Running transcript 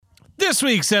This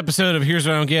week's episode of Here's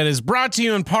What I Don't Get is brought to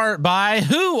you in part by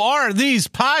Who Are These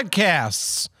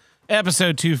Podcasts?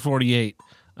 Episode 248.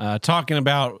 Talking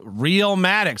about Real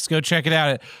Maddox. Go check it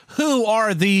out at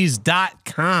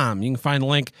whoarethese.com. You can find a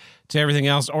link to everything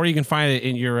else, or you can find it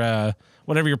in your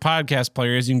whatever your podcast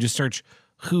player is. You can just search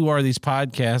Who Are These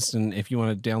Podcasts, and if you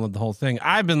want to download the whole thing.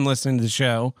 I've been listening to the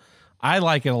show. I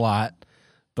like it a lot,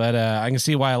 but I can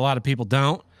see why a lot of people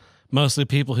don't. Mostly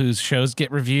people whose shows get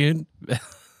reviewed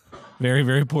very,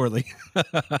 very poorly.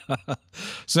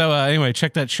 So anyway,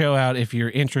 check that show out if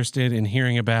you're interested in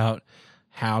hearing about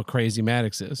how crazy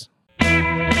Maddox is.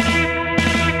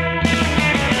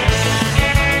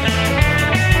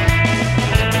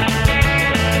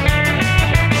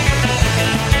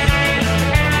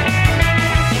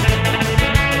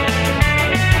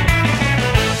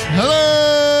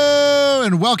 Hello,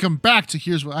 and welcome back to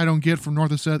Here's What I Don't Get from North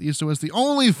to South, East to West, the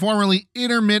only formerly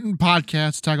intermittent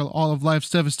podcast to tackle all of life's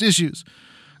toughest issues.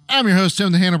 I'm your host,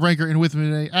 Tim the Handle Breaker, and with me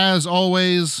today, as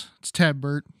always, it's Tab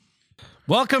Burt.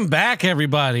 Welcome back,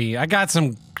 everybody. I got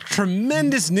some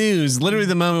tremendous news literally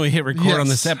the moment we hit record on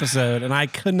this episode, and I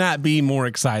could not be more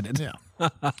excited. Yeah.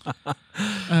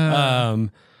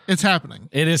 It's happening.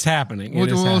 It is happening.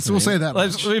 We'll say that.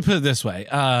 Let me put it this way.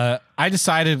 I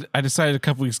decided a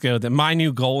couple weeks ago that my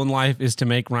new goal in life is to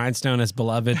make Rhinestone as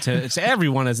beloved to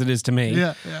everyone as it is to me.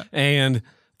 Yeah. And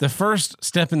the first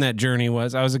step in that journey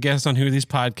was I was a guest on Who Are These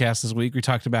Podcasts this week. We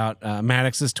talked about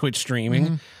Maddox's Twitch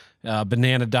streaming,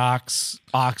 Banana Docs,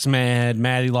 Oxmad,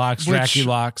 Maddie Locks, Dracu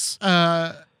Locks.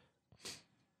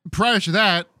 Prior to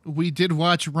that, we did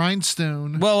watch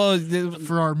Rhinestone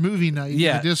for our movie night in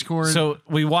the Discord. So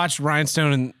we watched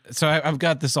Rhinestone, and so I've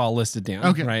got this all listed down.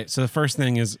 Okay. Right. So the first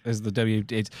thing is the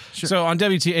WATP. Sure. So on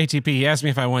WATP, he asked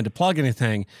me if I wanted to plug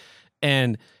anything.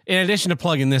 And in addition to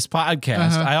plugging this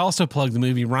podcast, I also plugged the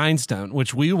movie Rhinestone,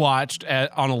 which we watched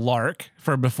on a lark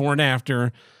for before and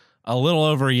after a little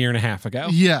over a year and a half ago.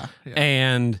 Yeah.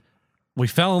 And we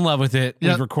fell in love with it.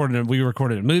 Yep. We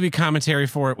recorded a movie commentary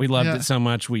for it. We loved it so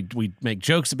much. We make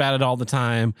jokes about it all the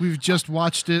time. We've just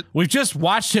watched it. We've just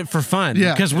watched it for fun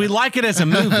Yeah. because we like it as a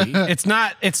movie. It's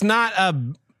not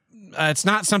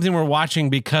something we're watching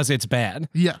because it's bad.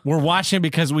 Yeah. We're watching it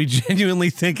because we genuinely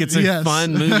think it's a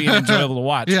fun movie and enjoyable to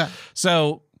watch. Yeah.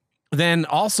 So then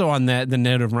also on the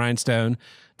note of Rhinestone,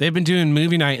 they've been doing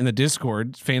movie night in the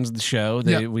Discord. Fans of the show,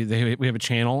 we have a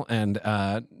channel, and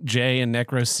Jay and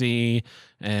Necro C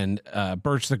and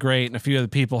Birch the Great and a few other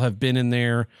people have been in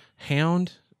there.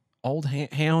 Hound. So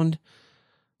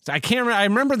I can't remember. I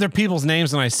remember their people's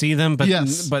names when I see them, but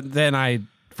then I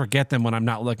forget them when I'm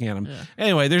not looking at them. Yeah.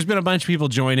 Anyway, there's been a bunch of people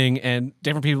joining, and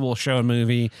different people will show a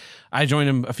movie. I joined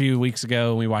them a few weeks ago,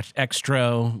 and we watched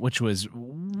Extro, which was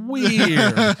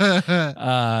weird.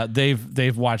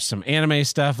 They've watched some anime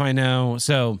stuff, I know.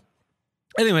 So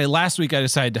anyway, last week I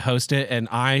decided to host it, and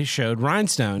I showed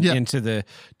Rhinestone into the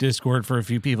Discord for a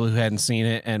few people who hadn't seen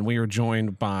it, and we were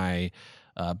joined by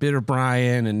Bitter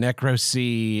Brian and Necro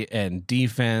C and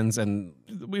Defense, and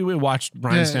we watched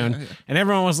Rhinestone, and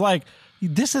everyone was like,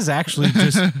 this is actually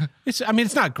just,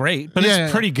 it's not great, but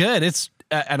it's pretty good.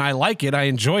 And I like it. I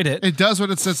enjoyed it. It does what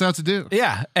it sets out to do.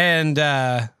 Yeah. And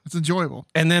it's enjoyable.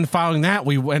 And then following that,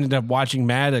 we ended up watching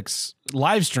Maddox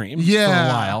live stream for a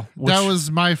while. That was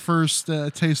my first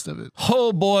taste of it.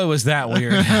 Oh boy, was that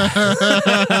weird.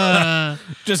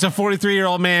 Just a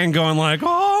 43-year-old man going like,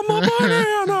 oh, I'm a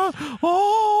banana.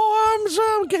 Oh, I'm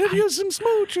giving you some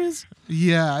smooches.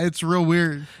 Yeah, it's real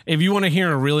weird. If you want to hear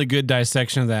a really good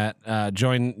dissection of that,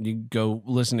 you go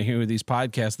listen to Who Are These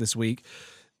Podcasts this week.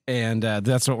 And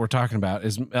that's what we're talking about,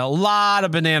 is a lot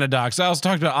of Banana Docs. I also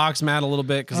talked about Oxmad a little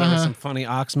bit because there were some funny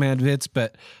Oxmad bits,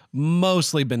 but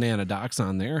mostly Banana Docs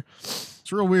on there.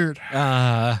 It's real weird.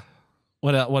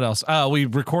 What else? We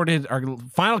recorded our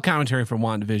final commentary for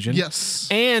WandaVision. Yes.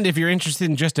 And if you're interested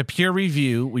in just a pure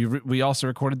review, we also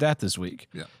recorded that this week.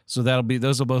 Yeah. So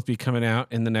those will both be coming out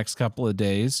in the next couple of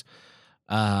days.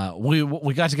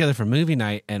 We got together for movie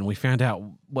night, and we found out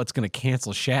what's going to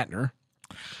cancel Shatner.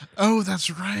 Oh, that's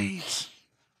right.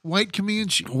 White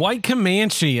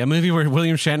Comanche, a movie where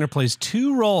William Shatner plays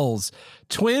two roles,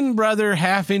 twin brother,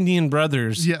 half Indian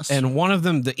brothers. Yes. And one of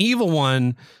them, the evil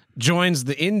one, joins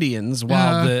the Indians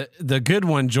while the good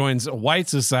one joins a white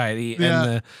society, and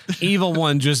the evil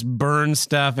one just burns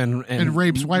stuff and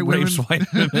rapes white women.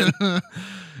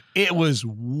 It was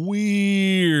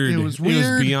weird. It was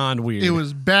beyond weird. It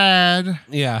was bad.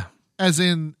 Yeah. As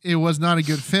in, it was not a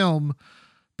good film.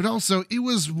 But also, it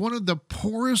was one of the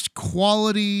poorest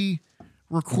quality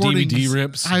recordings DVD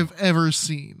rips I've ever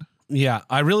seen. Yeah,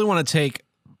 I really want to take.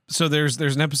 So there's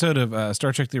an episode of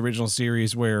Star Trek: The Original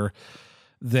Series where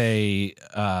they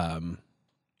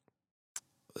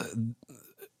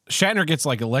Shatner gets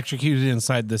like electrocuted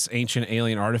inside this ancient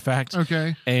alien artifact.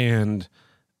 Okay. And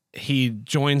he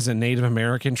joins a Native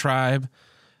American tribe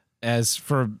as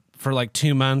for like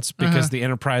 2 months because the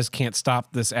Enterprise can't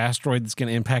stop this asteroid that's going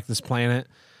to impact this planet.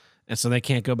 And so they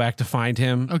can't go back to find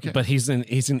him. Okay. But he's in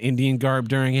Indian garb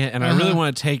during it. And I really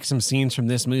want to take some scenes from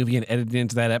this movie and edit it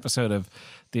into that episode of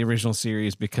the original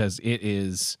series because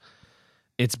it's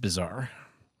bizarre.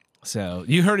 So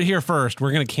you heard it here first.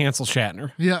 We're going to cancel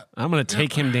Shatner. Yeah. I'm going to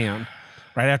take him down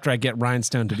right after I get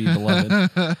Rhinestone to be beloved.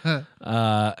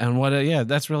 And what? Yeah,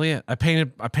 that's really it. I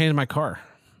painted my car.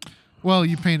 Well,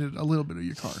 you painted a little bit of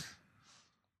your car.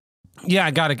 Yeah,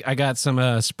 I got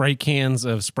some spray cans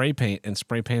of spray paint and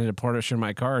spray painted a portion of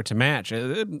my car to match.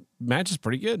 It matches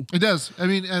pretty good. It does. I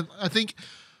mean, I think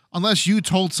unless you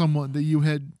told someone that you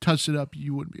had touched it up,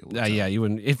 you wouldn't be able to. Yeah, you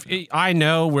wouldn't. I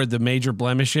know where the major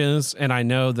blemish is, and I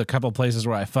know the couple places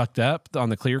where I fucked up on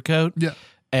the clear coat. Yeah.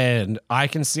 And I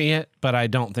can see it, but I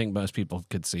don't think most people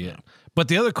could see it. But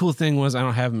the other cool thing was, I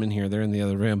don't have them in here. They're in the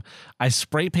other room. I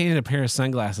spray painted a pair of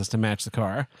sunglasses to match the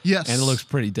car. Yes. And it looks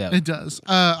pretty dope. It does.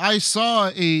 I saw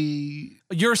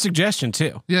Your suggestion,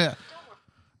 too. Yeah.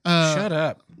 Shut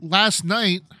up. Last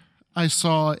night, I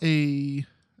saw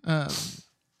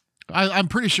I'm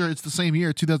pretty sure it's the same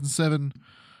year, 2007,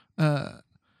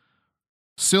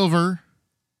 silver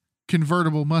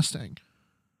convertible Mustang.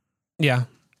 Yeah.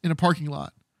 In a parking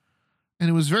lot. And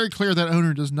it was very clear that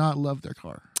owner does not love their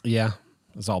car. Yeah.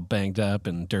 It was all banged up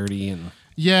and dirty and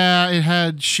yeah, it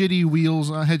had shitty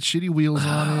wheels. On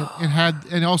it. It had,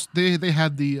 and also they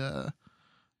had the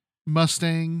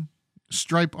Mustang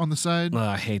stripe on the side.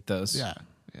 I hate those. Yeah.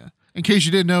 In case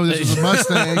you didn't know, this was a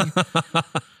Mustang.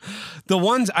 The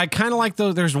ones I kind of like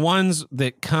those. There's ones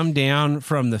that come down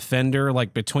from the fender,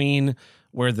 like between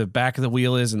where the back of the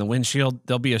wheel is and the windshield.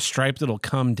 There'll be a stripe that'll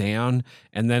come down,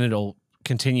 and then it'll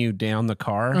continue down the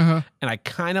car. And I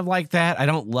kind of like that. I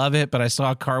don't love it, but I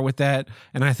saw a car with that,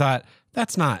 and I thought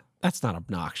that's not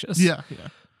obnoxious. Yeah.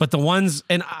 But the ones,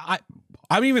 and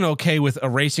I'm even okay with a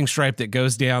racing stripe that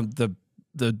goes down the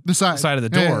side of the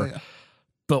door. Yeah.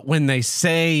 But when they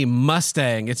say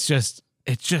Mustang, it's just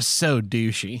so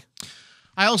douchey.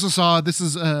 I also saw this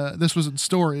was in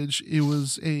storage. It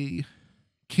was a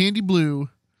candy blue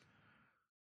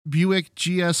Buick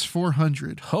GS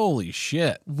 400. Holy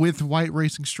shit. With white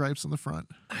racing stripes on the front.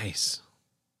 Nice.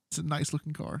 It's a nice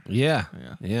looking car. Yeah.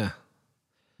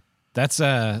 That's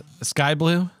sky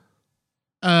blue?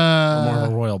 Or more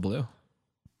of a royal blue?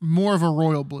 More of a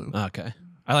royal blue. Okay.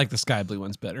 I like the sky blue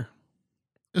ones better.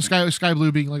 The sky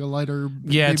blue being like a lighter.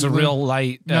 Yeah, it's a blue. real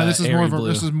light. No, this is more of a blue.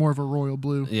 This is more of a royal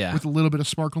blue. Yeah. With a little bit of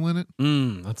sparkle in it.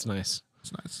 That's nice.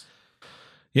 It's nice.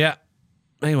 Yeah.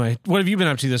 Anyway, what have you been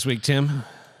up to this week, Tim?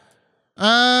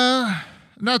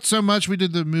 Not so much. We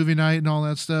did the movie night and all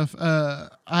that stuff.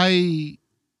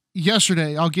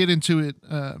 Yesterday, I'll get into it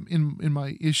in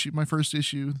my first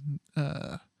issue.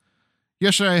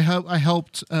 Yesterday I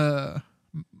helped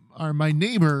my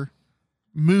neighbor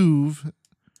move,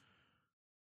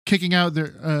 kicking out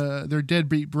their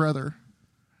deadbeat brother.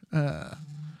 And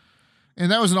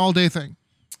that was an all-day thing.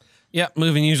 Yeah,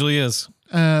 moving usually is.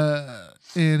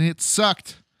 And it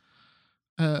sucked.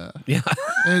 Yeah.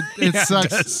 It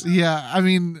sucks. Yeah. I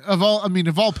mean, of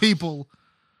all people,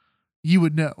 you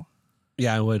would know.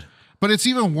 Yeah, I would. But it's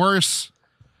even worse.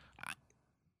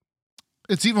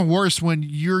 It's even worse when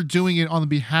you're doing it on the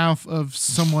behalf of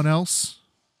someone else.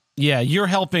 Yeah, you're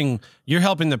helping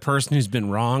the person who's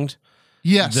been wronged.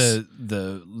 Yes.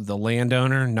 The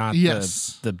landowner, not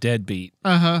the deadbeat.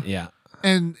 Yeah.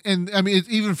 And I mean,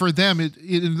 even for them,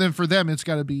 it's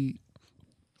got to be.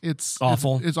 It's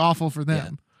awful. It's awful for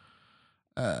them.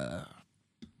 Yeah.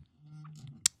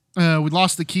 We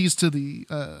lost the keys to the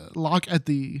lock at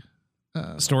the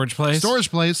storage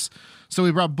place. So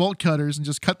we brought bolt cutters and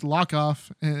just cut the lock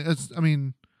off,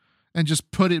 and and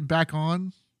just put it back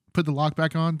on, put the lock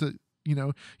back on. To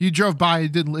you drove by,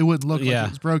 it wouldn't look like it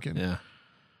was broken. Yeah,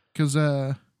 because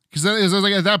it was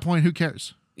like at that point, who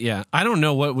cares? Yeah, I don't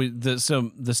know what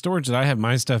the storage that I have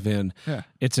my stuff in. Yeah,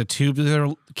 it's a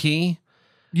tubular key.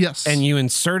 Yes, and you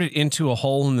insert it into a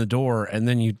hole in the door, and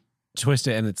then you twist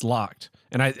it, and it's locked.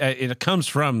 And it comes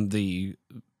from the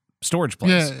storage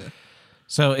place. Yeah.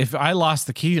 So if I lost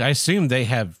the key, I assume they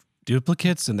have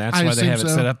duplicates, and that's why they have it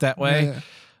set up that way.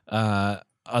 Yeah.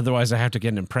 Otherwise, I have to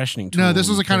get an impressioning tool. No, this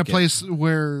is the kind of place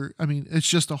where it's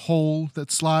just a hole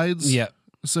that slides. Yeah.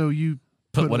 So you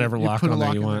put whatever lock on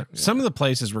there you want. Yeah. Some of the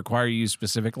places require you to use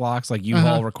specific locks, like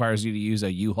U-Haul requires you to use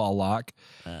a U-Haul lock,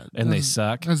 and they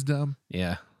suck. That's dumb.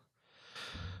 Yeah.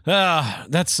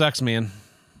 That sucks, man.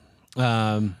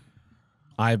 I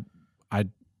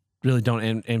really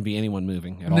don't envy anyone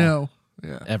moving at all. No.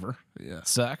 Yeah. Ever. Yeah. It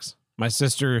sucks. My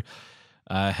sister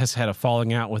has had a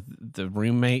falling out with the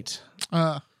roommate.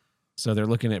 So they're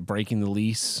looking at breaking the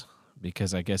lease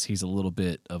because I guess he's a little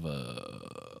bit of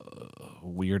a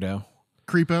weirdo.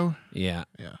 Creepo? Yeah.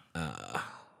 Yeah.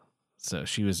 So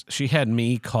she had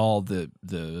me call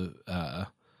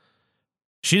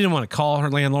she didn't want to call her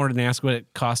landlord and ask what it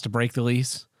cost to break the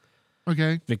lease.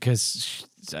 Okay. Because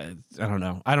I don't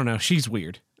know. She's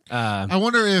weird. I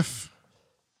wonder if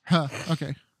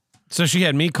okay. So she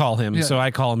had me call him. Yeah. So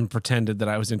I called him and pretended that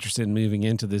I was interested in moving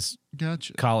into this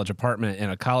college apartment in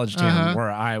a college town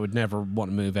where I would never want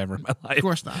to move ever in my life. Of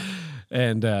course not.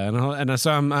 And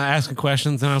so I'm asking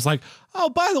questions, and I was like, "Oh,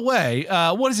 by the way,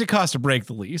 what does it cost to break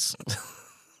the lease?"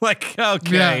 Like,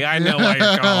 okay, I know why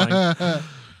you're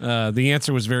calling. The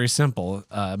answer was very simple: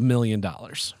 $1 million.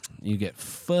 You get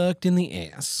fucked in the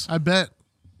ass. I bet.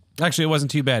 Actually, it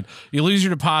wasn't too bad. You lose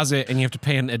your deposit, and you have to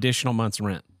pay an additional month's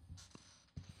rent.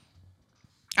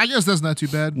 I guess that's not too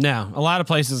bad. No, a lot of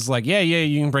places like, yeah,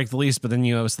 you can break the lease, but then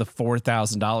you owe us the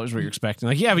 $4,000 what you're expecting.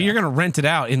 Like, yeah, but you're going to rent it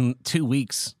out in 2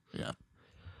 weeks. Yeah.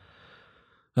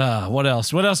 What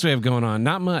else? What else do we have going on?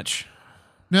 Not much.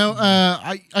 No,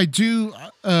 I do.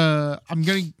 I'm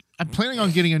planning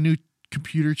on getting a new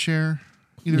computer chair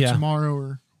either tomorrow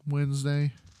or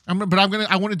Wednesday. I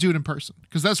want to do it in person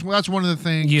because that's one of the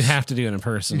things you have to do it in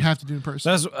person. You have to do it in person.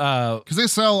 That's because they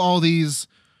sell all these.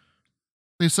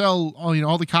 They sell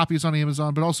all the copies on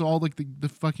Amazon, but also all like the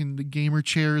fucking the gamer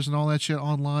chairs and all that shit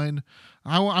online.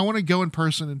 I want to go in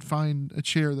person and find a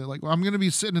chair that like I'm going to be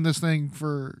sitting in this thing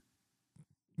for,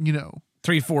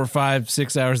 3, 4, 5,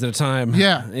 6 hours at a time.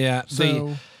 Yeah, yeah.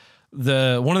 So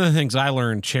the one of the things I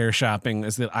learned chair shopping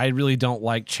is that I really don't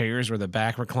like chairs where the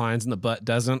back reclines and the butt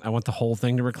doesn't. I want the whole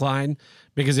thing to recline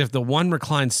because if the one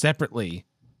reclines separately,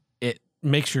 it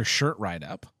makes your shirt right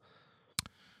up.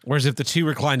 Whereas if the two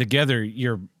recline together,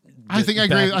 I think I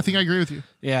agree with you.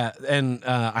 Yeah, and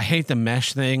I hate the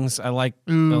mesh things. I like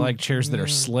chairs that are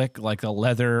slick, like a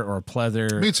leather or a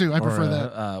pleather. Me too. I prefer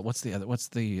that. What's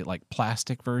the like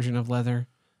plastic version of leather?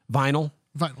 Vinyl.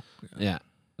 Yeah.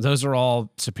 Those are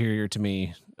all superior to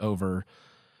me over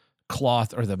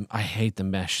cloth or I hate the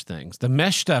mesh things. The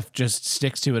mesh stuff just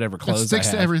sticks to whatever clothes. It sticks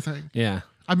to everything. Yeah.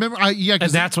 I remember. And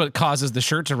that's what causes the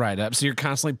shirt to ride up. So you're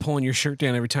constantly pulling your shirt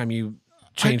down every time you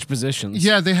change positions.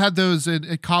 Yeah, they had those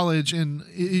at college, and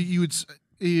you would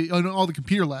on all the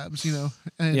computer labs,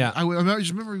 And yeah, I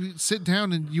just remember we'd sit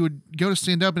down, and you would go to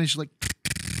stand up, and it's just like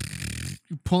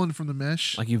pulling from the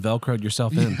mesh, like you velcroed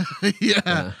yourself in.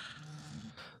 Yeah.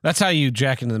 That's how you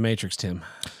jack into the Matrix, Tim.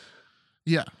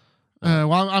 Yeah.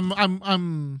 Well,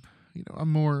 I'm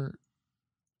more.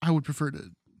 I would prefer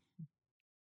to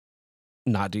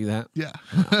not do that. Yeah.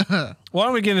 Why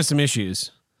don't we get into some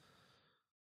issues?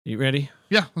 You ready?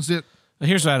 Yeah, let's do it.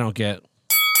 Here's what I don't get.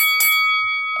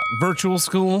 Virtual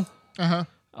school.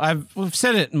 We've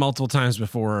said it multiple times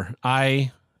before.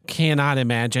 I cannot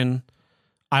imagine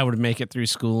I would make it through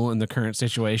school in the current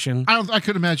situation. I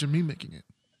could imagine me making it.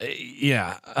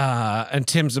 Yeah. And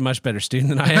Tim's a much better student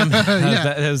than I am.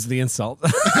 That was the insult.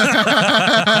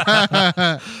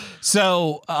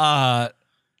 So,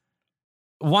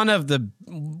 one of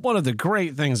the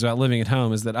great things about living at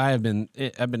home is that I've been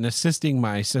assisting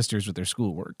my sisters with their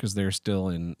schoolwork because they're still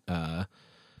in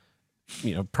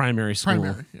primary school.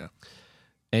 Primary, yeah.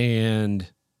 And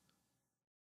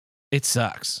it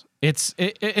sucks.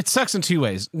 It sucks in two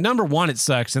ways. Number one, it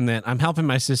sucks in that I'm helping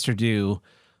my sister do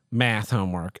math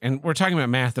homework, and we're talking about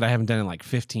math that I haven't done in like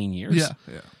 15 years.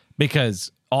 Yeah.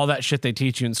 Because all that shit they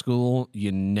teach you in school,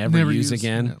 you never use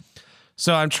again. Yeah.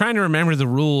 So I'm trying to remember the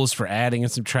rules for adding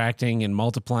and subtracting and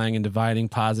multiplying and dividing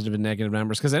positive and negative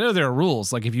numbers. Because I know there are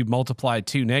rules. Like if you multiply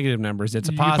two negative numbers, it's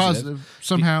a positive.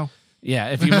 Somehow. Yeah.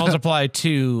 If you multiply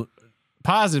two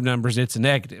positive numbers, it's a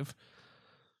negative.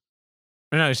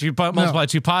 No, if you multiply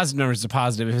two positive numbers, it's a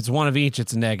positive. If it's one of each,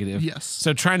 it's a negative. Yes.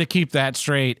 So trying to keep that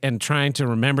straight and trying to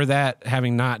remember that,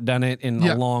 having not done it in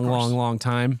a long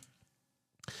time,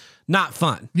 not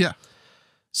fun. Yeah.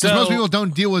 So most people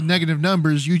don't deal with negative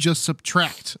numbers. You just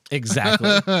subtract.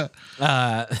 Exactly.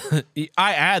 I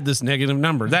add this negative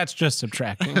number. That's just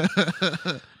subtracting.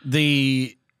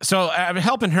 So I'm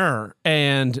helping her,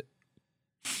 and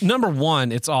number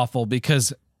one, it's awful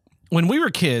because when we were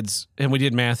kids and we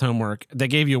did math homework, they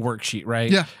gave you a worksheet,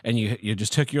 right? Yeah. And you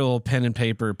just took your little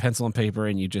pencil and paper,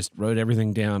 and you just wrote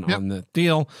everything down on the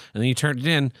deal, and then you turned it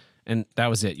in, and that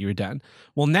was it. You were done.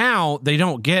 Well, now they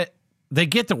get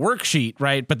the worksheet,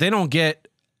 right? But they don't get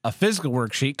a physical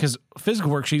worksheet because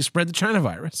physical worksheets spread the China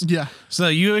virus. Yeah. So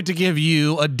you had to give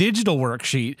you a digital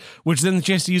worksheet, which then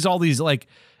just use all these, like,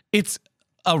 it's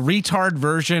a retard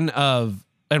version of,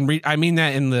 and I mean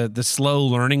that in the slow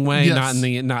learning way, yes. not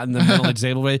in the mentally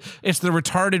disabled way. It's the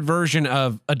retarded version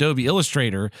of Adobe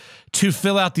Illustrator to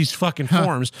fill out these fucking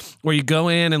forms where you go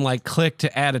in and like click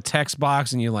to add a text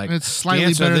box and you like, it's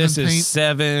slightly better this than is Paint.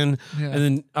 7, and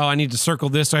then I need to circle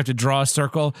this, so I have to draw a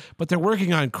circle. But they're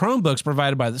working on Chromebooks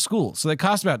provided by the school, so they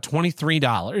cost about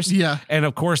 $23. Yeah, and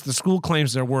of course the school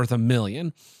claims they're worth $1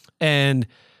 million, and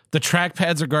the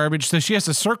trackpads are garbage. So she has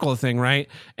to circle a thing, right?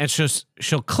 And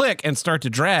she'll click and start to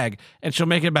drag, and she'll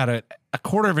make it about a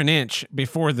quarter of an inch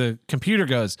before the computer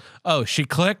goes, oh, she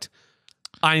clicked?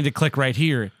 I need to click right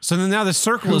here. So then now the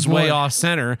circle is way off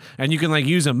center, and you can like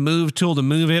use a move tool to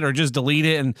move it or just delete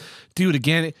it and do it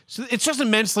again. So it's just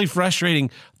immensely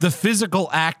frustrating. The physical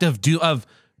act of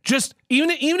just even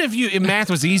if math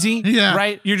was easy, yeah.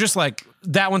 right? You're just like,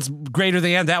 that one's greater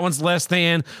than, that one's less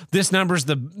than, this number's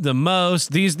the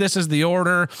most, this is the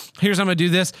order, here's how I'm gonna do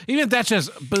this. Even if that's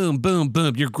just boom, boom,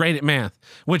 boom, you're great at math,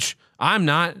 which I'm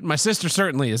not. My sister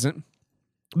certainly isn't,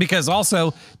 because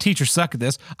also teachers suck at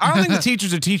this. I don't think the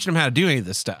teachers are teaching them how to do any of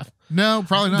this stuff. No,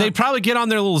 probably not. They probably get on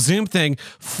their little Zoom thing,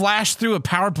 flash through a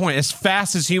PowerPoint as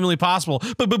fast as humanly possible.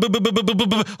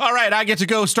 All right, I get to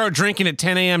go start drinking at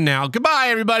 10 a.m. now. Goodbye,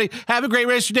 everybody. Have a great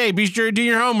rest of your day. Be sure to do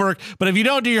your homework. But if you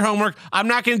don't do your homework, I'm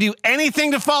not going to do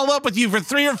anything to follow up with you for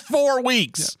 3 or 4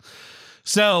 weeks. Yeah.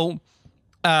 So,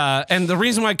 and the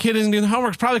reason why kid isn't doing the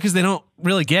homework is probably because they don't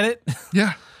really get it.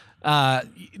 Yeah. I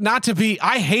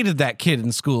hated that kid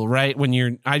in school, right?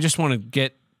 I just want to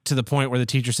get to the point where the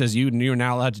teacher says you're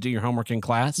not allowed to do your homework in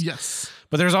class. Yes.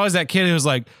 But there's always that kid who's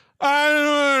like, I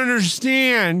don't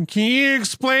understand. Can you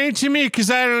explain to me?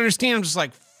 Because I don't understand. I'm just like,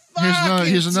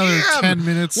 here's another 10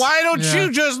 minutes. Why don't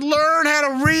you just learn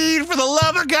how to read, for the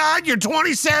love of God? You're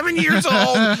 27 years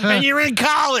old and you're in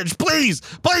college. Please,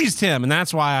 Tim. And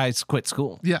that's why I quit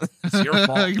school. Yeah. It's your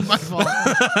fault. My fault.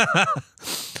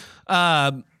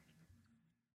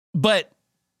 But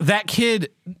that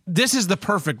kid, this is the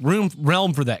perfect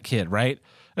realm for that kid, right?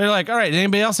 They're like, all right,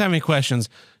 anybody else have any questions?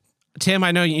 Tim,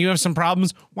 I know you have some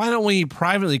problems. Why don't we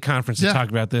privately conference and talk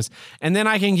about this? And then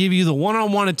I can give you the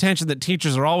one-on-one attention that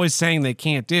teachers are always saying they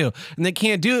can't do. And they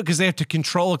can't do it because they have to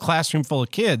control a classroom full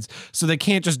of kids. So they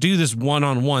can't just do this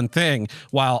one-on-one thing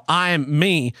while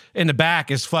me in the back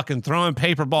is fucking throwing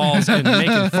paper balls and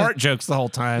making fart jokes the whole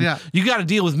time. Yeah. You got to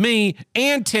deal with me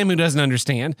and Tim, who doesn't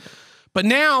understand. But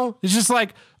now it's just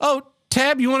like, oh,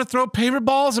 Tab, you want to throw paper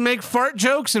balls and make fart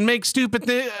jokes and make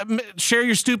share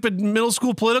your stupid middle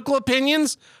school political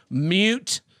opinions?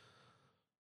 Mute.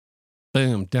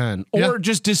 Boom, done. Yeah. Or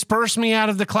just disperse me out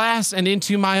of the class and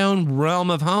into my own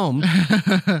realm of home.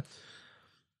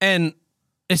 And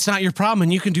it's not your problem,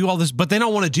 and you can do all this, but they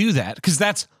don't want to do that because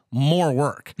that's more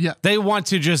work. Yeah. They want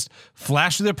to just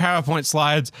flash through their PowerPoint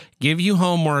slides, give you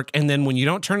homework, and then when you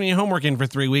don't turn any homework in for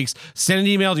 3 weeks, send an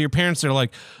email to your parents. They're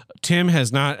like, Tim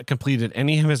has not completed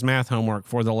any of his math homework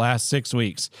for the last 6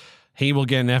 weeks. He will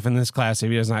get an F in this class if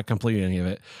he does not complete any of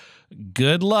it.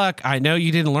 Good luck. I know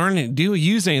you didn't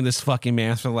use any of this fucking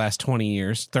math for the last 20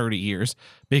 years, 30 years,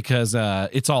 because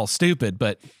it's all stupid,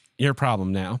 but your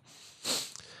problem now.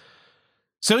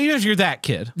 So even if you're that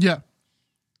kid, yeah,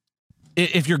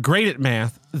 if you're great at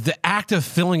math, the act of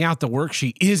filling out the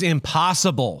worksheet is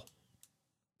impossible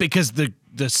because the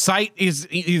site is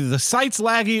either the site's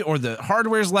laggy or the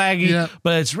hardware's laggy,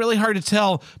 but it's really hard to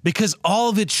tell because all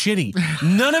of it's shitty.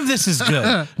 None of this is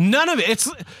good. None of it.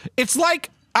 It's like,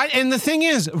 and the thing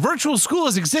is, virtual school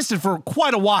has existed for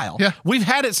quite a while. Yeah. We've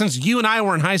had it since you and I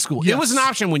were in high school. Yes. It was an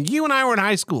option when you and I were in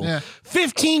high school. Yeah.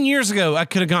 15 years ago, I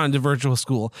could have gone to virtual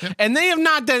school. Yeah. And they have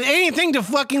not done anything to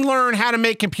fucking learn how to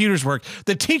make computers work.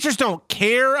 The teachers don't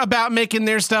care about making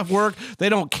their stuff work. They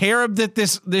don't care that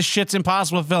this shit's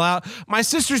impossible to fill out. My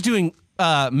sister's doing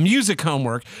music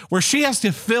homework where she has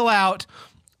to fill out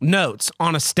notes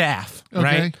on a staff,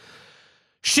 right?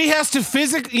 She has to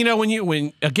physically,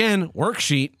 when again,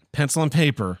 worksheet, pencil and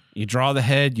paper, you draw the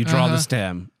head, you draw the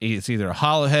stem. It's either a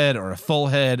hollow head or a full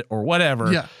head or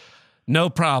whatever. Yeah.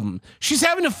 No problem. She's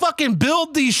having to fucking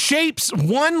build these shapes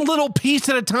one little piece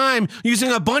at a time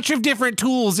using a bunch of different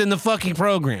tools in the fucking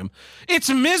program. It's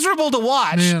miserable to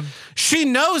watch. Man. She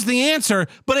knows the answer,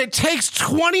 but it takes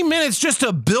 20 minutes just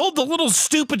to build the little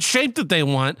stupid shape that they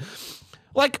want.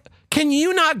 Like, Can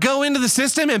you not go into the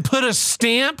system and put a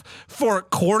stamp for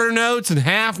quarter notes and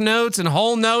half notes and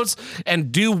whole notes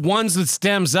and do ones with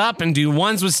stems up and do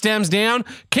ones with stems down?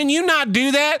 Can you not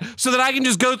do that so that I can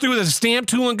just go through with a stamp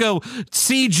tool and go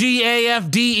C, G, A,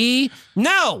 F, D, E?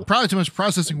 No. Probably too much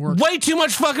processing work. Way too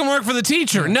much fucking work for the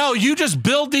teacher. No, you just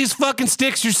build these fucking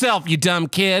sticks yourself, you dumb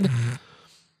kid.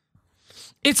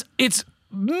 It's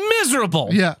miserable.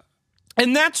 Yeah.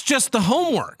 And that's just the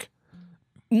homework.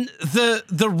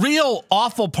 The real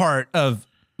awful part of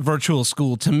virtual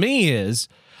school to me is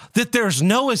that there's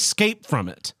no escape from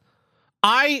it.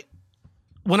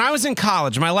 When I was in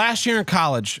college, my last year in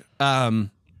college, my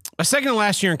second to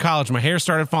last year in college, my hair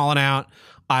started falling out.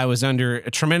 I was under a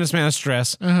tremendous amount of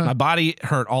stress. My body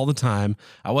hurt all the time.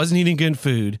 I wasn't eating good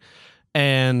food.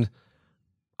 And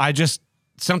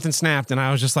something snapped and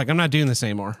I was just like, I'm not doing this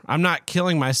anymore. I'm not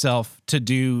killing myself to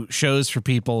do shows for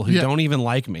people who don't even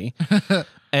like me.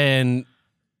 And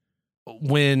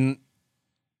when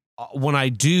I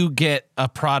do get a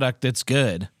product that's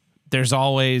good, there's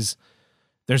always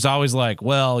like,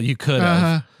 well, you could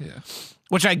have,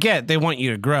 which I get. They want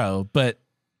you to grow, but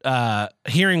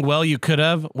hearing, well, you could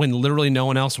have, when literally no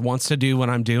one else wants to do what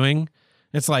I'm doing.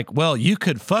 It's like, well, you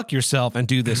could fuck yourself and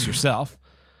do this yourself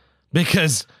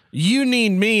because you need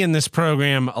me in this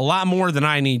program a lot more than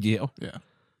I need you. Yeah.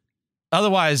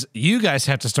 Otherwise, you guys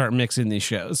have to start mixing these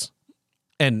shows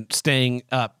and staying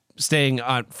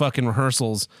on fucking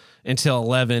rehearsals until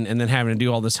 11 and then having to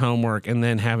do all this homework and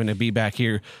then having to be back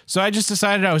here. So I just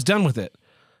decided I was done with it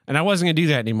and I wasn't going to do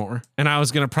that anymore. And I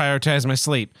was going to prioritize my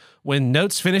sleep. When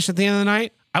notes finished at the end of the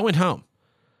night, I went home.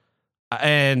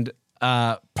 And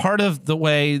part of the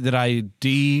way that I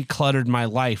decluttered my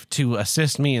life to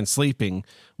assist me in sleeping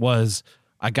was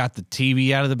I got the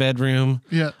TV out of the bedroom.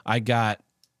 Yeah. I got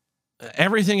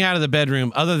everything out of the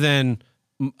bedroom other than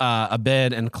a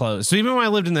bed and clothes. So even when I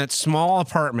lived in that small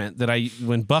apartment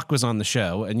when Buck was on the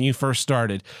show and you first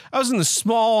started, I was in the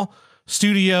small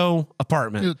studio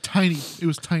apartment. It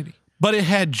was tiny. But it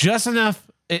had just enough.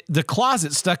 The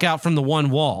closet stuck out from the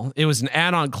one wall. It was an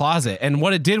add-on closet. And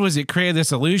what it did was it created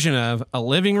this illusion of a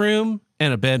living room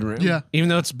and a bedroom. Yeah. Even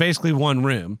though it's basically one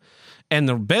room. And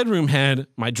the bedroom had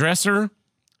my dresser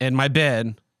and my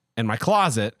bed and my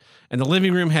closet. And the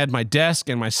living room had my desk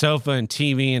and my sofa and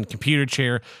TV and computer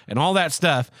chair and all that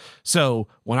stuff. So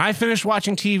when I finished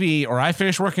watching TV or I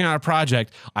finished working on a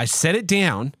project, I set it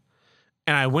down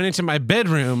and I went into my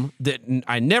bedroom that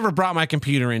I never brought my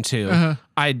computer into.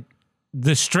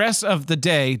 The stress of the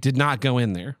day did not go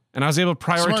in there. And I was able to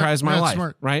prioritize my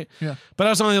life, right? Yeah. But I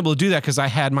was only able to do that because I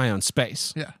had my own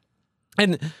space. Yeah.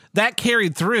 And that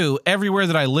carried through everywhere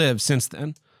that I lived since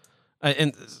then.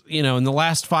 And in the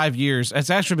last 5 years, it's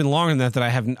actually been longer than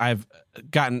that I've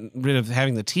gotten rid of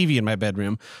having the TV in my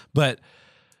bedroom. But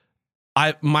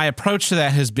my approach to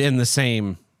that has been the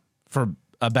same for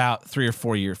about 3 or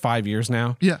 4 years, 5 years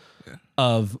now. Yeah.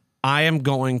 Of I am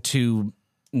going to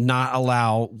not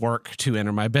allow work to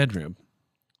enter my bedroom.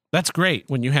 That's great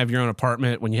when you have your own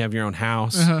apartment, when you have your own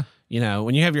house.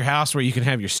 When you have your house where you can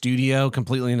have your studio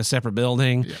completely in a separate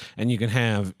building and you can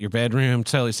have your bedroom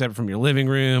totally separate from your living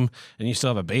room and you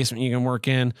still have a basement you can work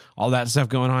in, all that stuff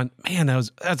going on. Man,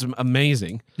 that's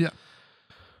amazing. Yeah.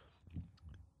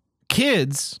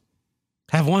 Kids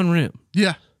have one room.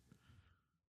 Yeah.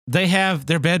 They have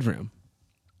their bedroom.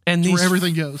 And these where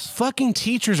everything goes. Fucking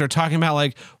teachers are talking about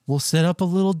like, we'll set up a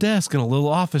little desk and a little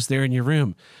office there in your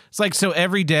room. It's like, so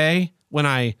every day when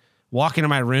I walk into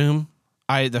my room,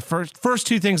 the first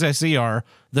two things I see are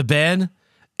the bed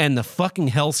and the fucking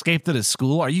hellscape that is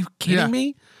school. Are you kidding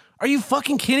me? Are you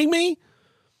fucking kidding me?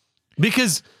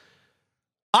 Because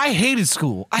I hated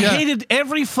school. I hated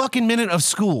every fucking minute of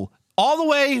school. All the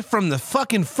way from the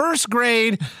fucking first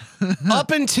grade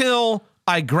up until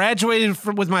I graduated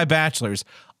with my bachelor's.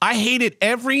 I hated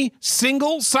every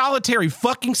single solitary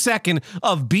fucking second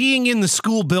of being in the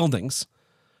school buildings.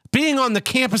 Being on the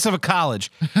campus of a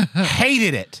college.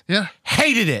 Hated it. Yeah.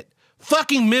 Hated it.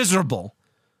 Fucking miserable.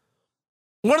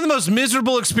 One of the most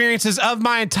miserable experiences of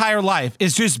my entire life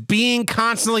is just being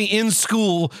constantly in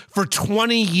school for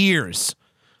 20 years.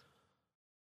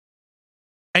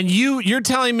 And you're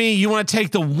telling me you want to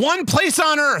take the one place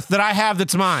on earth that I have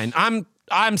that's mine.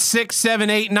 I'm 6, 7,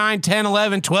 8, 9, 10,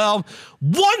 11, 12.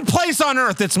 One place on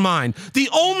earth that's mine. The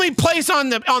only place on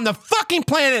the fucking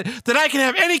planet that I can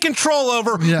have any control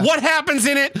over what happens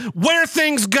in it, where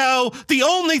things go. The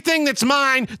only thing that's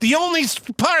mine, the only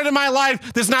part of my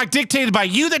life that's not dictated by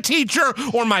you, the teacher,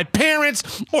 or my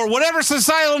parents, or whatever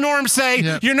societal norms say.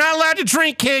 Yep. You're not allowed to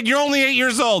drink, kid. You're only 8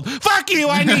 years old. Fuck you.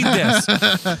 I need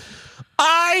this.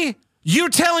 I You're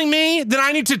telling me that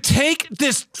I need to take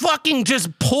this fucking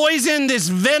just poison, this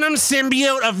venom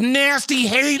symbiote of nasty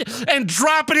hate and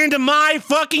drop it into my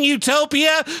fucking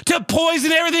utopia to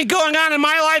poison everything going on in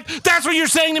my life? That's what you're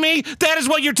saying to me? That is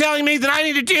what you're telling me that I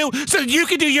need to do so that you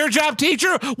can do your job,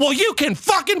 teacher? Well, you can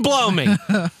fucking blow me.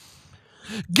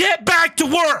 Get back to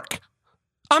work.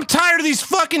 I'm tired of these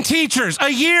fucking teachers. A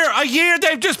year,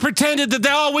 they've just pretended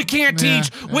that, we can't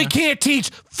teach. We can't teach.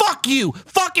 Fuck you.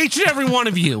 Fuck each and every one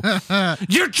of you.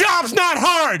 Your job's not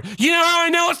hard. You know how I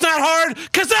know it's not hard?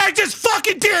 Because I just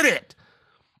fucking did it.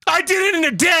 I did it in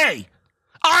a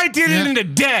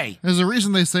day. There's a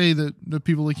reason they say that the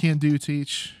people that can't do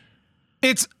teach.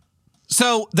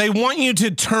 So they want you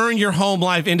to turn your home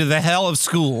life into the hell of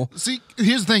school. See,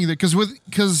 here's the thing,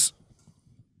 because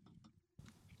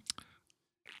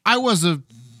I was a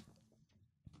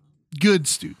good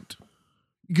student,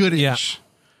 good-ish.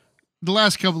 Yeah.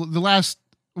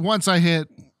 Once I hit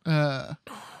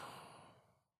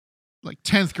like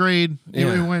 10th grade,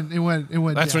 it went.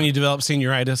 That's down. when you developed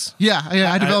senioritis. Yeah.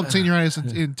 I developed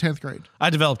senioritis in 10th grade.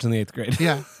 I developed in the 8th grade.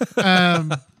 Yeah.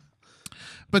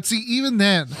 But see, even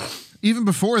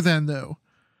before then, though,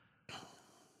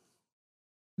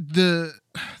 the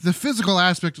physical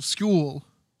aspect of school.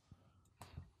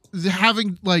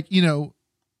 Having you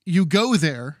go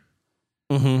there,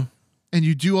 and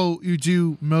you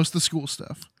do most of the school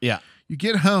stuff. Yeah, you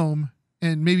get home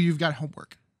and maybe you've got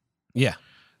homework. Yeah,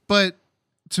 but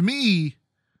to me,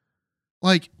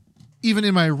 like even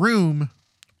in my room,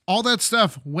 all that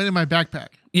stuff went in my backpack.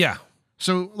 Yeah,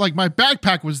 so like my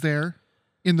backpack was there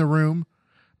in the room,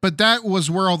 but that was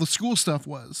where all the school stuff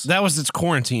was. That was its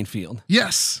quarantine field.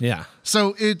 Yes. Yeah.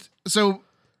 So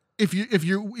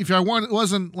if I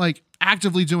wasn't like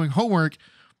actively doing homework,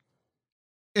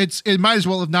 it might as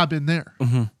well have not been there.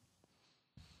 Mm-hmm.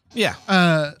 Yeah.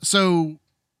 So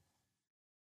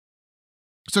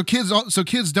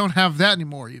kids don't have that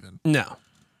anymore even. No.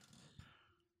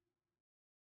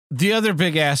 The other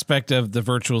big aspect of the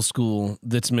virtual school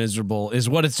that's miserable is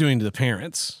what it's doing to the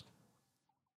parents.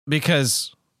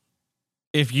 Because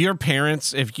if you're a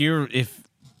parent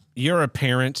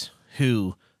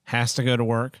who has to go to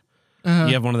work, you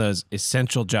have one of those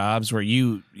essential jobs where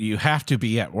you have to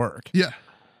be at work. Yeah.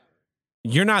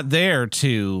 You're not there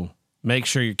to make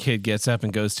sure your kid gets up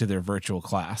and goes to their virtual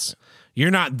class.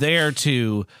 You're not there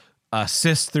to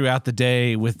assist throughout the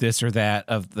day with this or that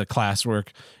of the classwork.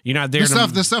 You're not there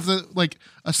the stuff that like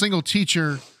a single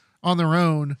teacher on their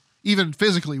own, even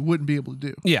physically, wouldn't be able to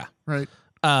do. Yeah. Right.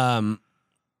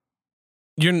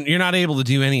 You're not able to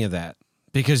do any of that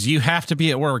because you have to be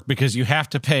at work because you have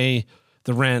to pay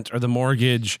the rent or the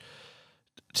mortgage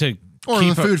to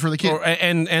the food for the kid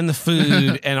and the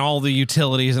food and all the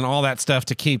utilities and all that stuff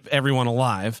to keep everyone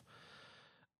alive.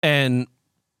 And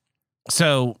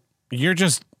so you're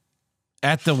just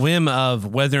at the whim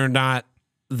of whether or not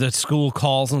the school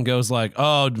calls and goes like,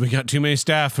 oh, we got too many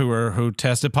staff who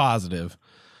tested positive.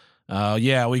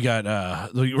 Yeah,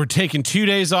 we're taking 2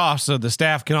 days off so the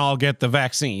staff can all get the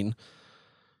vaccine.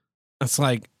 It's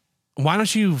like, why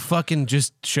don't you fucking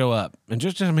just show up and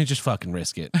just fucking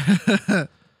risk it?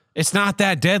 It's not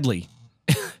that deadly.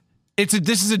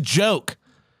 This is a joke.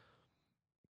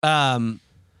 And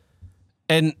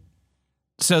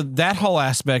so that whole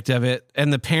aspect of it,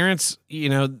 and the parents,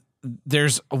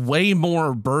 there's way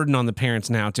more burden on the parents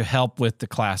now to help with the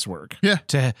classwork. Yeah.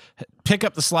 To pick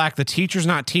up the slack. The teacher's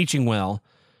not teaching well.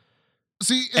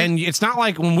 See, and it's not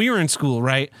like when we were in school,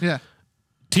 right? Yeah.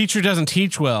 Teacher doesn't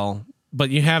teach well, but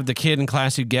you have the kid in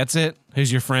class who gets it, who's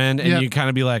your friend, and you kind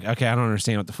of be like, okay, I don't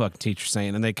understand what the fuck the teacher's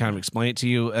saying, and they kind of explain it to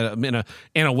you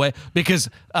in a way, because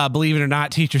believe it or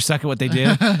not, teachers suck at what they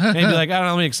do. And you'd be like, I don't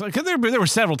know, let me explain. Because there were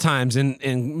several times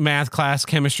in math class,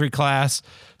 chemistry class,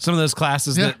 some of those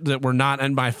classes that were not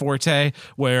in my forte,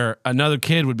 where another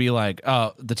kid would be like,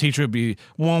 the teacher would be,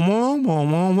 wah, wah, wah,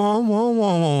 wah, wah, wah,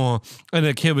 wah, wah, and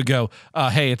the kid would go,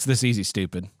 hey, it's this easy,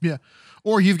 stupid. Yeah.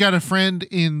 Or you've got a friend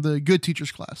in the good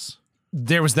teacher's class.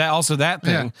 There was that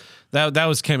thing. That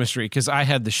was chemistry, because I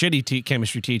had the shitty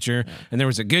chemistry teacher, and there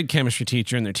was a good chemistry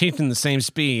teacher, and they're teaching the same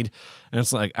speed, and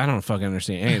it's like, I don't fucking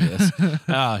understand any of this.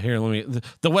 Here, let me.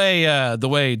 The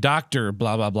way Doctor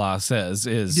blah blah blah says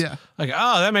is like,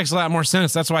 oh, that makes a lot more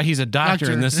sense. That's why he's a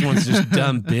doctor. And this one's just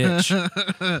dumb bitch.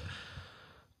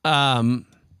 And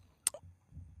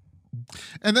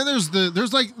then there's the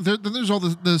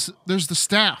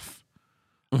staff,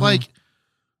 Mm-hmm. like.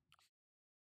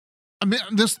 I mean,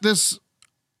 I'm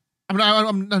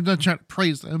not trying to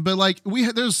praise them, but like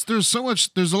there's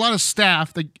a lot of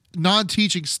staff, like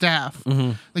non-teaching staff,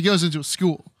 that goes into a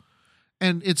school,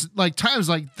 And it's like times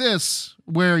like this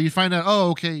where you find out,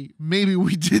 oh, okay, maybe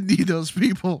we did need those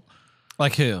people.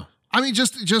 Like who? I mean,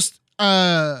 just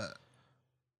the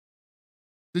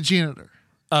janitor.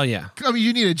 Oh yeah. I mean,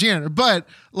 you need a janitor, but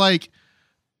like,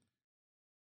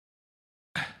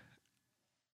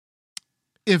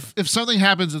 if something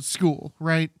happens at school,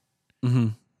 right? Mm-hmm.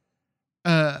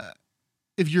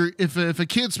 If a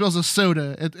kid spills a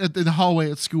soda in the hallway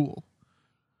at school,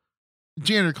 the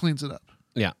janitor cleans it up.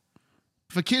 Yeah.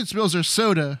 If a kid spills their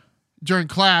soda during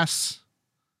class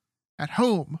at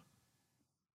home,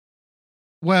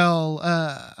 well,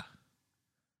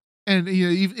 and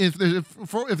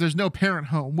if there's no parent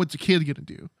home, what's a kid gonna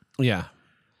do? Yeah.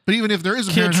 But even if there is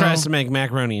a kid parent tries home, to make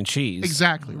macaroni and cheese.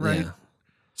 Exactly, right? Yeah.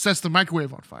 Sets the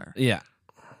microwave on fire. Yeah.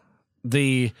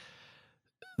 There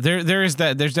is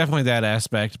that. There's definitely that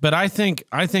aspect, but I think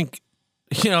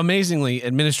amazingly,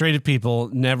 administrative people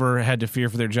never had to fear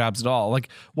for their jobs at all. Like,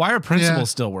 why are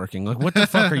principals still working? Like, what the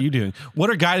fuck are you doing?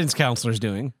 What are guidance counselors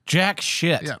doing? Jack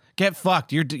shit. Yeah. Get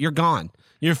fucked. You're gone.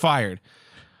 You're fired.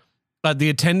 The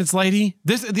attendance lady.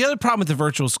 The other problem with the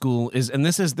virtual school is, and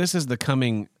this is the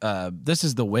coming. This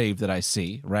is the wave that I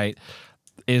see. Right,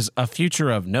 is a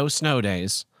future of no snow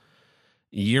days,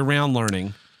 year-round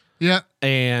learning. Yeah,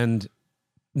 and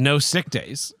no sick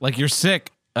days. Like, you're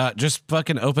sick, just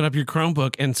fucking open up your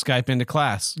Chromebook and Skype into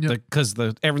class, because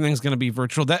everything's going to be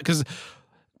virtual. Because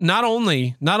not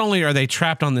only are they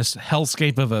trapped on this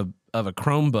hellscape of a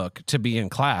Chromebook to be in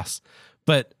class,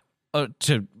 but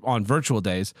on virtual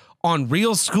days, on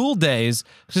real school days,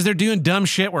 because they're doing dumb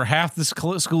shit where half the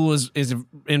school is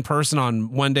in person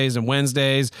on Mondays and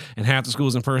Wednesdays, and half the school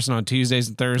is in person on Tuesdays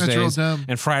and Thursdays,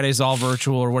 and Fridays all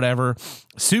virtual or whatever.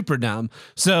 Super dumb.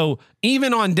 So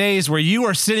even on days where you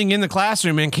are sitting in the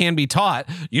classroom and can be taught,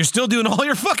 you're still doing all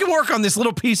your fucking work on this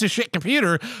little piece of shit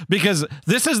computer, because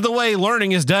this is the way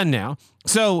learning is done now.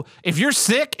 So if you're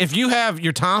sick, if you have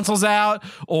your tonsils out,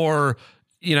 or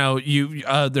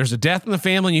there's a death in the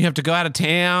family and you have to go out of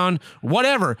town,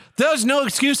 whatever, there's no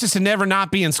excuses to never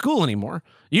not be in school anymore.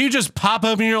 You just pop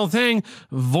open your old thing,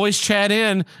 voice chat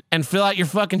in, and fill out your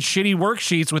fucking shitty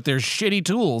worksheets with their shitty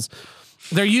tools.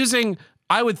 They're using,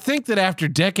 I would think that after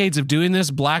decades of doing this,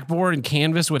 Blackboard and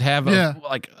Canvas would have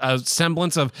a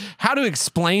semblance of how to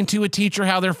explain to a teacher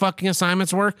how their fucking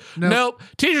assignments work. Nope.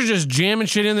 Teachers just jamming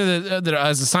shit in there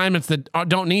as assignments that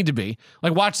don't need to be.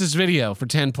 Like, watch this video for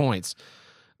 10 points.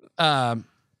 But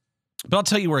I'll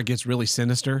tell you where it gets really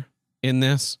sinister in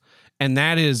this, and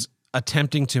that is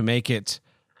attempting to make it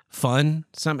fun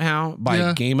somehow by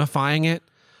gamifying it.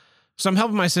 So I'm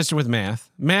helping my sister with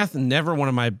math. Math, never one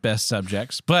of my best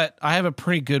subjects, but I have a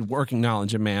pretty good working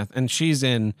knowledge of math, and she's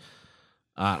in,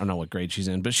 I don't know what grade she's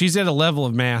in, but she's at a level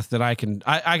of math that I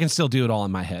can still do it all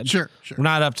in my head. Sure. We're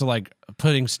not up to like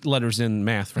putting letters in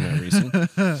math for no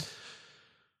reason.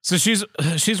 So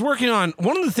she's working on,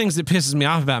 one of the things that pisses me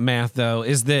off about math, though,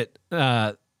 is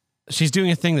that she's doing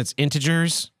a thing that's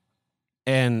integers,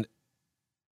 and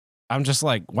I'm just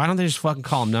like, why don't they just fucking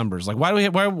call them numbers? Like, why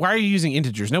are you using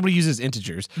integers? Nobody uses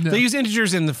integers. No. They use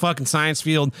integers in the fucking science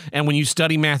field, and when you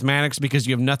study mathematics because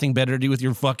you have nothing better to do with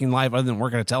your fucking life other than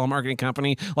work at a telemarketing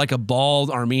company like a bald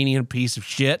Armenian piece of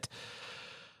shit.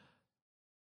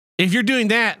 If you're doing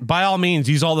that, by all means,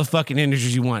 use all the fucking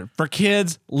integers you want. For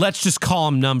kids, let's just call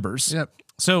them numbers. Yep.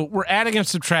 So we're adding and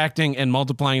subtracting and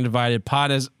multiplying and divided. Pod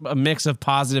is a mix of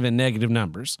positive and negative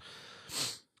numbers.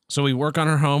 So we work on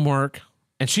her homework,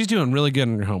 and she's doing really good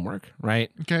on her homework,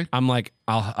 right? Okay. I'm like,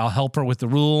 I'll help her with the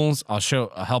rules. I'll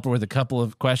help her with a couple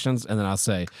of questions, and then I'll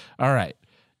say, all right,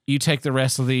 you take the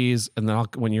rest of these, and then I'm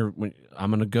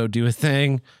going to go do a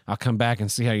thing. I'll come back and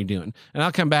see how you're doing. And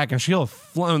I'll come back, and she'll have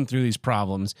flown through these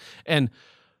problems. And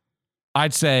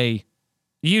I'd say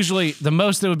usually the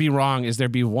most that would be wrong is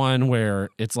there'd be one where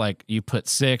it's like you put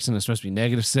 6 and it's supposed to be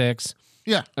 -6.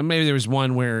 Yeah. And maybe there was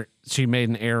one where she made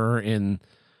an error in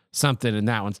something, and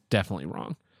that one's definitely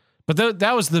wrong. But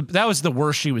that was the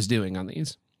worst she was doing on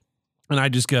these. And I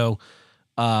just go,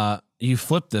 you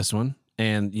flip this one,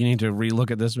 and you need to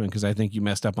relook at this one because I think you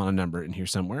messed up on a number in here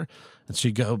somewhere. And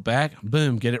she'd go back,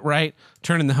 boom, get it right,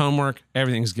 turn in the homework,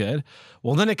 everything's good.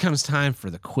 Well, then it comes time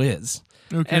for the quiz.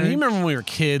 Okay. And you remember when we were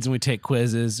kids and we take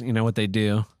quizzes, you know what they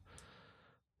do?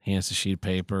 Hands a sheet of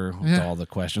paper with all the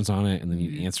questions on it, and then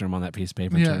you answer them on that piece of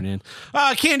paper and turn it in. Oh,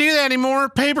 I can't do that anymore.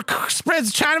 Paper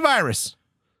spreads China virus.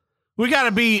 We have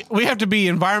to be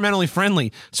environmentally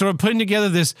friendly. So we're putting together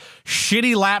this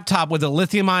shitty laptop with a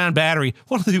lithium-ion battery.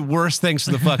 One of the worst things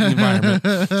for the fucking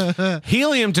environment.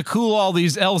 Helium to cool all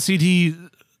these LCD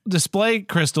display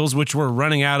crystals, which we're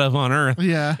running out of on Earth.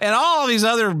 Yeah. And all these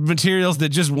other materials that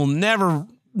just will never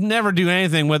never do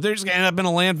anything with. They're just going to end up in a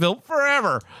landfill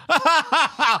forever.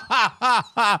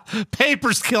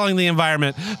 Paper's killing the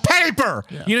environment. Paper!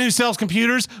 Yeah. You know who sells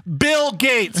computers? Bill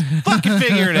Gates. Fucking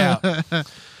figure it out.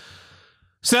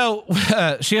 So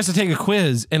she has to take a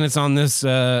quiz, and it's on this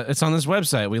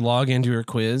website. We log into her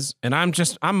quiz, and I'm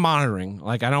monitoring.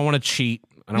 Like, I don't want to cheat.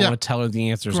 I don't want to tell her the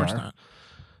answers are. Not.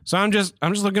 So I'm just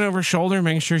looking over her shoulder,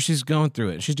 making sure she's going through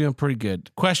it. She's doing pretty good.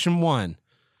 Question 1.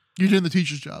 You're doing the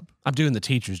teacher's job. I'm doing the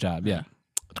teacher's job, yeah.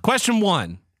 Question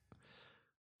 1.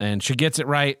 And she gets it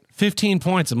right. 15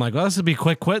 points. I'm like, well, this would be a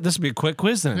quick quiz. This would be a quick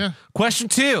quiz then. Yeah. Question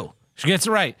 2. She gets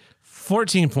it right.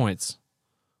 14 points.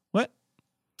 What?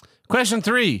 Question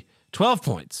 3. 12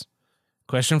 points.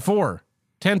 Question 4.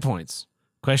 10 points.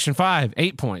 Question 5.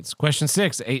 8 points. Question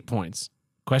 6. 8 points.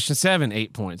 Question 7.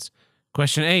 8 points.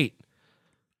 Question 8.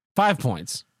 5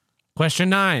 points. Question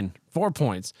 9. 4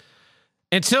 points.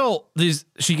 Until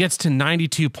she gets to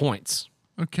 92 points.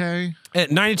 Okay.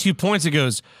 At 92 points, it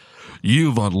goes,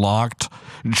 you've unlocked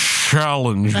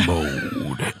challenge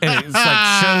mode. And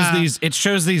it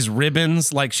shows these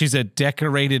ribbons like she's a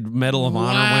decorated Medal of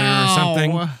Honor winner or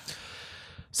something.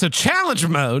 So challenge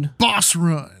mode. Boss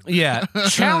run. Yeah.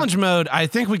 Challenge mode, I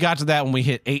think we got to that when we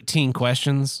hit 18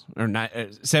 questions or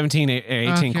 17,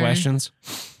 18 questions.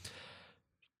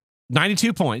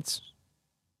 92 points.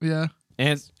 Yeah.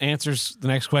 Answers the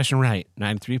next question right,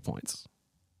 93 points.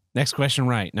 Next question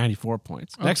right, 94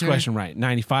 points. Next question right,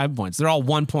 95 points. They're all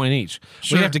 1 point each.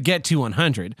 Sure. We have to get to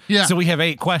 100. Yeah. So we have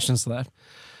 8 questions left.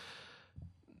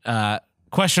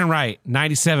 Question right,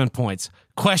 97 points.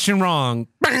 Question wrong,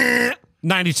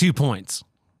 92 points.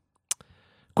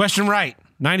 Question right,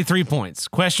 93 points.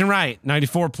 Question right,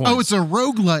 94 points. Oh, it's a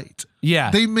roguelite.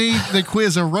 Yeah. They made the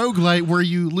quiz a roguelite where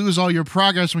you lose all your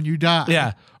progress when you die.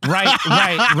 Yeah. Right.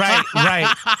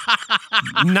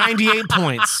 98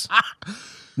 points.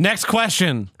 Next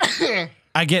question.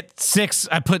 I get 6.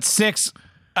 I put 6.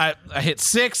 I hit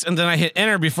 6, and then I hit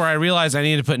enter before I realized I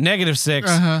needed to put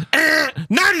 -6.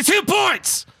 92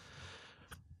 points.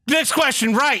 Next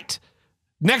question right.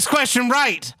 Next question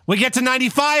right. We get to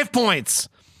 95 points.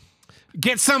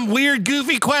 Get some weird,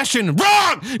 goofy question.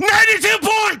 Wrong! 92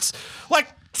 points! Like,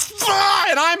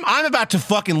 and I'm about to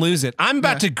fucking lose it. I'm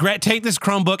about to take this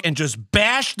Chromebook and just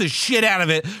bash the shit out of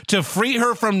it to free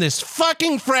her from this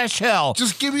fucking fresh hell.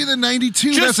 Just give me the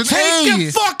 92. Just that's an take A.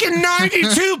 the fucking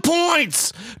 92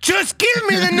 points. Just give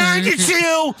me the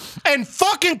 92 and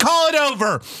fucking call it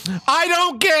over. I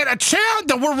don't get a chance.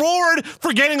 The reward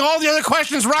for getting all the other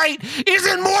questions right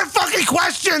isn't more fucking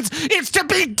questions. It's to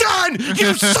be done,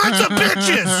 you sons of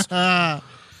bitches.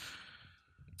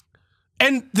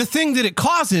 And the thing that it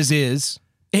causes is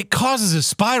it causes a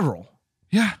spiral.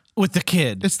 Yeah. With the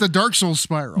kid. It's the Dark Souls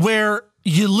spiral. Where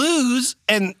you lose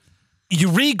and you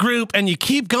regroup and you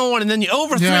keep going and then you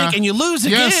overthink and you lose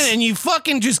again and you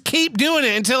fucking just keep doing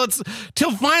it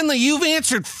till finally you've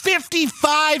answered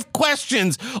 55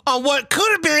 questions on what could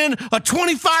have been a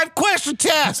 25 question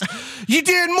test. You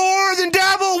did more than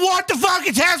double what the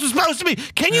fucking test was supposed to be.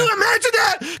 Can you imagine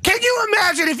that? Can you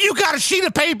imagine if you got a sheet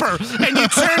of paper and you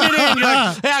turned it in? You're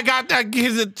like, hey, I got that.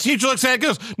 The teacher looks at it and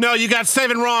goes, no, you got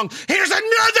 7 wrong. Here's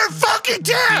another fucking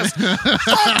test.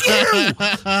 Fuck you.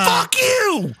 Fuck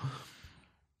you.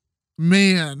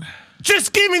 Man.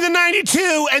 Just give me the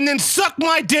 92 and then suck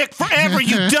my dick forever,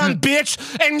 you dumb bitch.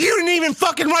 And you didn't even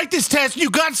fucking write this test. You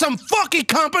got some fucking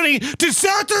company to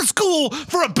sell it to the school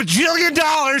for $1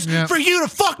 bajillion for you to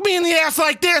fuck me in the ass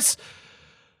like this.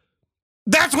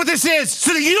 That's what this is.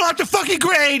 So that you don't have to fucking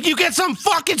grade. You get some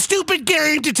fucking stupid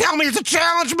game to tell me it's a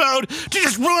challenge mode to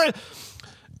just ruin it.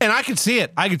 And I could see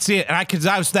it. I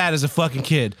was that as a fucking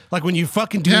kid. Like when you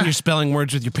fucking doing your spelling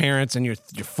words with your parents and you're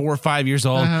 4 or 5 years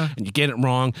old and you get it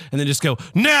wrong and then just go,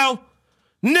 no.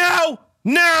 Now,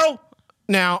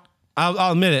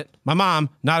 I'll admit it. My mom,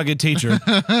 not a good teacher.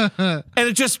 And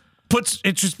it's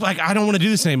just like, I don't want to do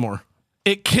this anymore.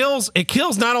 It kills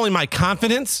not only my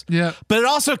confidence, but it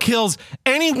also kills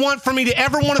any want for me to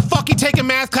ever want to fucking take a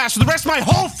math class for the rest of my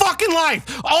whole fucking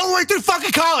life, all the way through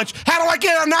fucking college. How do I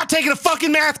get out of not taking a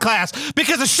fucking math class?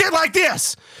 Because of shit like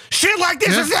this. Shit like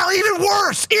this is now even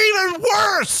worse. Even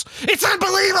worse. It's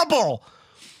unbelievable.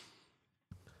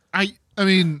 I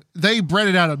mean, they bred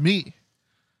it out of me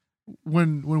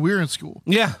when we were in school.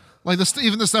 Yeah. Like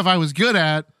even the stuff I was good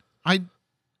at,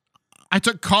 I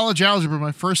took college algebra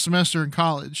my first semester in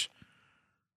college.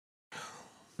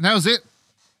 And that was it.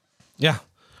 Yeah.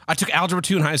 I took algebra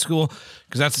 2 in high school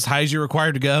because that's as high as you're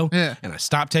required to go. Yeah. And I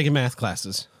stopped taking math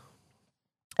classes.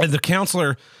 And the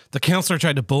counselor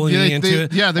tried to bully me into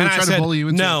it. Yeah, they were trying to bully you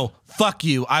into it. No, fuck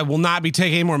you. I will not be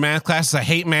taking any more math classes. I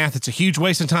hate math. It's a huge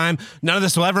waste of time. None of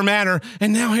this will ever matter.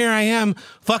 And now here I am,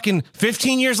 fucking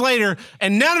 15 years later,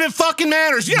 and none of it fucking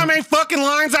matters. You know how many fucking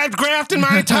lines I've graphed in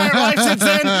my entire life since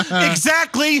then?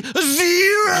 Exactly 0.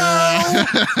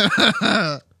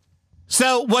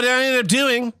 So what I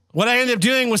ended up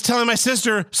doing was telling my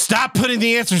sister, stop putting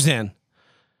the answers in.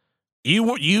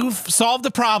 You've solved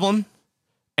the problem.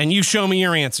 And you show me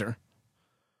your answer.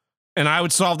 And I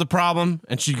would solve the problem,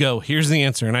 and she'd go, here's the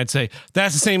answer. And I'd say,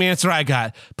 that's the same answer I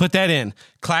got. Put that in.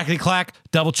 Clackety clack,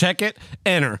 double check it,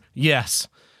 enter. Yes.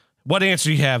 What answer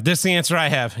you have? This is the answer I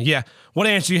have. Yeah. What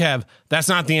answer you have? That's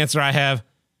not the answer I have.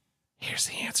 Here's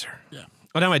the answer. Yeah.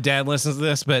 I know my dad listens to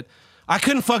this, but I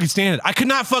couldn't fucking stand it. I could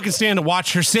not fucking stand to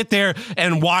watch her sit there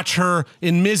and watch her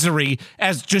in misery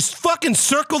as just fucking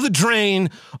circle the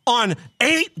drain on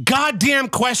 8 goddamn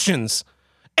questions.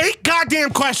 8 goddamn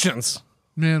questions.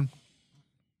 Man.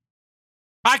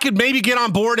 I could maybe get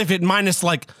on board if it minus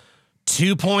like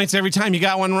 2 points every time you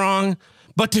got one wrong.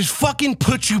 But to fucking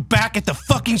put you back at the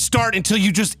fucking start until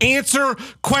you just answer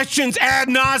questions ad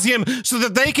nauseum so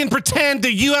that they can pretend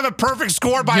that you have a perfect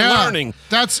score by learning.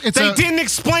 They didn't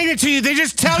explain it to you. They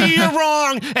just tell you you're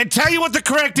wrong and tell you what the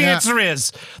correct answer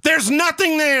is. There's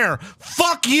nothing there.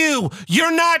 Fuck you.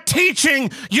 You're not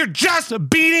teaching. You're just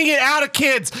beating it out of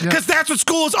kids because that's what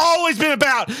school has always been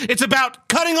about. It's about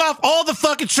cutting off all the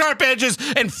fucking sharp edges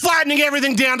and flattening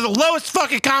everything down to the lowest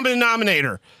fucking common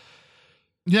denominator.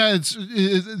 Yeah,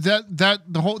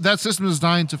 that system is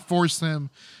designed to force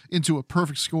them into a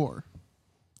perfect score.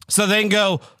 So they can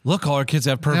go, look, all our kids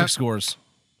have perfect scores.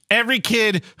 Every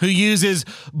kid who uses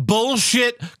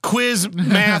bullshit quiz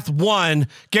math 1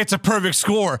 gets a perfect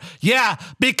score. Yeah,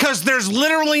 because there's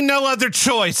literally no other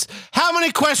choice. How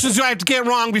many questions do I have to get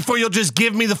wrong before you'll just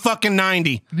give me the fucking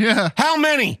 90? Yeah. How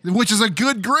many? Which is a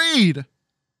good grade.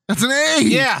 That's an A.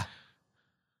 Yeah.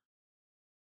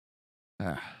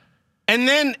 And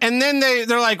then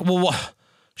they're like, well,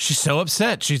 she's so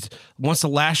upset. She wants to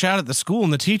lash out at the school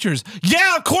and the teachers.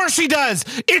 Yeah, of course she does.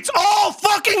 It's all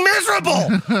fucking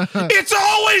miserable. It's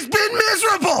always been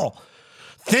miserable.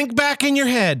 Think back in your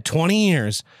head 20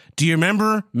 years. Do you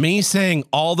remember me saying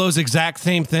all those exact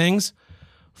same things?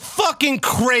 Fucking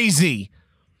crazy.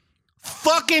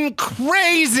 Fucking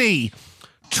crazy.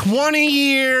 20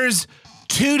 years,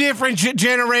 2 different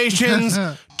generations,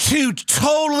 2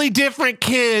 totally different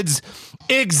kids,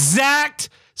 exact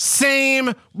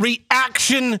same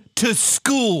reaction to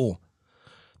school.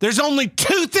 There's only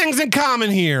 2 things in common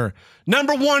here.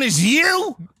 Number 1 is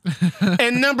you,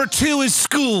 and number 2 is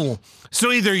school.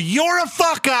 So either you're a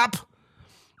fuck up,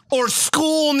 or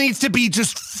school needs to be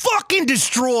just fucking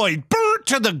destroyed, burnt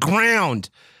to the ground.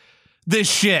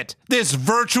 This shit, this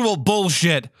virtual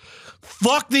bullshit.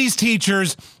 Fuck these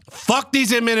teachers. Fuck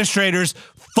these administrators.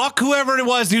 Fuck whoever it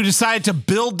was who decided to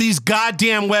build these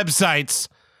goddamn websites.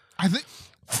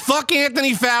 Fuck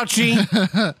Anthony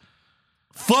Fauci.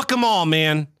 Fuck them all,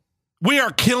 man. We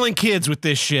are killing kids with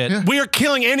this shit. Yeah. We are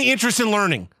killing any interest in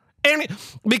learning.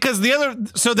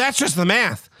 So that's just the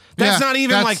math. That's not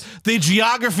even like the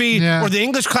geography or the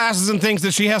English classes and things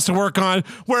that she has to work on,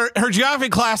 where her geography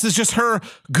class is just her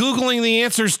Googling the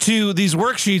answers to these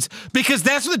worksheets because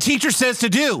that's what the teacher says to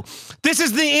do. This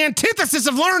is the antithesis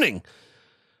of learning.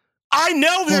 I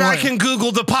know that I can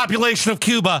Google the population of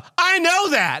Cuba. I know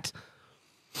that.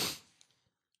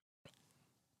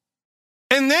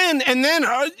 And then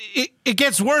it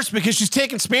gets worse because she's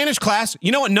taking Spanish class.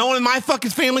 You know what no one in my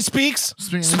fucking family speaks?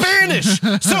 Spanish.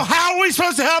 So how are we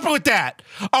supposed to help her with that?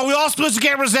 Are we all supposed to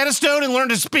get Rosetta Stone and learn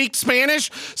to speak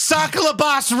Spanish? Saca la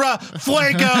basura,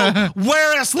 fuego,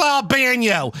 where es la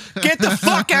baño? Get the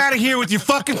fuck out of here with your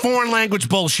fucking foreign language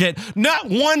bullshit. Not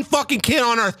one fucking kid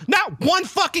on earth, not one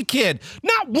fucking kid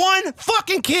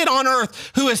on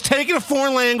earth who has taken a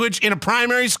foreign language in a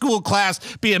primary school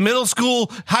class, be it middle school,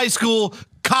 high school,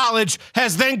 college,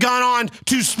 has then gone on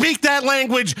to speak that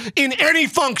language in any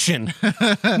function.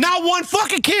 Not one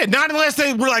fucking kid. Not unless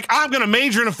they were like, I'm going to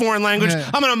major in a foreign language. Yeah.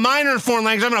 I'm going to minor in a foreign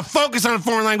language. I'm going to focus on a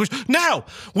foreign language. No.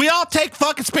 We all take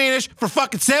fucking Spanish for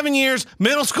fucking 7 years,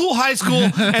 middle school, high school,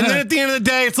 and then at the end of the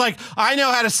day, it's like, I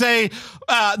know how to say,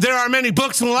 there are many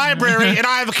books in the library, and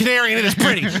I have a canary, and it is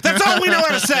pretty. That's all we know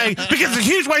how to say, because it's a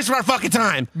huge waste of our fucking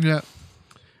time. Yeah.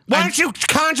 Why don't you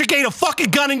conjugate a fucking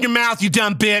gun in your mouth, you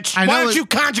dumb bitch? Why don't you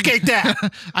conjugate that?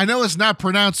 I know it's not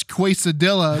pronounced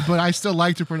quesadilla, but I still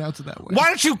like to pronounce it that way. Why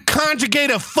don't you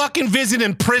conjugate a fucking visit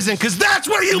in prison? Because that's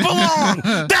where you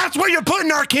belong. That's where you're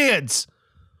putting our kids.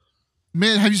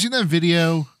 Man, have you seen that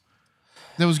video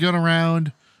that was going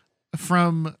around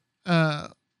from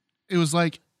it was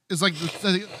like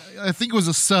I think it was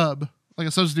a sub, like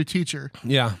a substitute teacher.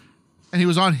 Yeah. And he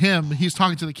was on him. He's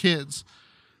talking to the kids.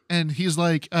 And he's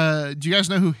like, do you guys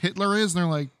know who Hitler is? And they're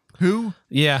like, who?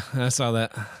 Yeah, I saw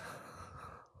that.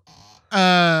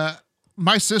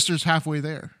 My sister's halfway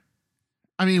there.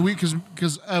 I mean, because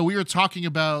we were talking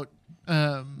about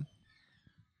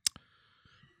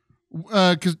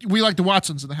because we like the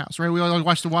Watsons in the house, right? We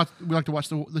like to watch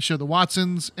the show The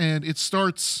Watsons, and it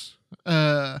starts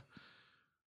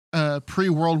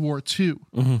pre-World War II.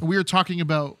 Mm-hmm. We were talking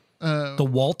about the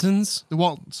Waltons. The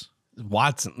Waltons.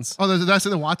 Watsons. Oh, did I say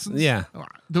the Watsons? Yeah.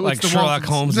 Like the Sherlock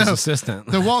Waltons. Holmes' assistant.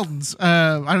 The Waltons.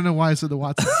 I don't know why I said the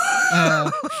Watsons.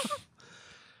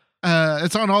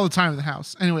 It's on all the time in the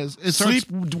house. Anyways, it starts...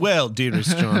 Sleep well,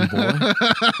 dearest John Boy.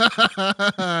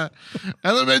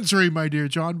 Elementary, my dear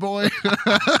John Boy.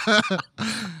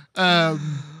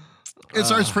 It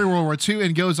starts pre-World War II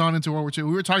and goes on into World War II.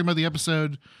 We were talking about the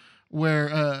episode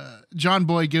where John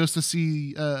Boy goes to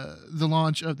see the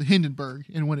launch of the Hindenburg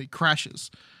and when it crashes.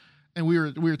 And we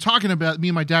were talking about, me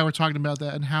and my dad were talking about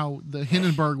that and how the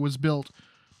Hindenburg was built,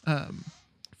 or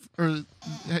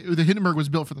the Hindenburg was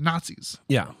built for the Nazis.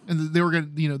 Yeah, and they were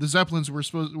going to, the Zeppelins were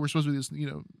supposed to be this,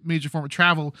 major form of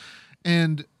travel.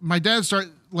 And my dad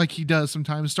like he does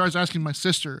sometimes, starts asking my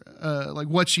sister, like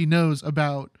what she knows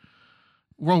about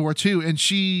World War II, and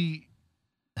she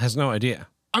has no idea.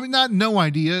 I mean, not no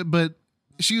idea, but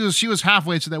she was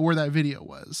halfway to where that video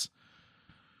was.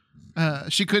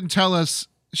 She couldn't tell us.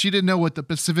 She didn't know what the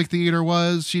Pacific Theater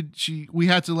was. We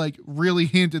had to like really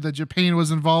hint that Japan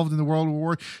was involved in the World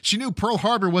War. She knew Pearl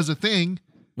Harbor was a thing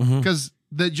because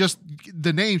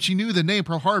the name. She knew the name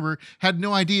Pearl Harbor. Had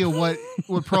no idea what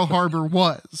Pearl Harbor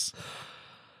was.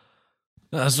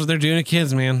 That's what they're doing to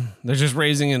kids, man. They're just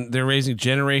raising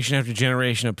generation after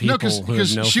generation of people who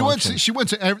have no function. She went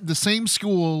to the same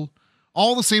school,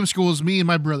 all the same schools me and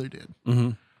my brother did.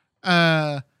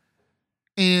 Mm-hmm.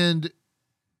 And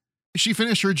she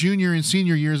finished her junior and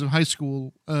senior years of high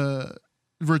school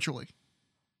virtually.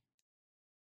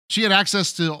 She had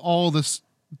access to all this,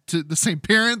 to the same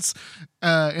parents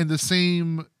and the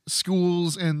same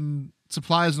schools and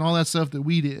supplies and all that stuff that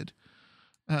we did.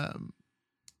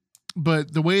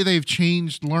 But the way they've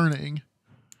changed learning,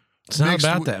 it's not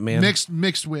about that, man.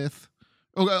 Mixed with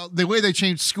the way they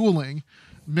changed schooling,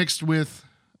 mixed with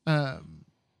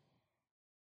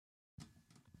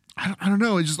I don't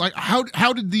know. It's just like how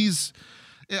did these?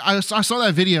 I saw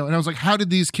that video and I was like, how did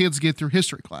these kids get through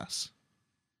history class?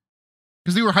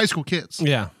 Because they were high school kids.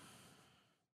 Yeah.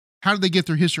 How did they get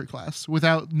through history class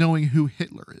without knowing who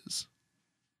Hitler is?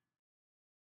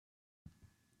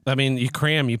 I mean, you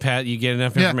cram, you get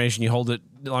enough information, you hold it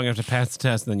long enough to pass the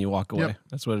test, and then you walk away. Yep.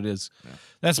 That's what it is. Yeah.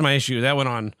 That's my issue. That went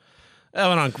on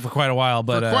for quite a while,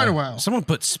 but someone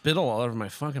put spittle all over my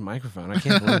fucking microphone. I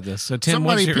can't believe this. So Tim,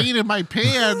 somebody peed in my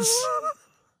pants.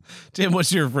 Tim,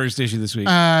 what's your first issue this week?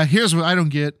 Here's what I don't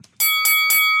get: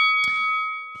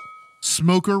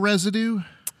 smoker residue.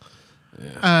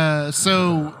 Yeah.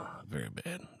 Very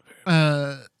bad.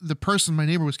 The person my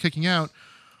neighbor was kicking out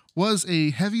was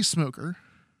a heavy smoker.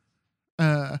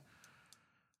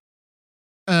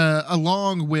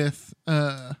 Along with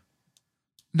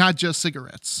not just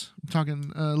cigarettes. I'm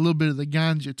talking a little bit of the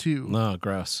ganja too. No,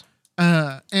 gross.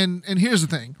 And here's the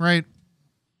thing, right?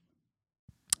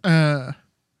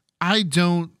 I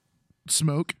don't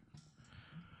smoke,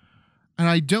 and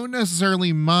I don't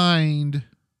necessarily mind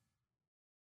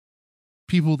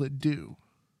people that do,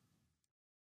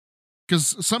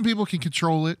 because some people can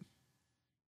control it.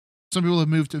 Some people have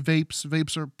moved to vapes.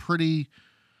 Vapes are pretty.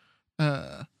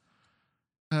 They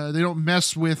don't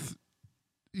mess with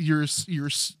your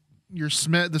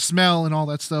the smell and all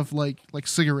that stuff like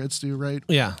cigarettes do, right?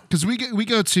 Yeah. Because we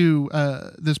go to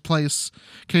this place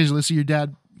occasionally to see your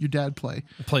dad play.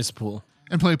 Plays pool.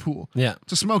 And play pool. Yeah.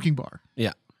 It's a smoking bar.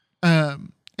 Yeah.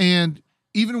 And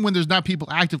even when there's not people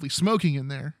actively smoking in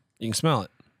there, you can smell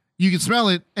it. You can smell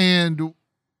it, and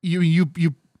we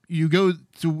go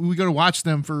to watch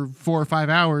them for 4 or 5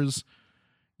 hours.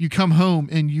 You come home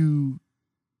and you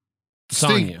It's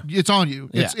on you. It's on you.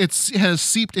 Yeah. It has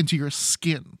seeped into your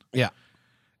skin. Yeah.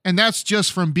 And that's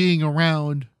just from being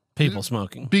around people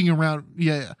smoking. Being around,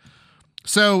 yeah.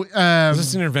 So is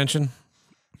this an intervention?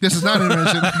 This is not an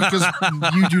intervention because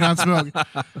you do not smoke.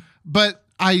 But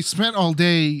I spent all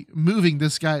day moving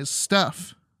this guy's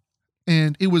stuff,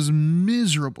 and it was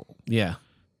miserable. Yeah.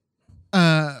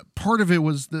 Part of it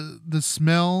was the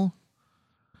smell,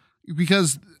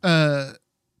 because there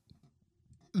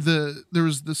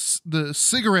was the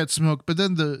cigarette smoke, but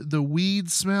then the weed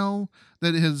smell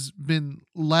that has been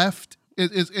left.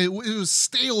 It was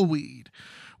stale weed,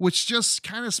 which just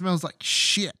kind of smells like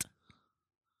shit,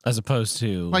 as opposed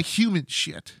to like human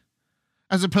shit,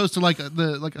 as opposed to like a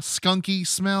skunky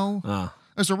smell.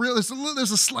 There's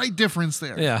a slight difference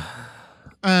there. Yeah.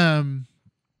 Truckin'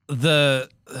 and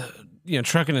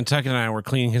Tuckin' and I were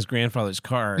cleaning his grandfather's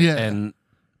car, and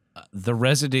the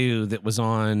residue that was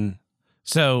on,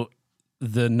 so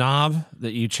the knob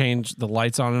that you change the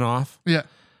lights on and off,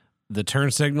 the turn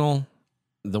signal,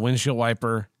 the windshield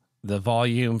wiper, the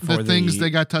volume for the things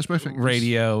that got touched by fingers,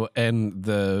 radio, and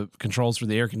the controls for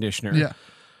the air conditioner,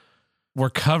 were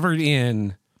covered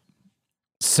in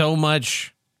so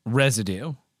much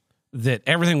residue that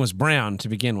everything was brown to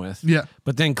begin with. Yeah.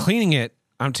 But then cleaning it,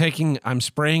 I'm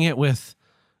spraying it with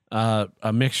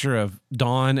a mixture of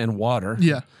Dawn and water.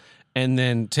 Yeah. And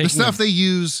then taking the stuff they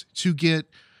use to get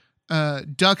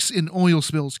ducks in oil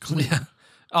spills clean. Yeah.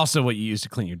 Also what you use to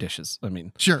clean your dishes. I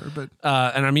mean, sure, but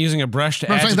and I'm using a brush to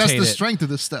agitate that's the strength of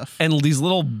this stuff. And these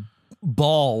little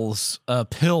balls,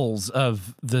 pills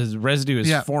of the residue is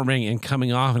forming and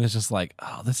coming off, and it's just like,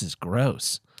 oh, this is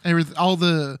gross. All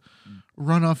the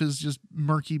runoff is just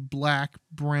murky black,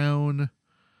 brown.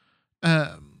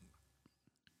 But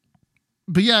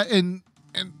yeah, and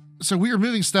so we were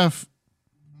moving stuff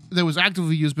that was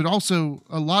actively used, but also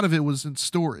a lot of it was in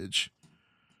storage.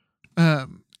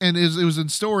 And it was in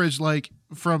storage, like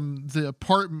from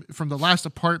the last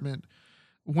apartment,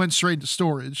 went straight into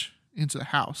storage into the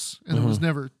house, and it was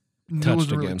never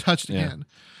touched again.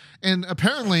 And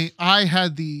apparently, I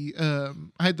had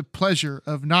the pleasure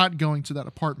of not going to that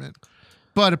apartment,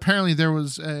 but apparently there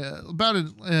was about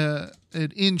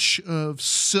an inch of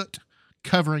soot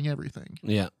covering everything.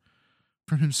 Yeah,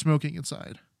 from him smoking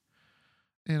inside,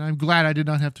 and I'm glad I did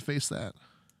not have to face that.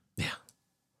 Yeah.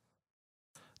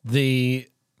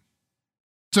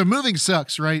 So moving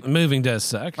sucks, right? Moving does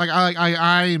suck. Like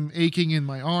I am aching in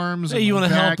my arms. Hey, you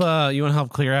want to help? You want to help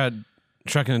clear out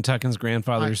Truckin' and Tuckin's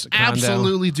grandfather's condo?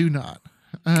 Absolutely do not,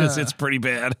 because it's pretty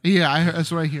bad. Yeah,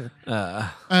 that's what I hear.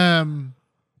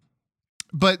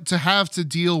 But to have to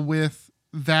deal with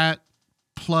that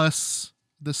plus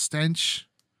the stench,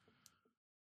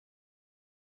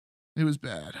 it was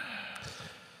bad.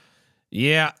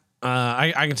 Yeah,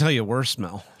 I can tell you a worse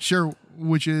smell. Sure.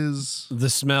 Which is the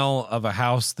smell of a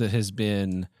house that has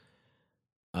been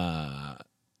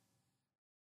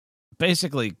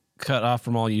basically cut off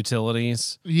from all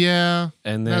utilities. Yeah.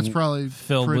 And then that's probably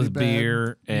filled with bad.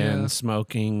 Beer and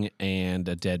smoking and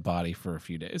a dead body for a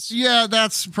few days. Yeah,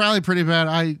 that's probably pretty bad.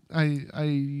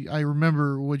 I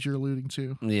remember what you're alluding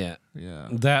to. Yeah. Yeah.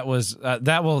 That was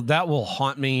that will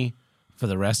haunt me for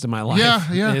the rest of my life.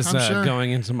 Yeah, is I'm sure.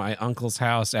 Going into my uncle's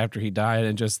house after he died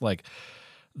and just like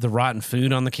the rotten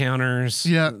food on the counters.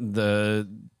 Yeah.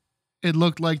 It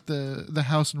looked like the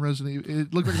house in Resident Evil.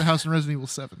 It looked like the house in Resident Evil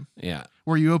 7. Yeah.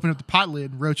 Where you open up the pot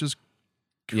lid and roaches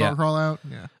crawl out.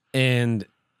 Yeah. And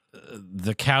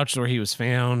the couch where he was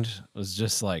found was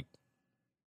just like,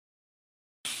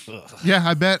 ugh. Yeah,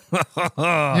 I bet.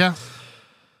 Yeah.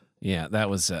 Yeah, that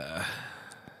was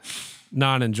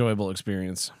not an enjoyable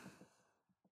experience.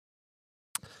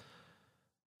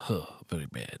 Oh, very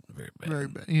bad. Very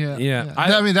bad. Yeah. Yeah.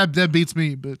 I mean, that beats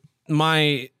me, but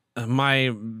my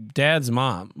dad's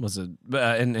mom was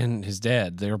and his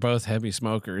dad, they were both heavy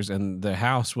smokers, and the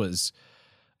house was,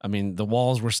 I mean, the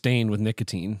walls were stained with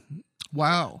nicotine.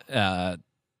 Wow.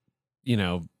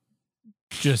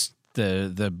 Just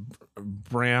the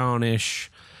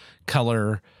brownish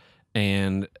color,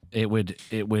 and it would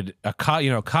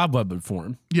cobweb would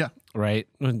form. Yeah. Right.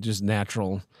 Just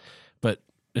natural, but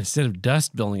instead of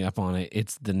dust building up on it,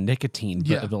 it's the nicotine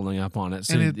building up on it.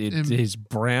 So it is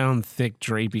brown, thick,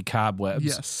 drapey cobwebs.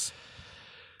 Yes.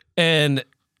 And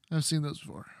I've seen those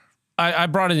before. I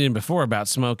brought it in before about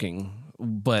smoking,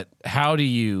 but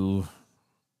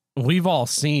we've all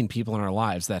seen people in our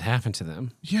lives that happen to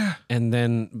them. Yeah. And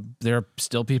then there are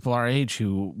still people our age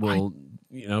who will,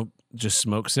 just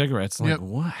smoke cigarettes. Like,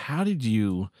 what? How did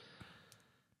you?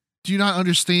 Do you not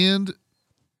understand?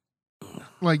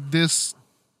 Like, this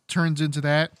turns into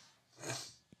that.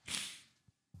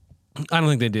 I don't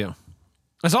think they do.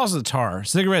 It's also the tar.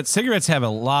 Cigarettes have a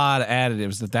lot of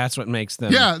additives. That's what makes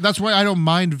them. Yeah, that's why I don't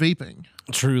mind vaping.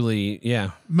 Truly,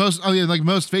 yeah. Most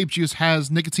vape juice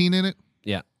has nicotine in it.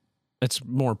 Yeah, it's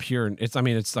more pure. It's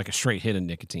like a straight hit of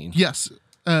nicotine. Yes,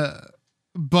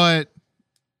 but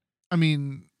I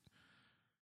mean,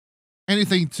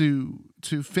 anything to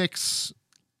fix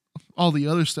all the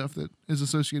other stuff that is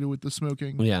associated with the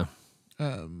smoking. Yeah.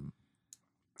 And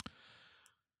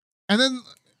then,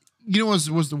 what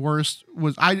was the worst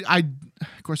was I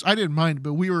of course I didn't mind,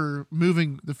 but we were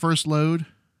moving the first load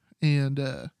and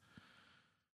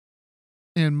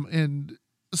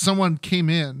someone came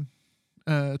in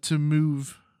to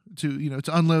move to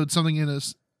unload something in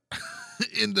us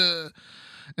in the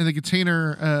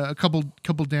container a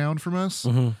couple down from us,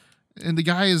 and the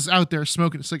guy is out there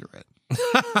smoking a cigarette.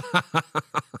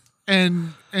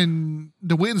 and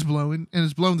the wind's blowing and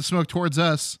it's blowing the smoke towards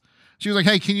us. She was like,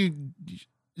 "Hey, can you?"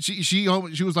 She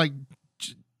was like,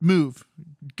 "Move,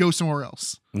 go somewhere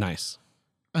else." Nice.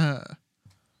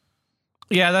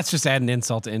 Yeah, that's just adding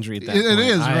insult to injury at that point. It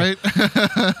is, right?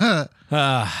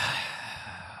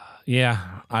 Yeah,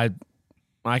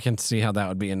 I can see how that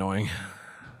would be annoying.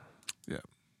 Yeah.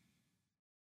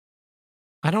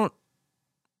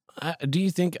 Do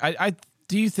you think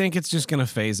it's just going to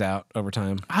phase out over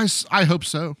time? I hope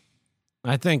so.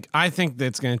 I think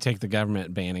that's going to take the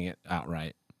government banning it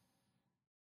outright.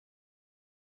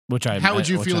 How would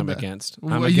you feel about against?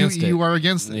 I'm against it. You are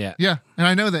against it. Yeah. Yeah. And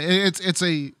I know that it's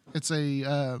a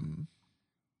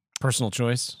personal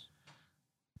choice.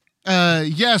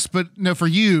 Yes, but no, for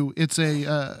you, it's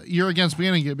you're against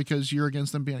banning it because you're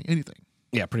against them banning anything.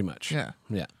 Yeah, pretty much. Yeah.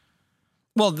 Yeah.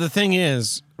 Well, the thing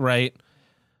is, right,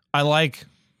 I like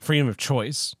freedom of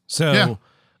choice. So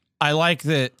I like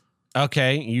that,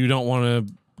 okay, you don't want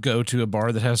to go to a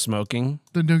bar that has smoking.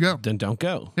 Then don't go. Then don't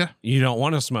go. Yeah. You don't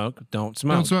want to smoke. Don't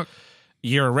smoke. Don't smoke.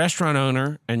 You're a restaurant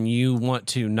owner and you want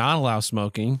to not allow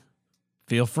smoking.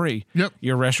 Feel free. Yep.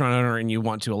 You're a restaurant owner and you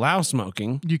want to allow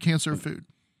smoking. You can't serve food.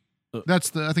 I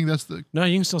think that's the. No,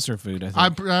 you can still serve food. I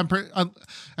think.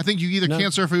 I think you either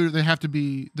can't serve food or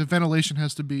the ventilation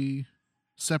has to be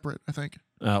separate, I think.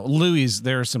 Louis,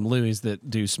 there are some Louis that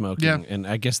do smoking, yeah. And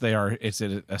I guess it's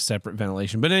a separate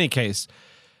ventilation. But in any case,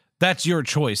 that's your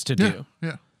choice to do.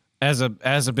 Yeah. As a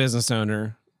business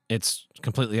owner, it's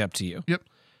completely up to you. Yep.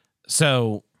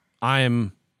 So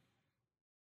I'm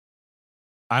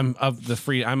of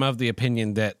the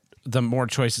opinion that the more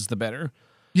choices, the better.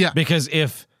 Yeah. Because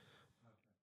if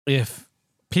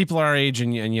people our age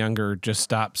and younger just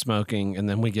stop smoking, and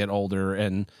then we get older,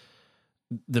 and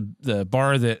the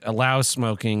bar that allows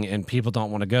smoking and people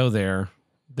don't want to go there,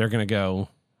 they're not going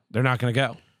to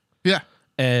go. Yeah.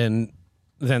 And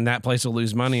then that place will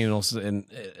lose money, and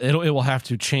it will have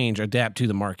to adapt to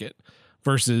the market,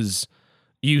 versus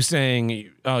you saying,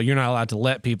 "Oh, you're not allowed to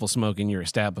let people smoke in your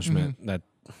establishment." Mm-hmm. That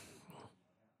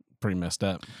pretty messed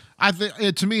up. I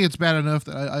think to me, it's bad enough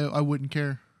that I wouldn't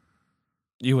care.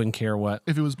 You wouldn't care what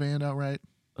if it was banned outright.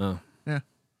 Oh, yeah.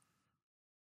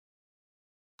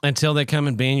 Until they come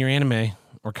and ban your anime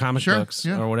or comic books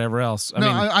or whatever else.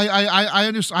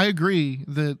 I agree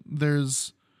that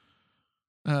there's.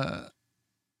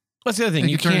 What's the other thing?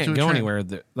 You can't go anywhere.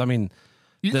 I mean,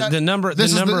 the number. I know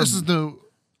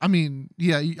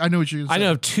what you're going to say. I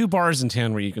know 2 bars in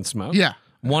town where you can smoke. Yeah.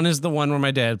 One is the one where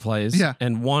my dad plays. Yeah.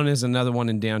 And one is another one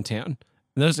in downtown. And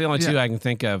those are the only 2 I can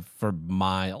think of for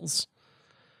miles.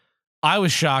 I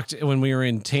was shocked when we were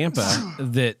in Tampa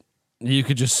that you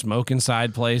could just smoke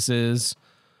inside places.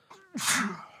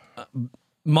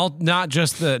 Not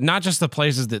just the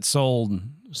places that sold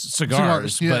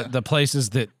cigars, but the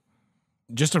places that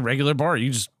just a regular bar.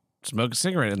 You just smoke a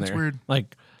cigarette in there. That's weird.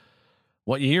 Like,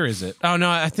 what year is it?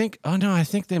 I think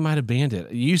they might have banned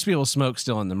it. You used to be able to smoke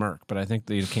still in the Merc, but I think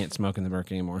that you can't smoke in the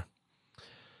Merc anymore.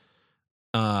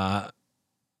 Yeah,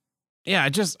 I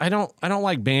don't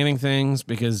like banning things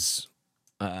because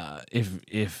if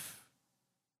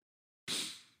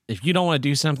you don't want to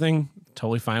do something,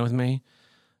 totally fine with me,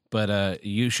 but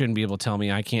you shouldn't be able to tell me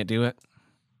I can't do it.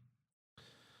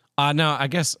 No, I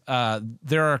guess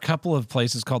there are a couple of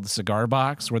places called the Cigar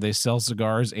Box where they sell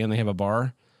cigars and they have a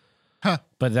bar. Huh.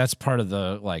 But that's part of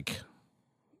the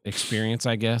experience,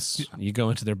 I guess. Yeah. You go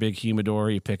into their big humidor,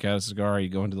 you pick out a cigar, you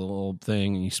go into the little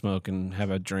thing and you smoke and have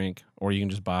a drink, or you can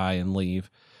just buy and leave.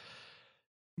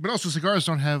 But also cigars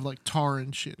don't have tar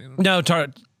and shit in them. No,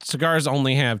 cigars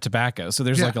only have tobacco. So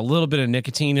there's a little bit of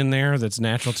nicotine in there that's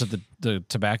natural to the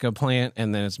tobacco plant,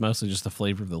 and then it's mostly just the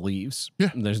flavor of the leaves.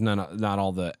 Yeah. There's not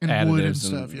all the and additives wood and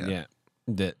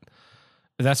stuff,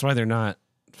 that's why they're not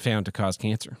found to cause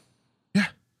cancer. Yeah.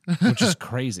 Which is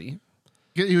crazy.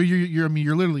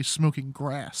 You're literally smoking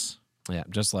grass. Yeah,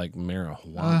 just like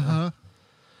marijuana. Uh-huh.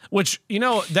 Which,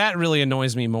 that really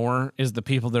annoys me more is the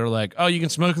people that are like, "Oh, you can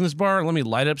smoke in this bar? Let me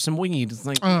light up some weed." It's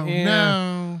like, oh,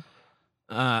 no.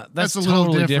 That's a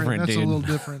totally little different, dude. That's a little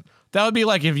different. That would be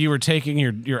like if you were taking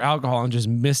your alcohol and just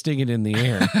misting it in the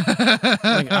air.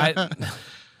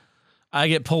 I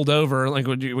get pulled over. Like,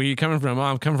 where you coming from? Oh,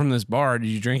 I'm coming from this bar. Did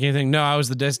you drink anything? No, I was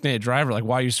the designated driver. Like,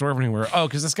 why are you swerving anywhere? Oh,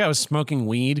 because this guy was smoking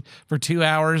weed for 2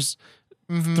 hours,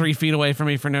 3 feet away from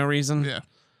me for no reason.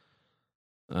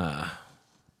 Yeah.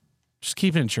 Just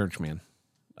keep it in church, man.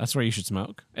 That's where you should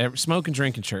smoke. Smoke and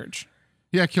drink in church.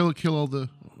 Yeah, kill all the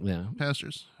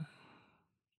pastors.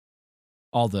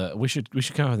 All the we should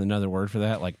come up with another word for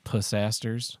that, like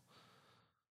pussasters,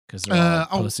 because they're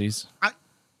all pussies.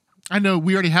 I know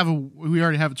we already have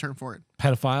a term for it.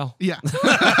 Pedophile. Yeah.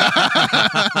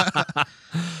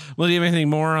 Well, do you have anything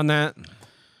more on that?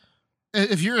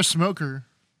 If you're a smoker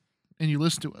and you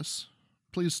listen to us,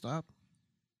 please stop.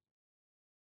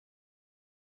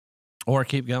 Or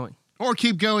keep going. Or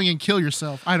keep going and kill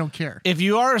yourself. I don't care. If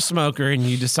you are a smoker and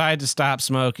you decide to stop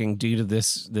smoking due to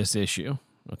this issue,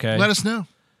 okay? Let us know.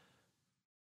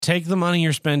 Take the money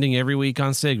you're spending every week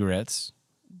on cigarettes,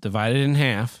 divide it in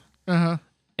half,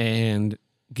 and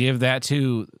give that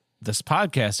to this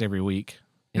podcast every week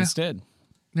instead.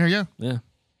 There you go. Yeah.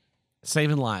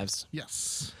 Saving lives.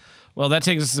 Yes. Well, that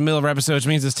takes us to the middle of our episode, which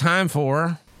means it's time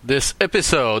for... This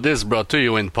episode is brought to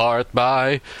you in part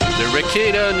by the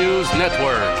Ricada News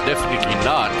Network. Definitely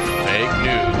not fake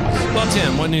news. Well,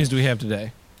 Tim, what news do we have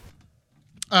today?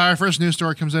 Our first news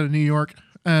story comes out of New York.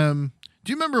 Do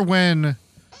you remember when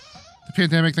the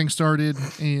pandemic thing started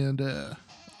and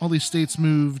all these states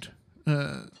moved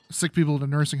sick people to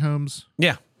nursing homes?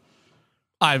 Yeah.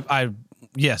 I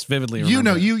yes, vividly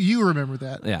remember. You remember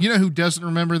that. Yeah. You know who doesn't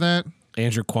remember that?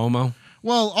 Andrew Cuomo.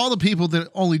 Well, all the people that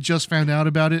only just found out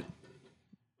about it.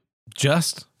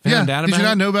 Just found out about it? Did you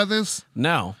not know about this?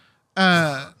 No.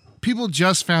 People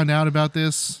just found out about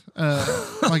this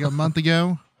like a month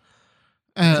ago.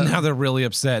 Now they're really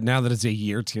upset now that it's a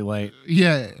year too late.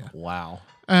 Yeah. Wow.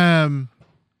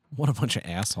 What a bunch of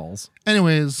assholes.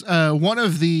 Anyways, one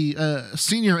of the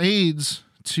senior aides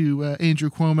to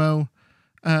Andrew Cuomo,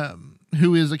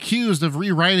 who is accused of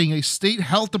rewriting a state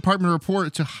health department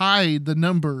report to hide the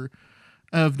number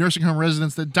of nursing home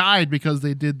residents that died because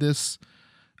they did this.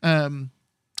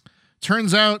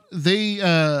 Turns out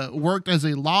they worked as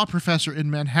a law professor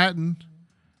in Manhattan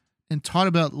and taught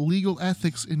about legal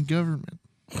ethics in government.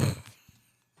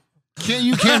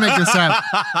 You can't make this up.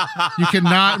 You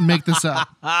cannot make this up.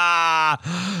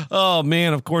 Oh,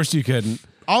 man, of course you couldn't.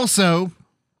 Also,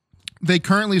 they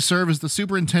currently serve as the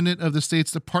superintendent of the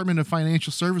state's Department of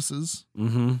Financial Services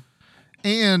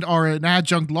and are an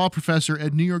adjunct law professor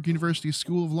at New York University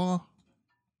School of Law.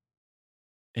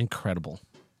 Incredible.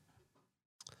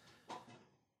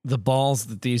 The balls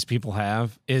that these people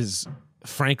have is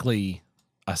frankly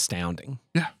astounding.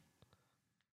 Yeah.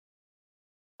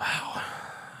 Wow.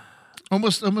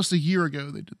 Almost a year ago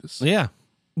they did this. Yeah.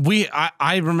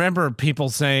 I remember people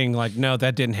saying like, no,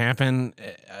 that didn't happen,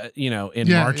 in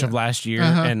March of last year,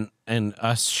 and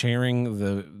us sharing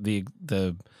the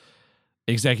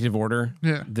executive order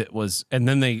that was, and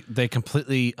then they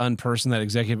completely unpersoned that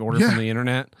executive order from the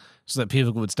internet so that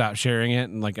people would stop sharing it.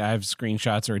 And like, I have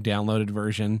screenshots or a downloaded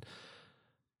version.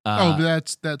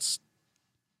 That's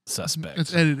suspect.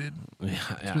 It's edited.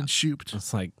 It's been shooped.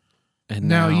 It's like, and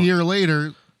now a year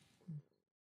later.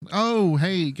 Oh,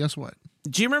 hey, guess what?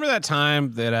 Do you remember that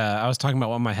time that I was talking about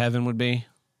what my heaven would be?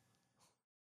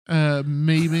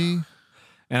 Maybe.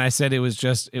 And I said it was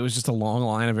just a long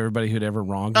line of everybody who'd ever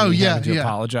wronged me having to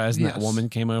apologize. And that woman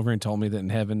came over and told me that in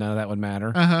heaven none of that would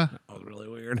matter. That was really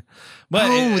weird.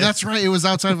 But that's right. It was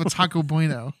outside of a Taco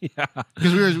Bueno. Yeah,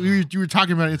 because you were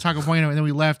talking about it at Taco Bueno, and then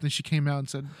we left, and she came out and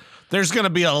said, "There's going to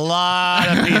be a lot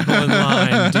of people in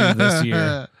line this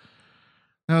year."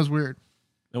 That was weird.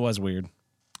 It was weird.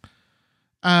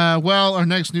 Well, our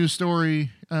next news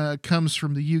story comes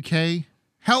from the UK.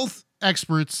 Health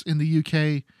experts in the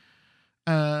UK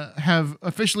have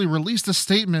officially released a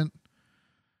statement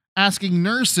asking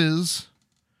nurses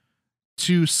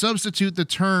to substitute the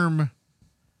term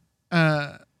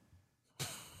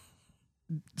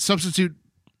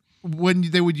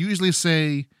when they would usually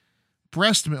say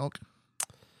breast milk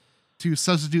to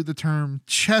substitute the term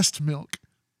chest milk.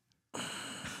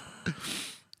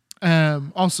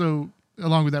 Also,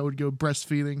 along with that would go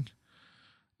breastfeeding.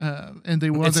 And they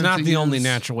want it's them not to the use, only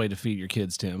natural way to feed your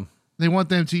kids, Tim. They want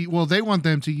them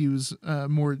to use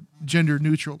more gender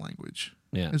neutral language.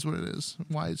 Yeah, is what it is.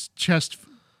 Why it's chest.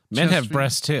 Men have feeding.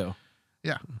 breasts too.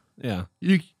 Yeah. Yeah.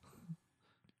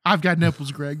 I've got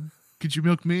nipples, Greg. Could you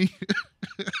milk me?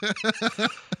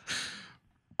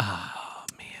 Oh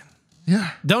man.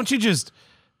 Yeah. Don't you just?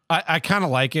 I kind of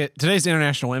like it. Today's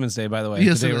International Women's Day, by the way.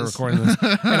 Yes, today it we're is. recording this,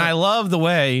 and I love the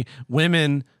way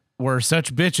women were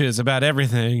such bitches about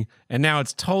everything, and now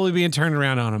it's totally being turned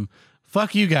around on them.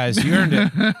 Fuck you guys. You earned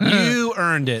it. You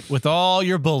earned it with all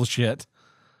your bullshit.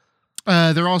 They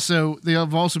have also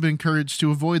been encouraged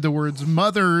to avoid the words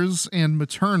mothers and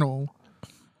maternal,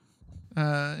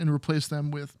 and replace them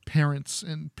with parents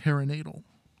and perinatal.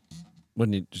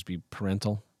 Wouldn't it just be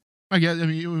parental? I guess. I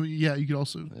mean, yeah. You could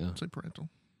also say parental.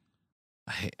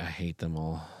 I hate them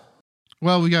all.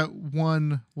 Well, we got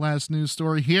one last news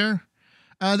story here.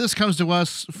 This comes to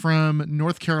us from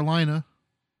North Carolina.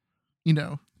 You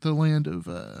know, the land of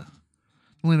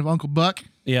Uncle Buck.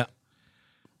 Yeah.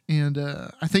 And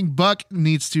I think Buck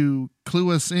needs to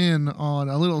clue us in on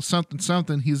a little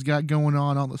something he's got going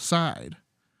on the side.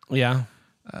 Yeah.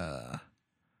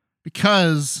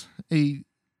 Because a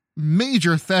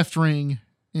major theft ring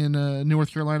in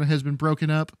North Carolina has been broken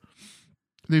up.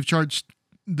 They've charged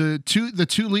the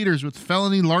two leaders with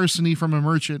felony larceny from a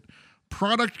merchant,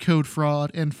 product code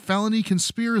fraud, and felony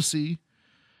conspiracy.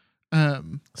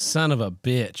 Son of a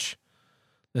bitch.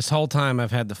 This whole time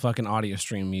I've had the fucking audio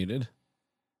stream muted.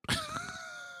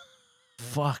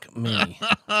 Fuck me.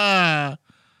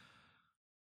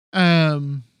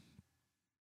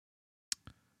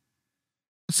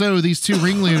 So these two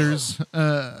ringleaders,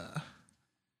 of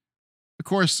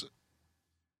course,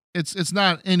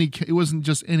 it wasn't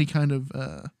just any kind of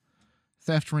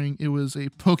theft ring. It was a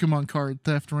Pokemon card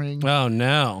theft ring. Oh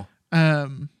no.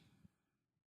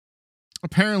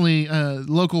 Apparently,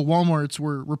 local Walmarts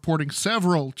were reporting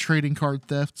several trading card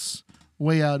thefts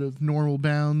way out of normal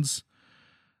bounds.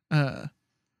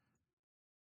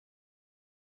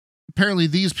 Apparently,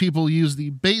 these people use the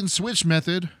bait and switch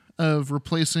method of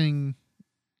replacing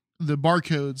the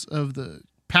barcodes of the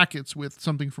packets with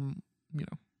something from,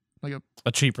 like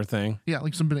a cheaper thing. Yeah,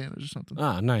 like some bananas or something.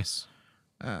 Ah, nice.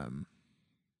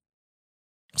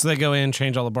 So they go in,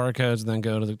 change all the barcodes, and then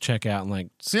go to the checkout and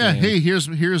scan. Yeah, hey,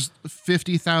 here's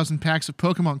 50,000 packs of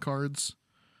Pokemon cards.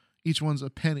 Each one's a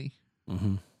penny.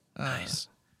 Mm-hmm. Nice.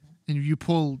 And you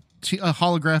pull a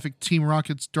holographic Team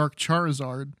Rocket's Dark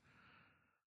Charizard,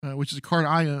 which is a card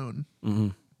I own. Mm-hmm.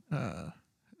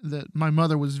 That my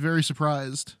mother was very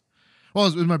surprised. Well,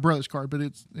 it was my brother's card, but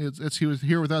it's he was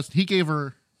here with us. He gave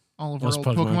her all of her old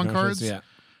Pokemon cards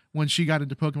when she got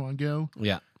into Pokemon Go.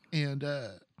 Yeah. And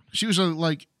she was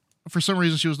for some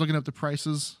reason, she was looking up the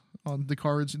prices on the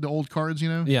cards, the old cards,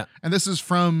 Yeah. And this is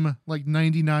from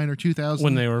 99 or 2000.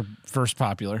 When they were first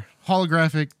popular.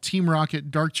 Holographic Team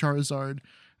Rocket Dark Charizard.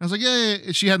 I was like,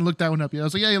 yeah. She hadn't looked that one up yet. I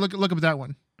was like, yeah, look up at that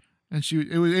one. And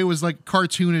it was like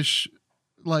cartoonish,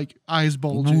 eyes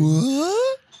bulging.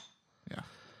 What?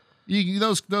 Yeah.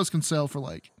 Those can sell for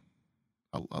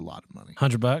a lot of money.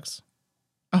 $100?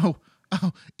 Oh,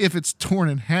 if it's torn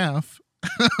in half.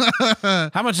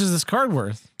 How much is this card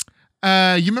worth?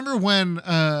 You remember when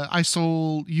I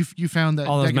sold you found that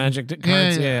all those magic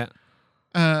cards? Yeah.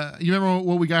 You remember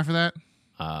what we got for that?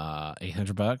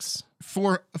 $800.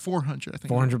 400, I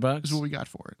think. $400 is what we got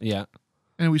for it. Yeah.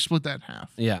 And we split that in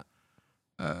half. Yeah.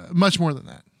 Much more than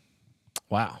that.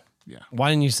 Wow. Yeah. Why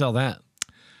didn't you sell that?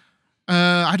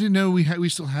 I didn't know we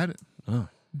still had it. Oh.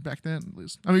 Back then, at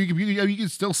least. I mean, you can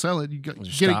still sell it. You get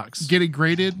it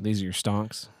graded. These are your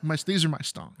stonks. These are my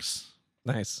stonks.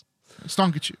 Nice.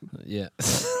 Stonkachu. Yeah.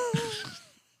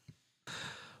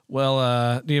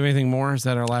 Well, do you have anything more? Is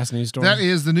that our last news story? That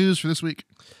is the news for this week.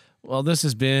 Well, this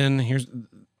has been the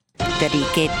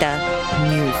Riqueta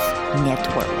News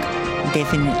Network.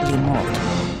 Definitely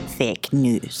not fake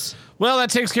news. Well, that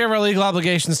takes care of our legal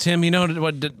obligations, Tim. You know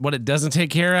what it doesn't take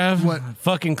care of? What?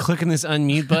 Fucking clicking this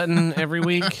unmute button every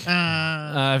week.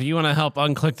 If you want to help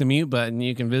unclick the mute button,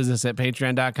 you can visit us at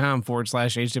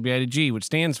patreon.com/HWIDG, which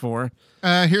stands for...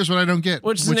 Here's what I don't get.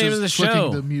 Which is the name of the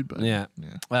show. The mute button. Yeah.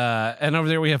 And over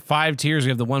there we have 5 tiers. We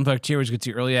have the $1 tier, which gets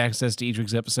you early access to each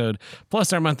week's episode,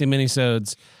 plus our monthly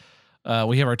minisodes.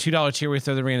 We have our $2 tier. We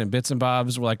throw the random bits and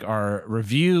bobs, like our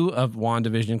review of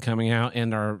WandaVision coming out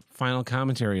and our final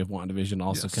commentary of WandaVision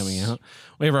also coming out.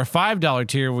 We have our $5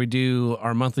 tier. We do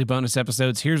our monthly bonus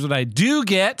episodes. Here's what I do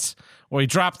get, where we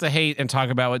drop the hate and talk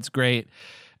about what's great.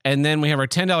 And then we have our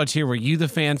 $10 tier, where you, the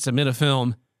fan, submit a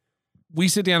film. We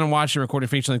sit down and watch and record a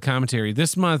feature-length commentary.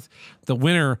 This month, the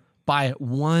winner by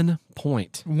 1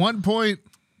 point. 1 point.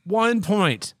 1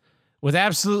 point. With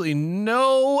absolutely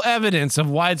no evidence of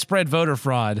widespread voter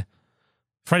fraud,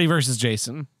 Freddy versus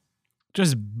Jason.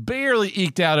 Just barely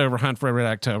eked out over Hunt for Red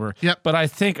October. Yep. But I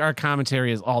think our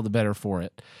commentary is all the better for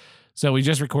it. So we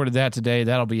just recorded that today.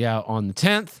 That'll be out on the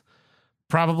 10th,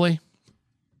 probably.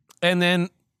 And then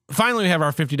finally, we have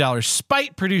our $50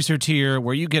 Spite Producer tier,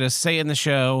 where you get a say in the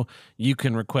show. You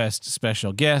can request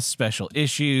special guests, special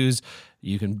issues.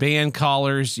 You can ban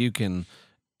callers. You can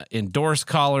endorse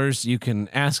callers. You can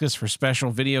ask us for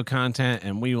special video content,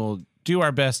 and we will do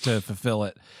our best to fulfill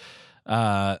it.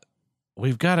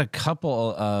 We've got a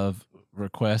couple of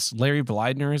requests. Larry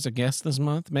Blydner is a guest this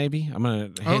month, maybe. I'm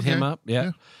going to hit him up.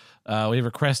 Yeah. We have a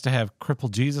request to have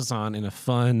Crippled Jesus on in a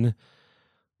fun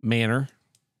manner.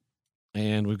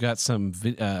 And we've got some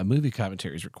movie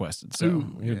commentaries requested. So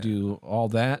we're going to do all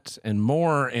that and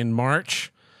more in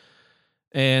March.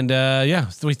 And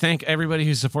so we thank everybody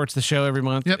who supports the show every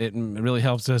month. Yep. It really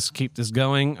helps us keep this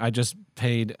going. I just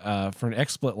paid for an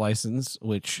XSplit license,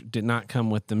 which did not come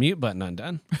with the mute button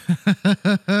undone.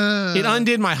 It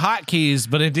undid my hotkeys,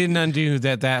 but it didn't undo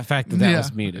that fact that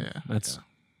was muted. That's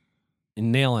you're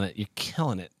nailing it. You're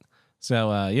killing it.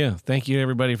 So thank you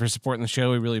everybody for supporting the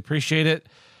show. We really appreciate it.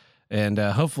 And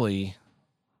hopefully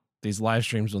these live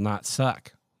streams will not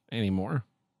suck anymore.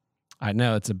 I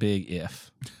know it's a big if.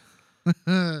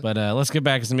 But let's get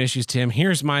back to some issues, Tim.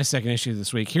 Here's my second issue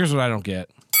this week. Here's what I don't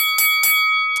get.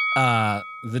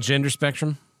 The gender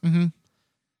spectrum. Mm-hmm.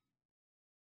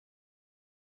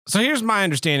 So here's my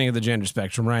understanding of the gender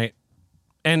spectrum, right?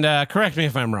 And correct me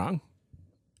if I'm wrong.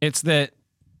 It's that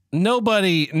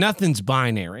nothing's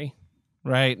binary,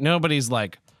 right? Nobody's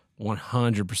like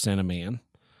 100% a man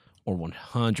or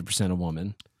 100% a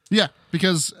woman. Yeah,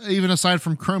 because even aside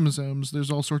from chromosomes, there's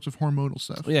all sorts of hormonal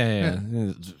stuff. Yeah.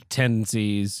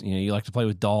 Tendencies. You like to play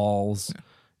with dolls. Yeah.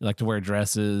 You like to wear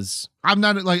dresses. I'm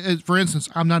not for instance,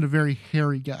 I'm not a very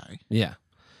hairy guy. Yeah.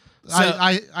 So,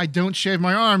 I don't shave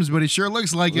my arms, but it sure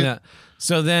looks like it. Yeah.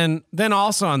 So then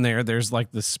also on there's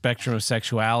like the spectrum of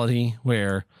sexuality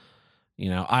where,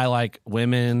 I like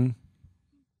women,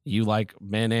 you like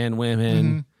men and women.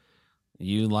 Mm-hmm.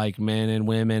 You like men and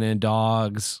women and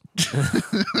dogs.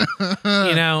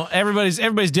 Everybody's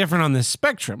different on this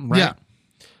spectrum, right? Yeah.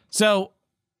 So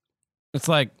it's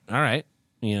like, all right,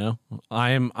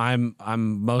 I'm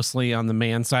mostly on the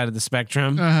man side of the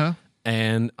spectrum,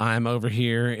 and I'm over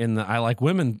here in the I like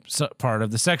women part of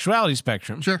the sexuality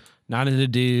spectrum. Sure. Not into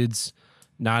dudes,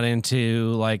 not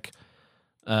into like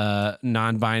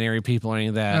non-binary people or any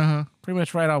of that. Pretty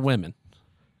much right on women,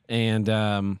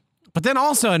 and but then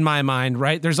also in my mind,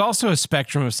 right, there's also a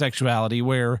spectrum of sexuality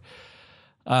where,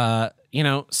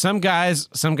 some guys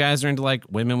are into like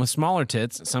women with smaller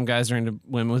tits. Some guys are into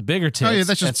women with bigger tits. Oh yeah,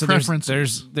 that's just preference.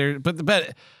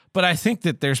 But I think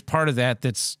that there's part of that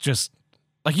that's just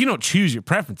like you don't choose your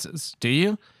preferences, do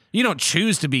you? You don't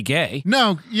choose to be gay.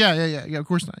 No, yeah. Of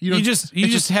course not. You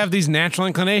just have these natural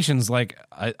inclinations. Like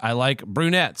I like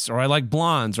brunettes, or I like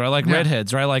blondes, or I like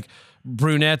redheads, or I like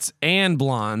brunettes and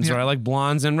blondes, or I like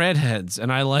blondes and redheads,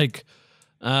 and I like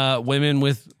women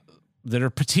that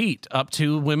are petite up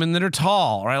to women that are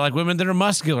tall, or I like women that are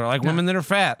muscular, I like women that are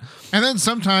fat. And then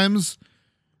sometimes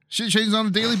shit changes on a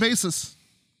daily basis.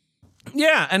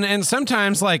 Yeah, and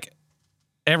sometimes like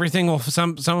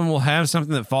someone will have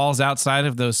something that falls outside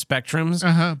of those spectrums.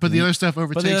 But the other stuff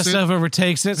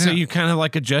overtakes it. So you kind of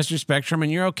like adjust your spectrum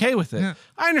and you're okay with it. Yeah.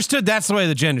 I understood that's the way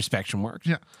the gender spectrum works.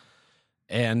 Yeah.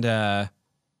 And I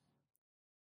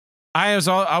was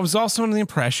also under the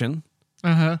impression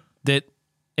that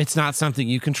it's not something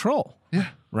you control. Yeah.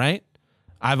 Right?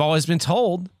 I've always been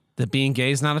told that being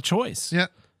gay is not a choice. Yeah.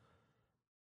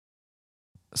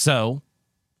 So,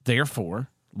 therefore,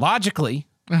 logically,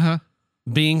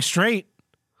 being straight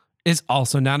is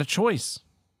also not a choice.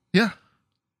 Yeah.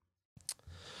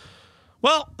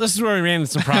 Well, this is where we ran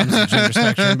into some problems with gender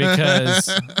spectrum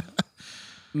because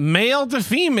male to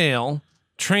female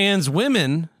trans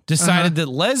women decided that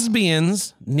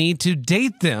lesbians need to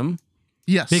date them.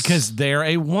 Yes. Because they're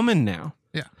a woman now.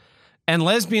 Yeah. And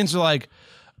lesbians are like,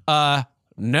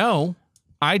 no,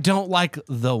 I don't like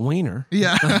the wiener.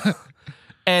 Yeah.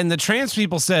 And the trans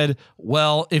people said,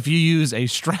 well, if you use a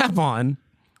strap-on,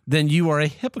 then you are a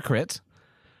hypocrite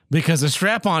because a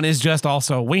strap-on is just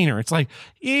also a wiener. It's like,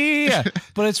 yeah,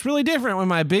 but it's really different when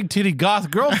my big titty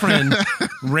goth girlfriend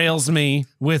rails me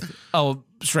with a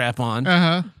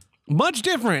strap-on. Much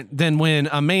different than when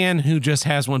a man who just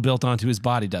has one built onto his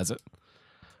body does it.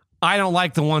 I don't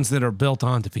like the ones that are built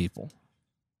onto people.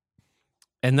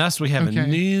 And thus we have a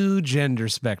new gender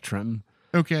spectrum.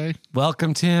 Okay.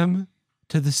 Welcome, Tim,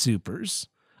 to the supers.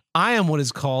 I am what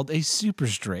is called a super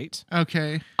straight.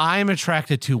 Okay. I am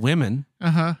attracted to women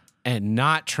and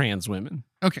not trans women.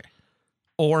 Okay.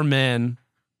 Or men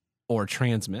or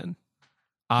trans men.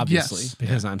 Obviously,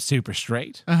 because I'm super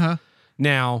straight.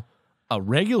 Now, a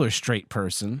regular straight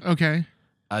person,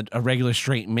 a regular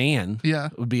straight man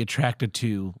would be attracted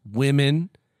to women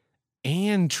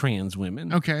and trans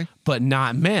women. Okay. But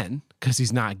not men because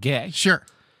he's not gay. Sure.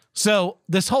 So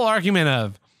this whole argument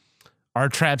of are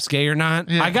traps gay or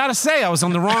not? I got to say I was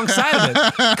on the wrong side of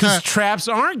it because traps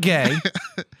aren't gay.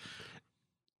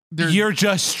 You're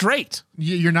just straight.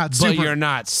 You're not super. But you're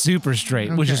not super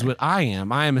straight, which is what I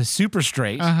am. I am a super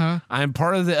straight. I'm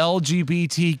part of the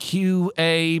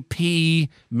LGBTQAP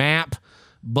map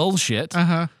bullshit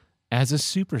as a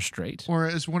super straight. Or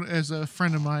as a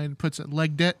friend of mine puts it,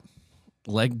 leg debt.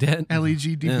 leg debt.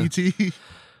 LGBT.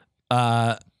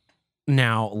 Yeah.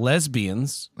 Now,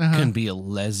 lesbians can be a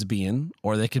lesbian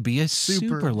or they could be a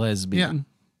super lesbian.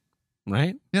 Yeah.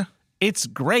 Right? Yeah. It's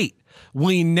great.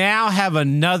 We now have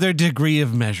another degree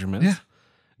of measurement. Yeah.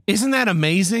 Isn't that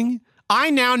amazing? I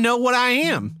now know what I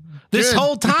am. This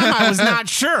whole time I was not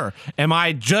sure. Am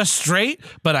I just straight,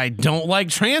 but I don't like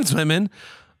trans women?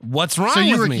 What's wrong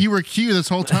with me? You were Q this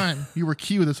whole time. You were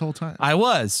Q this whole time. I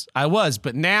was,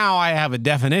 but now I have a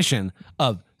definition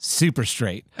of super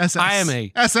straight. SS. I am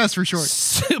a SS for short.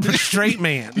 Super straight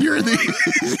man. You're in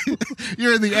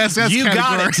the SS you category.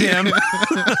 got it, Tim.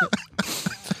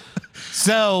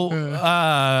 So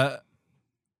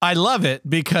I love it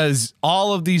because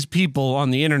all of these people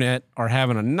on the internet are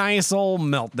having a nice old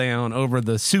meltdown over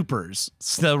the supers.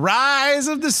 It's the rise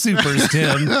of the supers,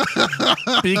 Tim.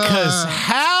 Because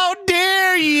how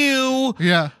dare you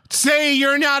say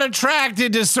you're not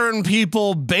attracted to certain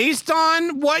people based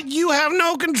on what you have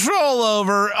no control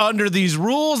over under these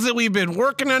rules that we've been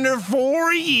working under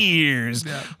for years.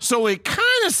 Yeah. So it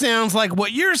kind of sounds like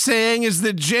what you're saying is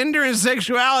that gender and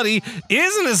sexuality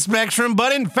isn't a spectrum,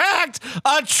 but in fact,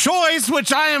 a choice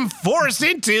which I am forced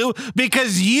into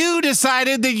because you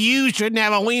decided that you shouldn't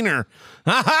have a wiener.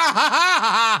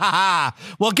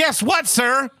 Well, guess what,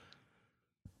 sir?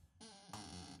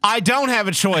 I don't have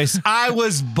a choice. I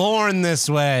was born this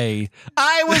way.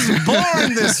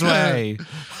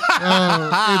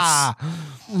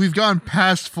 We've gone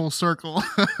past full circle.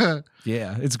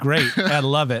 Yeah, it's great. I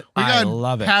love it. I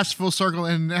love it. Past full circle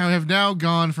and now have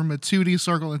gone from a 2D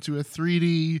circle into a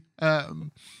 3D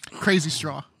crazy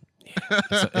straw. Yeah,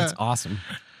 it's awesome.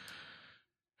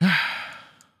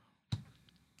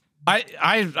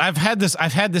 I've had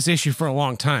this issue for a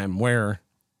long time where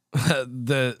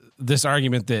this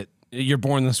argument that you're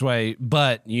born this way,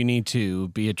 but you need to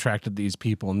be attracted to these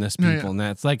people and this people and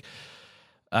that's like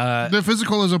the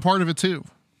physical is a part of it too.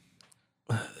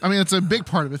 I mean, it's a big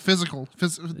part of it. Physically.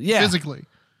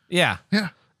 Yeah. Yeah.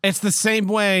 It's the same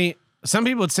way. Some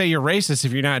people would say you're racist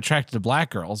if you're not attracted to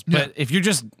black girls, but if you've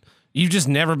just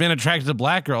never been attracted to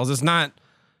black girls, it's not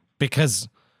because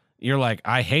you're like,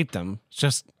 I hate them. It's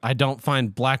just, I don't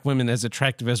find black women as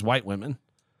attractive as white women.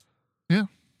 Yeah.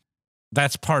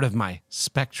 That's part of my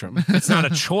spectrum. It's not a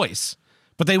choice,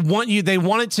 but they want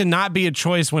it to not be a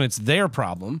choice when it's their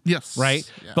problem. Yes.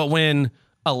 Right. Yeah. But when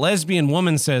a lesbian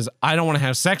woman says, I don't want to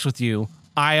have sex with you,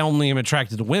 I only am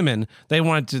attracted to women, they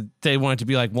want it to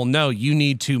be like, well, no, you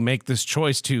need to make this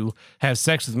choice to have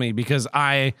sex with me because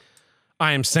I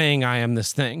am saying I am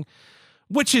this thing.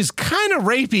 Which is kind of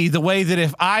rapey the way that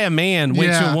if I, a man,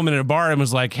 went to a woman in a bar and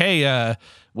was like, hey,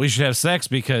 we should have sex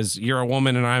because you're a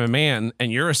woman and I'm a man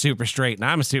and you're a super straight and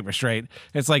I'm a super straight.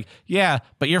 It's like, yeah,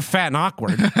 but you're fat and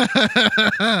awkward.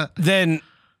 Then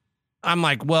I'm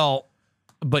like, well,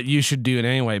 but you should do it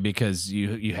anyway because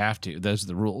you have to. Those are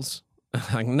the rules.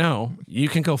 Like, no, you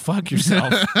can go fuck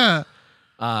yourself.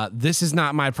 This is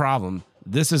not my problem.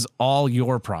 This is all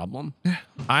your problem.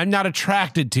 I'm not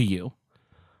attracted to you.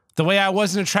 The way I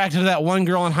wasn't attracted to that one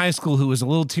girl in high school who was a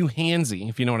little too handsy,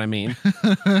 if you know what I mean.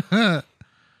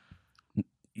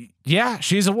 Yeah,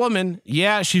 she's a woman.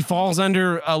 Yeah, she falls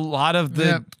under a lot of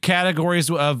the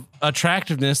categories of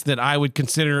attractiveness that I would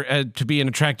consider to be an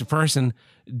attractive person.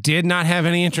 Did not have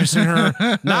any interest in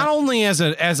her, not only as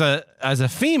a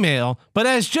female, but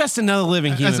as just another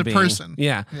living human being. As a person.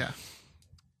 Yeah.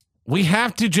 We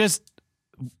have to just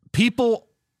people.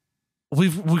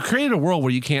 We've created a world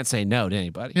where you can't say no to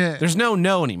anybody. Yeah. There's no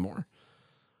anymore.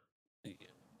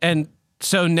 And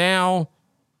so now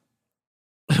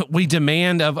we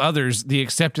demand of others the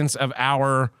acceptance of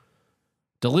our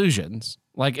delusions.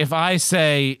 Like if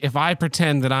I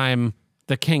pretend that I'm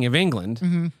the King of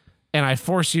England and I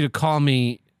force you to call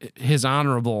me His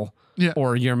Honorable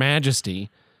or Your Majesty,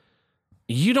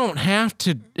 you don't have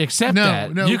to accept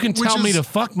that. No, you can tell me to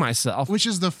fuck myself. Which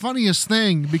is the funniest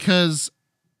thing because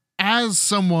as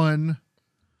someone,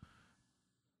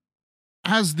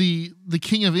 as the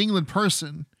King of England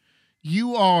person,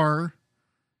 you are,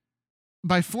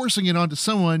 by forcing it onto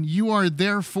someone, you are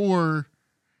therefore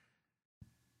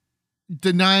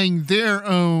denying their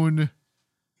own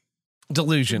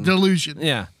delusion.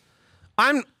 Yeah.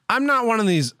 I'm not one of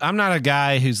these. I'm not a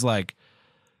guy who's like,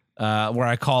 where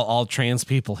I call all trans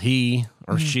people he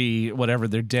or she, whatever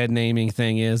their dead naming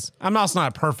thing is. I'm also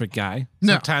not a perfect guy.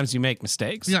 No. Sometimes you make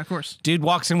mistakes. Yeah, of course. Dude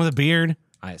walks in with a beard.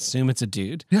 I assume it's a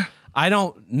dude. Yeah. I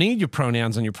don't need your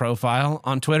pronouns on your profile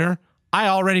on Twitter. I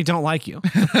already don't like you.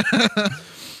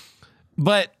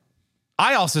 But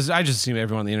I just assume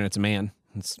everyone on the internet's a man.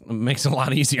 It makes it a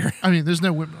lot easier. I mean, there's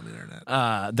no women on the internet.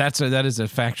 That is a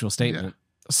factual statement. Yeah.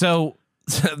 So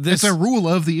It's a rule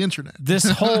of the internet. This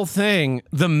whole thing,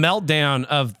 the meltdown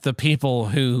of the people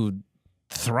who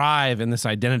thrive in this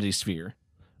identity sphere,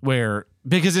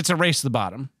 because it's a race to the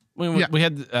bottom. We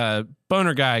had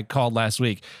Boner guy called last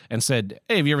week and said,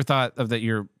 "Hey, have you ever thought of that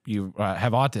you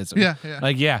have autism?"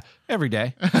 Yeah. Every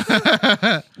day.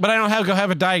 But I don't go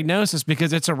have a diagnosis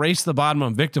because it's a race to the bottom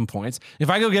on victim points. If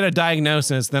I go get a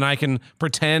diagnosis, then I can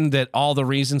pretend that all the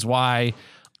reasons why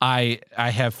I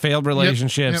have failed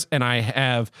relationships and I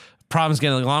have problems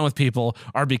getting along with people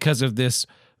are because of this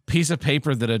piece of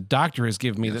paper that a doctor has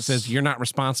given me that says you're not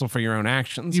responsible for your own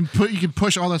actions. You can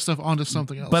push all that stuff onto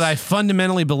something else. But I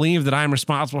fundamentally believe that I'm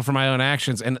responsible for my own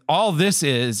actions, and all this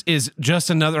is just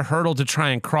another hurdle to try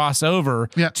and cross over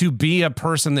to be a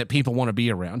person that people want to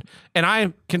be around. And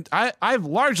I've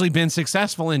largely been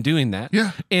successful in doing that.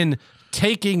 Yeah. In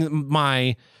taking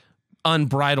my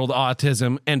unbridled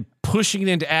autism and pushing it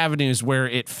into avenues where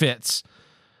it fits.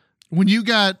 When you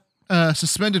got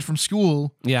suspended from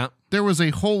school, there was a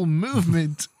whole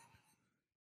movement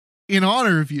in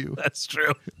honor of you. That's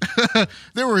true.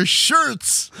 There were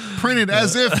shirts printed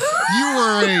as if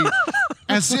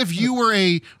you were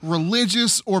a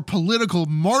religious or political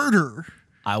martyr.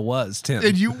 I was, Tim.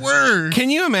 And you were. Can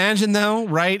you imagine, though,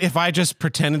 right, if I just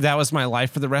pretended that was my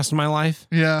life for the rest of my life?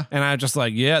 Yeah. And I just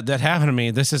that happened to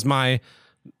me. This is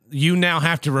you now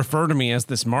have to refer to me as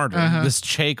this martyr, this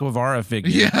Che Guevara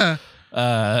figure. Yeah.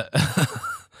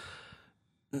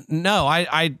 No,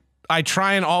 I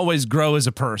try and always grow as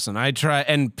a person. I try,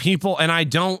 and I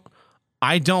don't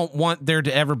want there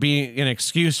to ever be an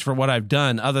excuse for what I've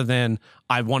done other than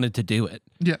I wanted to do it.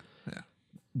 Yeah.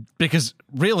 Because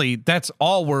really, that's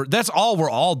all we're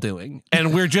all doing,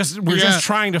 and we're just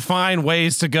trying to find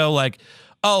ways to go like,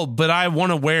 oh, but I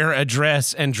want to wear a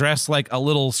dress and dress like a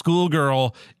little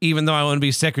schoolgirl, even though I want to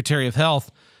be Secretary of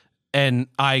Health. And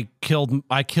I killed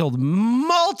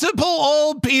multiple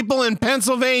old people in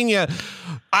Pennsylvania.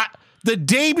 The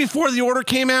day before the order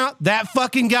came out, that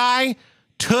fucking guy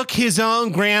took her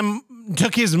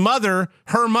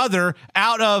mother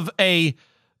out of a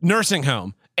nursing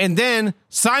home and then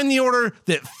signed the order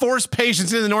that forced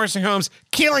patients into the nursing homes,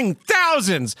 killing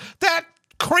thousands. That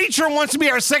creature wants to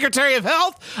be our Secretary of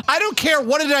Health. I don't care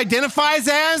what it identifies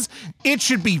as. It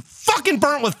should be fucking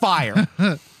burnt with fire.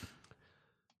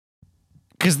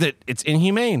 Because it's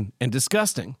inhumane and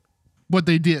disgusting. What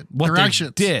they did. Their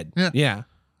actions. Yeah.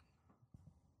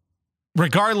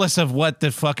 Regardless of what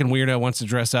the fucking weirdo wants to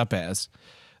dress up as.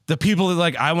 The people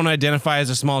that I want to identify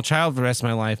as a small child for the rest of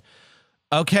my life.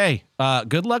 Okay.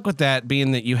 Good luck with that,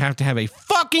 being that you have to have a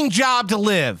fucking job to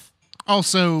live.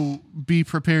 Also, be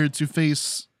prepared to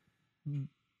face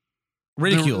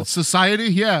ridicule. Society,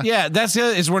 yeah. Yeah, that's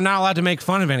it, is we're not allowed to make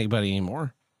fun of anybody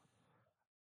anymore.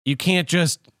 You can't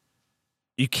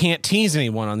tease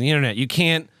anyone on the internet.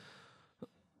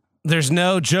 There's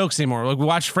no jokes anymore. Like, we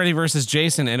watched Freddy versus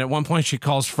Jason, and at one point she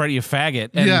calls Freddy a faggot.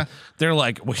 And they're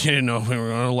like, we didn't know if we were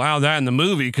going to allow that in the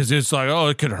movie because it's like, oh,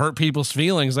 it could hurt people's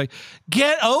feelings. Like,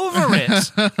 get over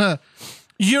it.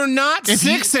 You're not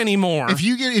six anymore.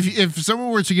 If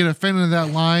someone were to get offended at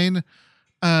that line,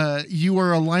 you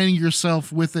are aligning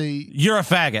yourself with you're a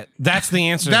faggot. That's the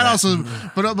answer. That also,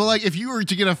 but like if you were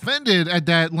to get offended at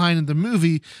that line in the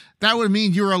movie, that would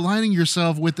mean you're aligning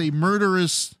yourself with a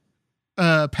murderous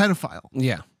pedophile.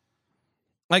 Yeah.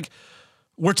 Like,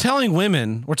 we're telling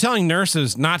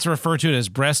nurses not to refer to it as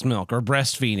breast milk or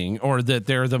breastfeeding or that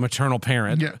they're the maternal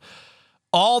parent. Yeah.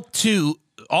 All to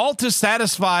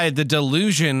satisfy the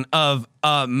delusion of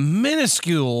a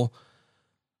minuscule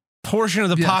portion of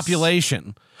the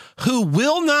population who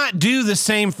will not do the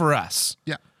same for us.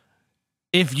 Yeah.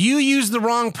 If you use the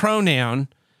wrong pronoun,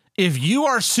 if you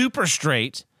are super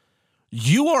straight,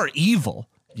 you are evil.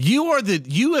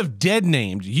 You have dead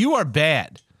named. You are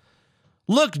bad.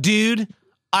 Look, dude,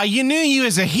 you knew you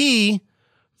as a he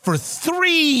for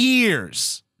 3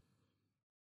 years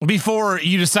before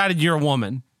you decided you're a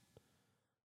woman.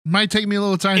 Might take me a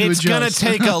little time to adjust. It's going to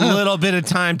take a little bit of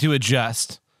time to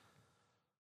adjust.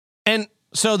 And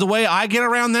so the way I get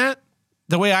around that,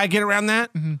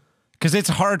 because it's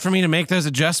hard for me to make those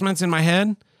adjustments in my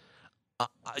head,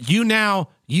 you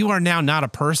are now not a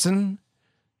person.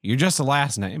 You're just a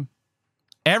last name.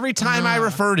 Every time I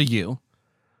refer to you,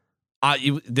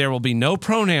 there will be no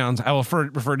pronouns. I will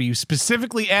refer to you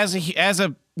specifically as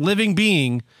a living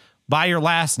being by your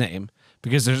last name,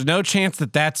 because there's no chance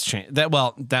that's changed.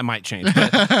 That might change.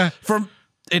 But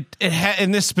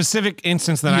in this specific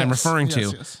instance that I'm referring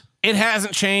to, it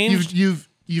hasn't changed.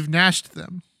 You've gnashed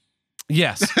them.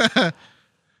 Yes.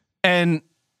 And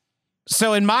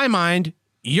so in my mind,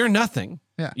 you're nothing.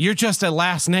 Yeah. You're just a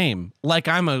last name. Like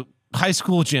I'm a high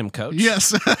school gym coach.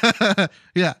 Yes.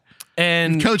 Yeah.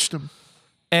 And you coached him.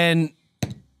 And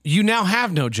you now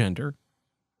have no gender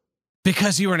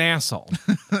because you were an asshole.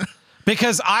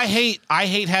 Because I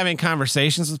hate having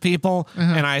conversations with people,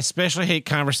 and I especially hate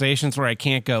conversations where I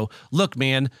can't go, look,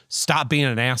 man, stop being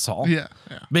an asshole. Yeah.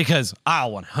 Because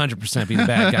I'll 100% be the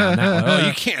bad guy on that one. Oh,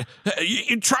 you can't.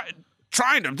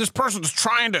 This person's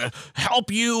trying to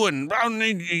help you, and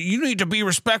you need to be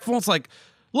respectful. It's like,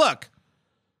 look,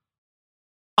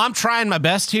 I'm trying my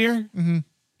best here. Mm-hmm.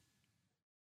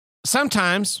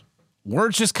 Sometimes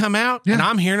words just come out, and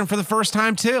I'm hearing them for the first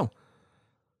time too.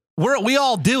 We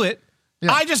all do it.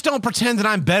 Yeah. I just don't pretend that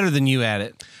I'm better than you at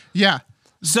it. Yeah.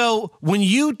 So when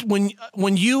you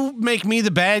make me the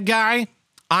bad guy,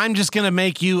 I'm just gonna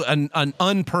make you an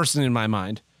unperson in my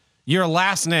mind. You're a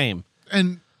last name,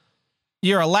 and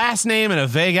you're a last name and a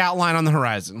vague outline on the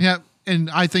horizon. Yeah, and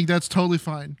I think that's totally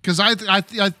fine because I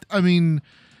mean,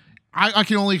 I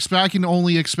can only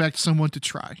expect someone to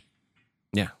try.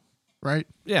 Yeah. Right.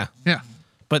 Yeah. Yeah.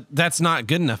 But that's not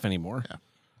good enough anymore. Yeah.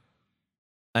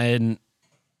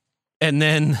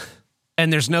 And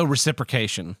there's no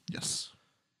reciprocation. Yes.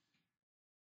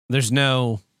 There's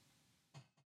no,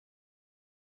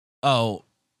 oh,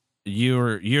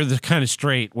 you're the kind of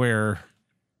straight where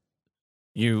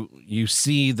you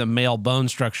see the male bone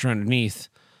structure underneath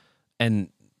and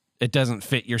it doesn't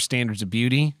fit your standards of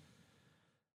beauty.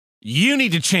 You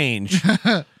need to change.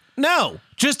 No,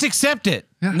 just accept it.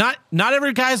 Yeah. Not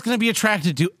every guy's going to be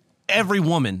attracted to every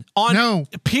woman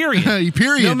period.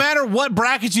 Period. No matter what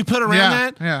brackets you put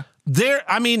around that. Yeah.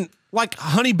 I mean, like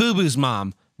Honey Boo Boo's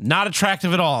mom, not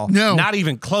attractive at all. No. Not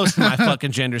even close to my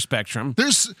fucking gender spectrum.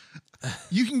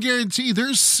 You can guarantee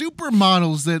there's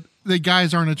supermodels that the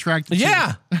guys aren't attracted to.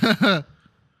 Yeah.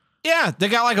 Yeah, they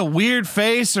got like a weird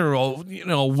face or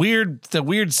a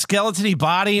weird skeleton-y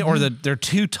body, or they're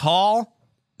too tall.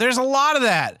 There's a lot of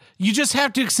that. You just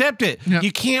have to accept it. Yep.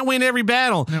 You can't win every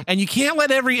battle, and you can't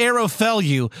let every arrow fell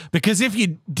you, because if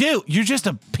you do, you're just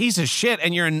a piece of shit,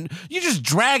 and you're just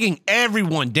dragging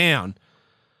everyone down.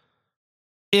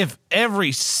 If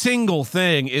every single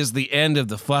thing is the end of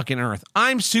the fucking earth,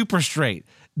 I'm super straight.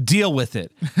 Deal with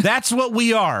it. That's what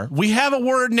we are. We have a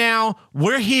word now.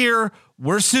 We're here.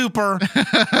 We're super.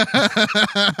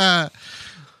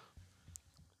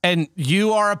 And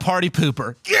you are a party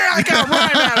pooper. Yeah, I got a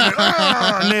rhyme out of it.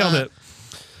 Oh, nailed it.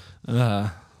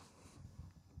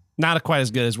 Not quite as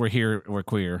good as we're here, we're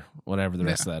queer, whatever the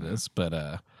rest of that is.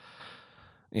 But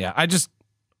yeah, I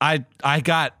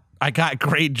got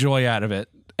great joy out of it.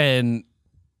 And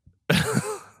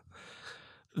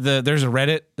there's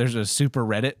a super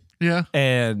Reddit. Yeah.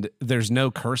 And there's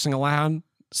no cursing allowed.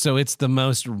 So it's the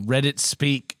most Reddit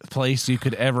speak place you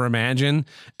could ever imagine.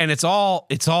 And it's all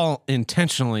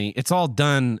intentionally, it's all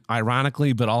done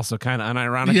ironically, but also kind of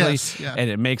unironically. Yes, yeah. And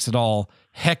it makes it all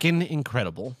heckin'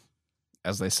 incredible,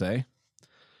 as they say.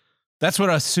 That's what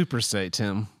us supers say,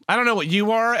 Tim. I don't know what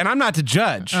you are, and I'm not to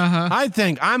judge. I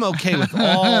think I'm okay with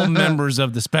all members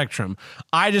of the spectrum.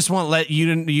 I just want to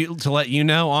let you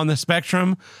know on the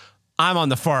spectrum, I'm on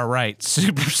the far right,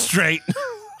 super straight.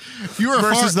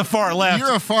 Versus the far left.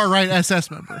 You're a far right SS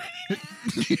member.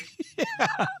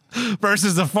 Yeah.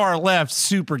 Versus the far left,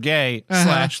 super gay /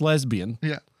 lesbian.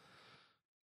 Yeah.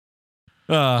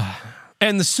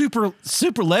 And the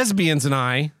super lesbians and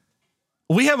I,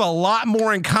 we have a lot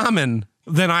more in common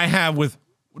than I have with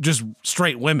just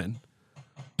straight women.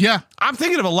 Yeah. I'm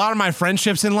thinking of a lot of my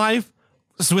friendships in life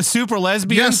with super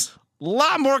lesbians. Yes. A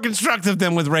lot more constructive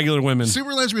than with regular women.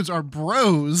 Super lesbians are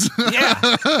bros.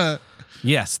 Yeah.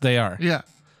 Yes, they are. Yeah.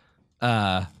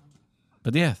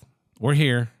 But yeah, we're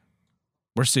here.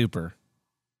 We're super.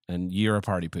 And you're a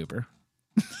party pooper.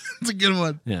 It's a good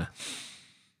one. Yeah.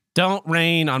 Don't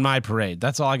rain on my parade.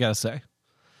 That's all I got to say.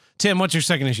 Tim, what's your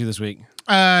second issue this week?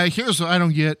 Here's what I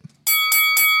don't get.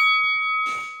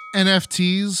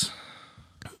 NFTs.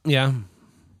 Yeah.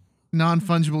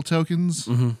 Non-fungible tokens.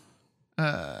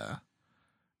 Mm-hmm.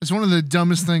 It's one of the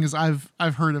dumbest things I've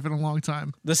heard of in a long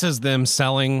time. This is them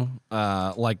selling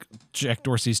like Jack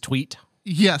Dorsey's tweet.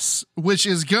 Yes, which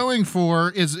is going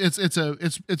for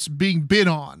it's being bid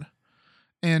on.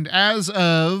 And as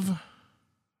of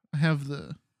I have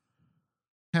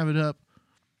it up.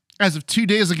 As of 2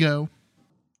 days ago,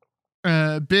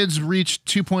 bids reached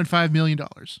 $2.5 million.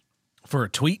 For a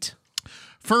tweet?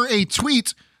 For a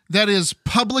tweet that is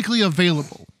publicly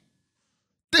available.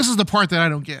 This is the part that I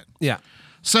don't get. Yeah.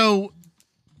 So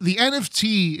the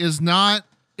NFT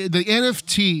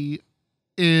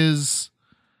is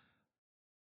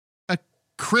a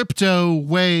crypto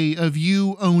way of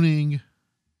you owning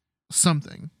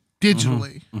something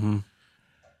digitally. Mm-hmm.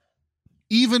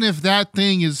 even if that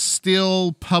thing is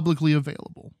still publicly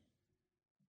available.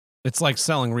 It's like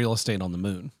selling real estate on the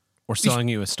moon or selling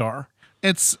you a star.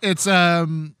 It's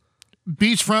beachfront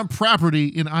property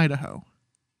in Idaho.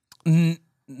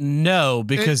 No,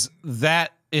 because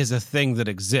that is a thing that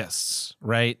exists,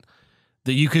 right?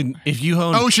 That you can, if you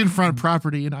own oceanfront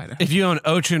property in Idaho. If you own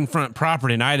oceanfront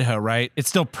property in Idaho, right? It's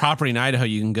still property in Idaho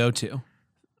you can go to.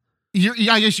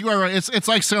 I guess you are right. It's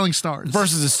like selling stars.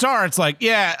 Versus a star, it's like,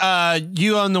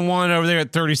 you own the one over there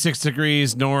at 36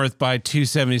 degrees north by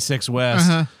 276 west.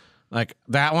 Uh-huh. Like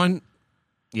that one,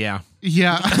 yeah.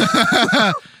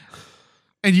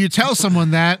 And you tell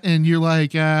someone that, and you're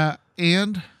like,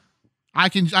 and I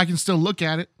can still look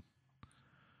at it.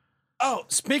 Oh,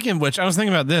 speaking of which, I was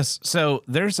thinking about this. So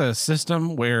there's a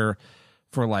system where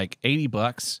for like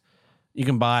 $80, you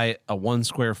can buy a 1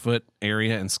 square foot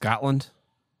area in Scotland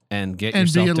and get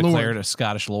yourself declared a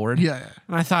Scottish lord. Yeah.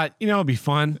 And I thought, it'd be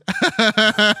fun.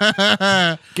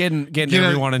 getting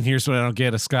everyone in here so I don't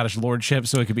get a Scottish lordship,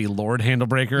 so it could be Lord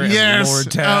Handlebreaker and Lord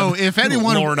Tab. Oh, if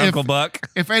anyone, Lord Uncle Buck.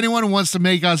 If anyone wants to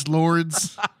make us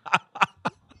lords,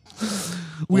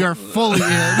 we are fully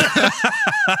in.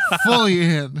 Fully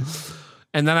in.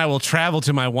 And then I will travel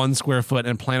to my 1 square foot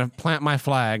and plant my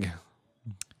flag.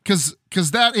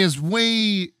 Because that is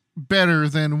way better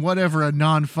than whatever a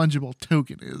non-fungible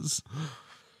token is.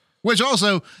 Which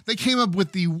also, they came up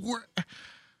with the word.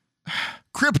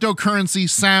 Cryptocurrency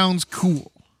sounds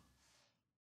cool.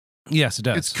 Yes, it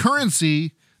does. It's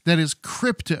currency that is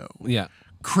crypto. Yeah.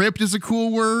 Crypt is a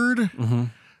cool word.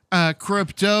 Mm-hmm.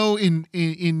 Crypto in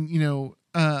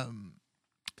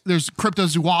there's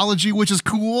cryptozoology, which is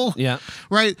cool. Yeah.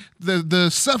 Right? The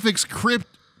suffix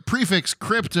prefix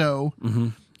crypto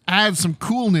adds some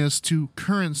coolness to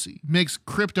currency, makes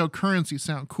cryptocurrency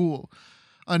sound cool.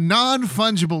 A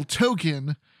non-fungible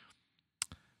token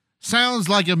sounds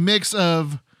like a mix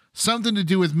of something to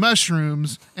do with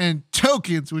mushrooms and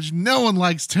tokens, which no one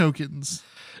likes tokens.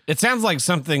 It sounds like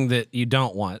something that you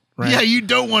don't want, right? Yeah, you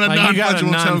don't want a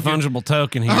non-fungible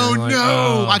token here. Oh, like,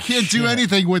 no, I can't do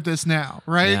anything with this now,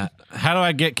 right? Yeah.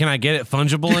 How do can I get it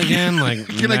fungible again? Like,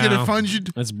 can I get it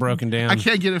funged? It's broken down. I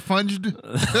can't get it funged.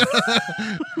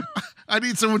 I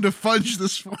need someone to funge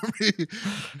this for me.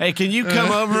 Hey, can you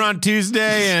come over on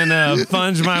Tuesday and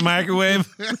funge my microwave?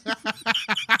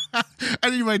 I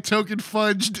need my token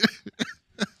funged.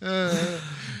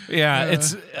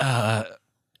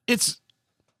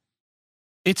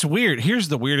 It's weird. Here's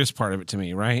the weirdest part of it to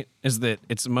me, right? Is that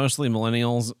it's mostly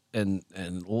millennials and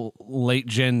late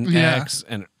Gen X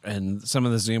and some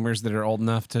of the Zoomers that are old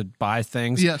enough to buy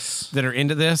things that are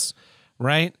into this,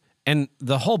 right? And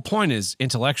the whole point is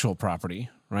intellectual property,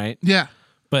 right? Yeah.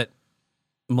 But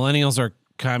millennials are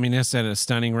communists at a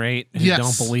stunning rate who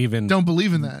don't believe in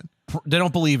that. They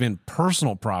don't believe in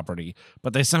personal property,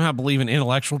 but they somehow believe in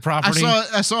intellectual property.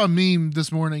 I saw a meme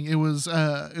this morning. It was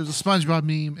a SpongeBob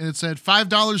meme, and it said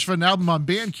 $5 for an album on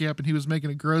Bandcamp, and he was making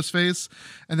a gross face,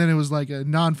 and then it was like a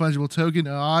non-fungible token.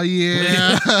 Oh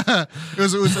yeah, it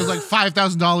was like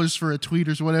 $5,000 for a tweet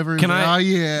or whatever. Can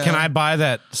I buy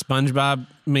that SpongeBob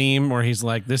meme where he's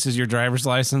like, "This is your driver's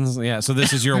license"? Yeah, so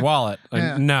this is your wallet.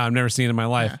 Like, no, I've never seen it in my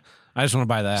life. I just want to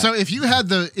buy that. So if you had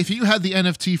the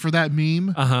NFT for that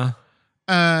meme,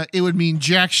 it would mean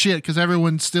jack shit because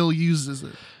everyone still uses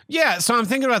it. Yeah, so I'm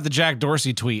thinking about the Jack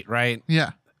Dorsey tweet, right?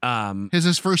 Yeah.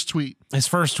 His first tweet. His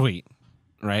first tweet,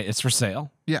 right? It's for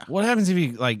sale. Yeah. What happens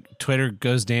if Twitter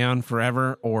goes down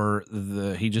forever or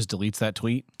he just deletes that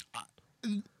tweet?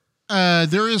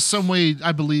 There is some way,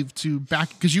 I believe, to back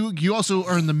because you also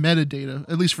earn the metadata,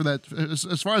 at least for that.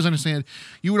 As far as I understand,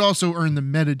 you would also earn the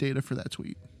metadata for that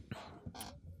tweet.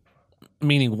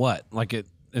 Meaning what?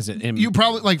 You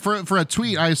probably for a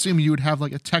tweet, I assume you would have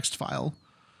like a text file,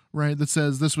 right? That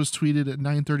says this was tweeted at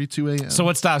 9:32 a.m. So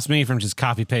what stops me from just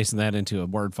copy pasting that into a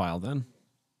Word file then?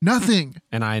 Nothing.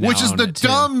 And I know, which is the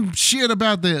dumb shit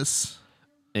about this.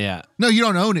 Yeah. No, you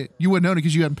don't own it. You wouldn't own it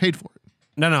because you haven't paid for it.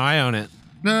 No, I own it.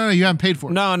 No, you haven't paid for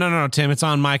it. No, Tim. It's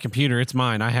on my computer. It's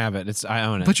mine. I have it. I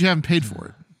own it. But you haven't paid for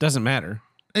it. Doesn't matter.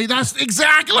 Hey, that's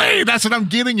what I'm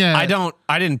getting at. I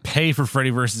didn't pay for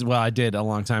Freddy versus. Well, I did a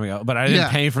long time ago, but I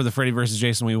didn't pay for the Freddy versus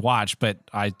Jason we watched. But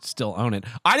I still own it.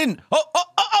 I didn't.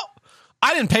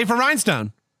 I didn't pay for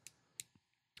Rhinestone.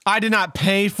 I did not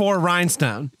pay for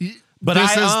Rhinestone. But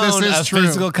I own a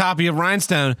physical copy of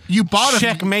Rhinestone. You bought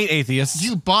checkmate, atheists.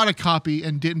 You bought a copy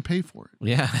and didn't pay for it.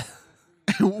 Yeah.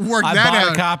 I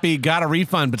bought a copy, got a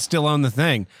refund, but still own the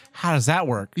thing. How does that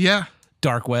work? Yeah.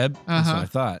 Dark web. That's what I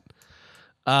thought.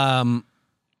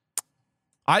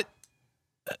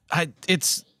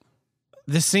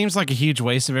 This seems like a huge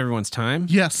waste of everyone's time.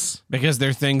 Yes. Because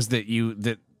they're things that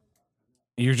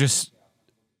you're just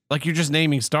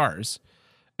naming stars.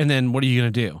 And then what are you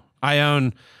going to do? I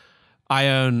own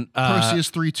Perseus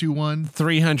 321,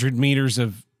 300 meters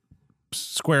of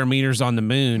square meters on the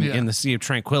moon in the Sea of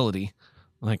Tranquility.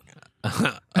 Like,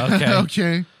 okay.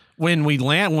 Okay. When we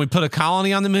put a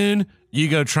colony on the moon, you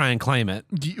go try and claim it.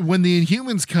 When the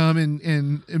Inhumans come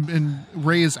and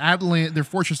raise Atlan, their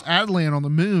fortress Atlan on the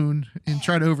moon and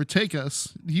try to overtake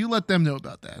us, you let them know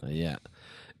about that. Yeah.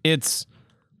 It's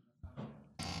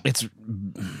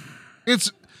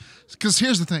because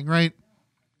here's the thing, right?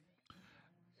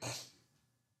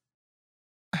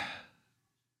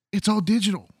 It's all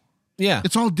digital. Yeah.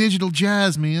 It's all digital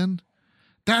jazz, man.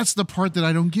 That's the part that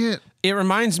I don't get. It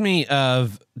reminds me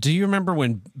of, do you remember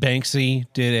when Banksy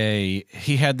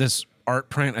he had this art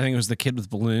print? I think it was The Kid with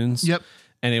Balloons. Yep.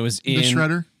 And it was in the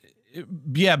Shredder.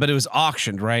 Yeah, but it was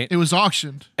auctioned, right? It was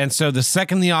auctioned. And so the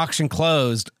second the auction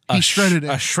closed, he shredded it.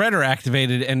 A shredder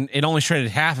activated, and it only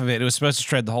shredded half of it. It was supposed to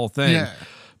shred the whole thing. Yeah.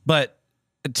 But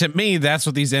to me, that's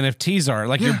what these NFTs are.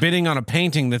 Like you're bidding on a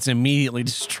painting that's immediately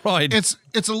destroyed. It's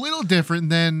a little different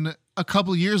than a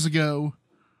couple years ago.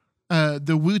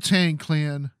 The Wu-Tang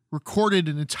Clan recorded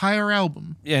an entire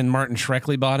album. Yeah, and Martin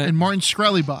Shkreli bought it. And Martin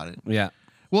Shkreli bought it. Yeah.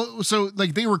 Well, so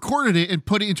like they recorded it and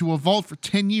put it into a vault for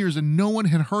 10 years and no one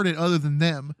had heard it other than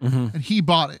them. Mm-hmm. And he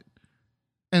bought it.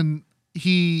 And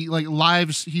he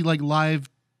live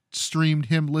streamed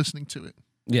him listening to it.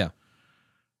 Yeah.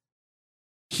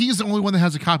 He's the only one that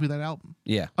has a copy of that album.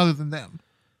 Yeah. Other than them.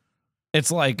 It's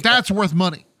like that's worth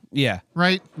money. Yeah.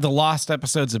 Right? The Lost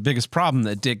episode's the biggest problem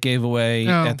that Dick gave away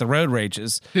at the Road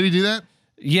Rages. Did he do that?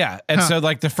 Yeah. And so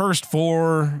like the first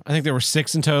 4, I think there were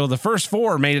 6 in total. The first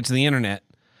 4 made it to the internet.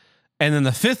 And then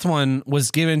the 5th one was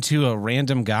given to a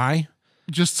random guy.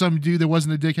 Just some dude that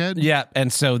wasn't a dickhead? Yeah.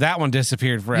 And so that one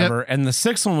disappeared forever. Yep. And the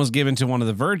 6th one was given to one of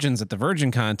the virgins at the Virgin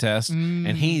contest, and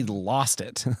he lost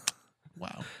it.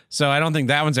 Wow. So I don't think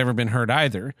that one's ever been heard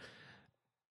either.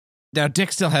 Now,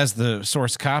 Dick still has the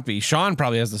source copy. Sean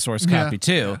probably has the source copy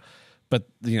too, but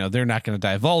they're not going to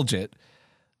divulge it.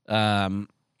 But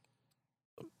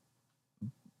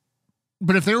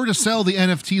if they were to sell the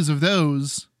NFTs of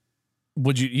those,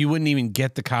 you wouldn't even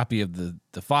get the copy of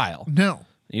the file. No,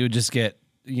 you would just get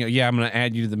I'm going to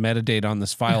add you to the metadata on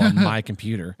this file on my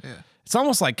computer. Yeah. It's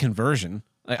almost like conversion.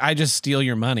 Like I just steal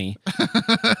your money.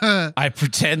 I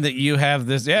pretend that you have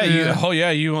this. Yeah.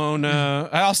 You own.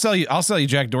 I'll sell you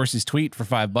Jack Dorsey's tweet for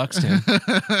 $5, Tim.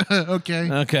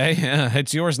 Okay. Okay. Yeah,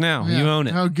 it's yours now. Yeah. You own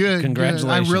it. Oh, good. Congratulations.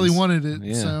 Good. I really wanted it.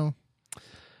 Yeah. So.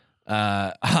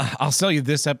 I'll sell you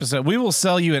this episode. We will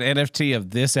sell you an NFT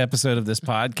of this episode of this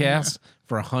podcast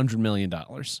for $100 million.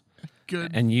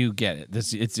 Good. And you get it.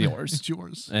 It's yours. It's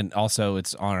yours. And also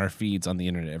it's on our feeds on the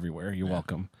internet everywhere. You're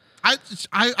welcome.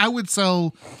 I would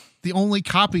sell the only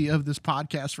copy of this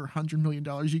podcast for $100 million.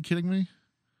 Are you kidding me?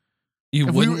 You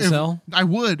wouldn't sell? I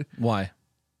would. Why?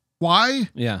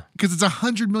 Yeah. Because it's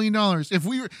 $100 million.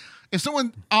 If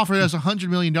someone offered us $100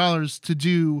 million to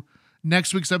do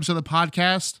next week's episode of the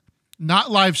podcast,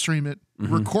 not live stream it,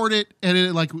 record it, edit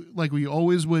it like we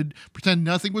always would, pretend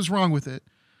nothing was wrong with it,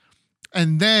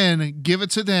 and then give it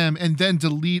to them, and then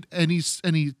delete any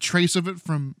trace of it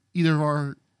from either of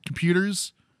our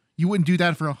computers, you wouldn't do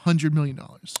that for $100 million.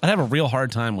 I'd have a real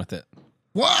hard time with it.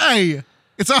 Why?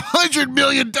 It's $100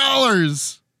 million.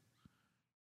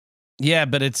 Yeah,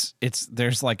 but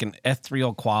there's like an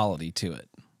ethereal quality to it.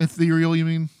 Ethereal, you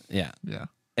mean? Yeah. Yeah.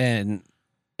 And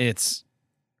it's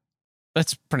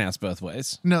pronounced both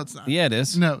ways. No, it's not. Yeah, it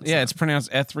is. No, it's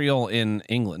pronounced ethereal in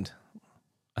England.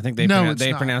 I think they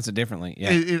pronounce it differently.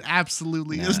 Yeah, it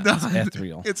absolutely is not. It's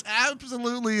ethereal. It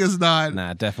absolutely is not.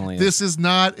 Nah, definitely. This is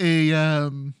not a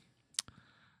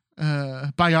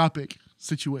biopic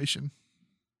situation.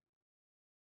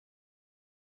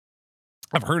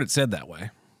 I've heard it said that way.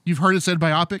 You've heard it said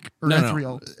biopic or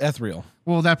ethereal? No, ethereal.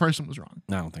 Well, that person was wrong.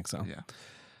 No, I don't think so. Yeah.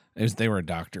 They were a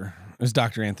doctor. It was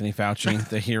Dr. Anthony Fauci,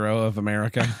 the hero of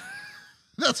America.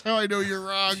 That's how I know you're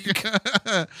wrong.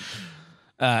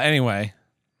 Anyway,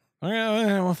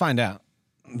 we'll find out.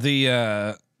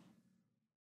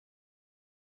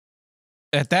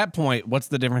 At that point, what's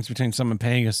the difference between someone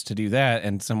paying us to do that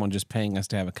and someone just paying us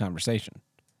to have a conversation?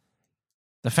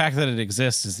 The fact that it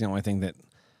exists is the only thing that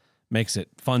makes it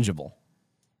fungible.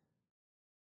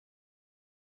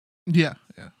 Yeah.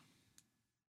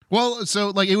 Well,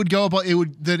 so like it would go up.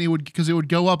 Because it would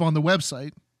go up on the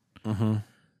website. Mm-hmm.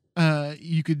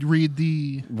 You could read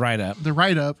the write-up.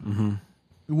 Mm-hmm.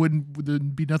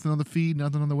 There'd be nothing on the feed,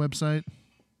 nothing on the website.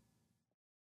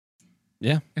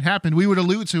 Yeah, it happened. We would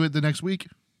allude to it the next week.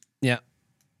 Yeah.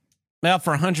 Well,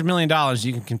 for $100 million,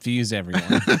 you can confuse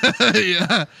everyone.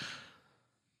 Yeah.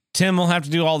 Tim will have to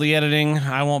do all the editing.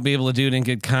 I won't be able to do it in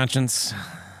good conscience.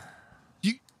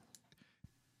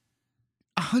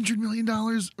 $100 million,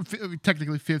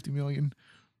 technically $50 million.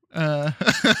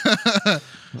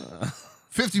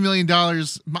 $50 million.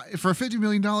 For $50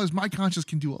 million, my conscience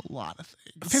can do a lot of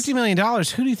things. $50 million?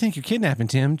 Who do you think you're kidnapping,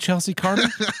 Tim? Chelsea Carter?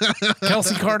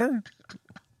 Kelsey Carter?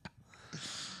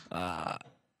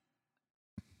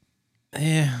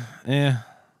 Yeah. I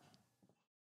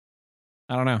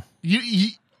don't know.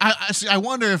 I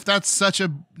wonder if that's such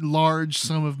a large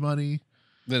sum of money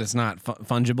that it's not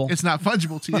fungible. It's not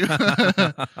fungible to you.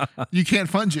 You can't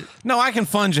funge it. No, I can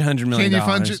funge $100 million. Can you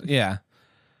funge it? Yeah.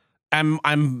 I'm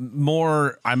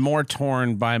more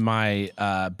torn by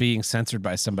my being censored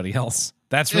by somebody else.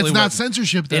 That's really it's not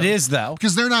censorship though. It is though,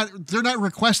 because they're not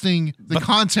requesting the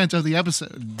content of the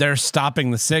episode. They're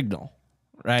stopping the signal,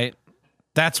 right?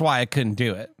 That's why I couldn't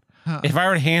do it. Huh. If I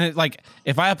were to hand it, like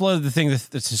if I uploaded the thing that's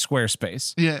to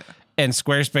Squarespace, yeah, and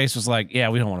Squarespace was like, yeah,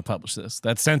 we don't want to publish this.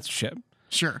 That's censorship.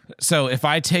 Sure. So if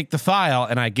I take the file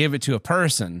and I give it to a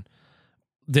person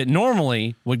that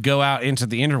normally would go out into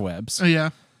the interwebs, yeah,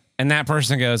 and that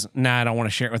person goes, nah, I don't want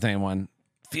to share it with anyone,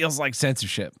 feels like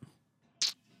censorship.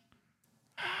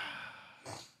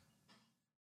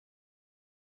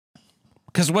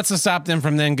 Because what's to stop them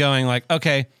from then going like,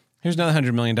 okay, here's another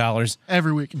 $100 million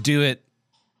every week. Do it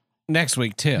next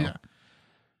week too,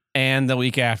 and the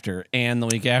week after, and the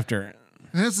week after.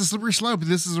 And that's a slippery slope.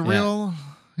 This is a real,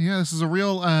 this is a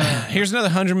real. Here's another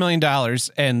 $100 million,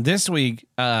 and this week,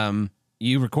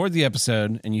 you record the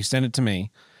episode and you send it to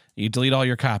me. You delete all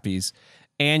your copies,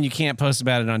 and you can't post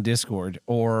about it on Discord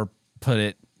or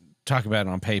talk about it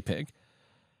on PayPig.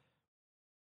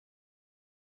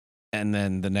 And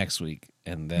then the next week,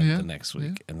 and then the next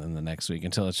week, and then the next week,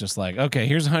 until it's just like, okay,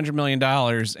 here's $100 million,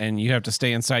 and you have to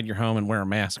stay inside your home and wear a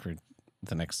mask for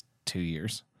the next 2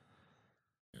 years.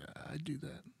 Yeah, I'd do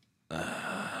that.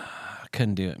 I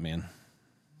couldn't do it, man.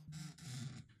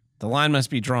 The line must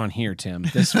be drawn here, Tim.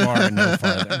 This far and no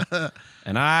farther.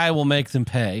 And I will make them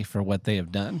pay for what they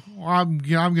have done. Well, I'm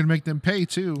going to make them pay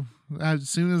too, as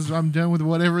soon as I'm done with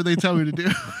whatever they tell me to do.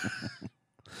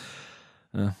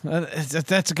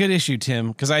 That's a good issue, Tim,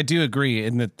 because I do agree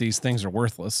in that these things are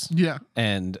worthless. Yeah.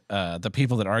 And the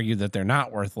people that argue that they're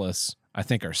not worthless, I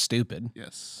think, are stupid.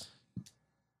 Yes.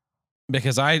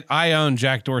 Because I own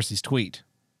Jack Dorsey's tweet.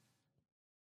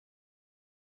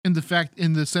 In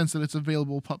the sense that it's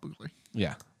available publicly.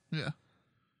 Yeah. Yeah.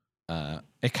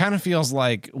 It kind of feels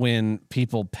like when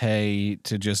people pay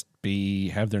to just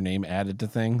have their name added to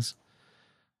things.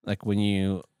 Like when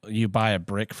you buy a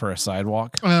brick for a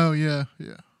sidewalk. Oh, yeah,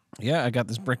 yeah. Yeah, I got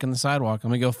this brick in the sidewalk.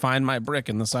 I'm going to go find my brick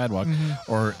in the sidewalk.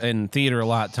 Mm-hmm. Or in theater, a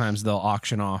lot of times they'll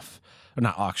auction off, or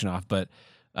not auction off, but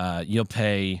you'll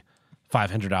pay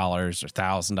 $500 or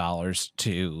 $1,000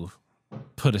 to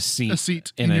put a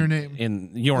seat in your name.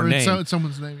 In your name. It's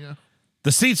someone's name, yeah.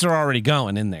 The seats are already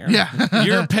going in there. Yeah.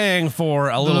 You're paying for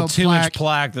a little 2-inch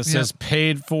plaque that says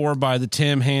paid for by the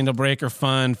Tim Handlebreaker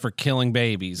Fund for killing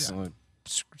babies. Yeah.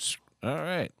 All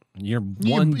right. You're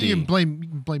 1D. You can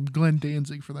blame Glenn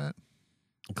Danzig for that.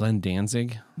 Glenn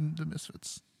Danzig? The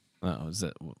Misfits. Oh, is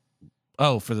it?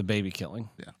 Oh, for the baby killing.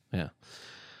 Yeah.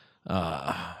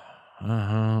 Well,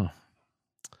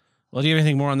 do you have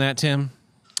anything more on that, Tim?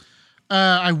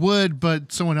 I would,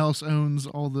 but someone else owns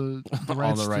all the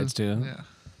rights. All the rights too. Yeah.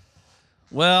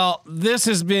 Well, this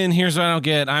has been Here's What I Don't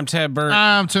Get. I'm Ted Burt.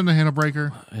 I'm Tim the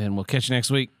Handlebreaker. And we'll catch you next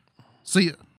week. See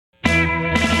ya.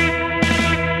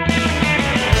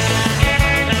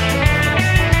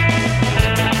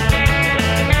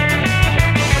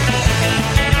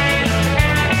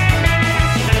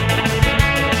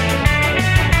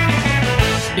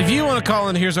 If you want to call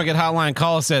in Here's What I Get hotline,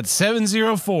 call us at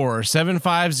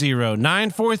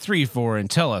 704-750-9434 and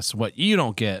tell us what you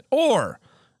don't get. Or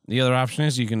the other option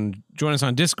is you can join us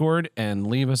on Discord and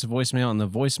leave us a voicemail on the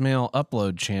voicemail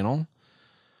upload channel.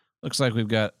 Looks like we've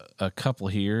got a couple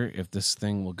here, if this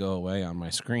thing will go away on my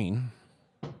screen.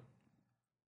 I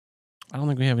don't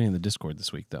think we have any in the Discord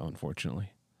this week, though,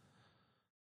 unfortunately.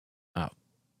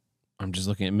 I'm just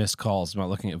looking at missed calls. I'm not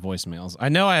looking at voicemails. I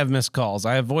know I have missed calls.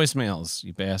 I have voicemails,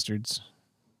 you bastards.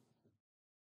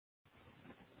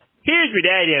 Here's what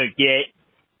I don't get.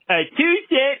 A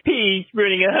 2-cent piece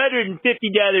running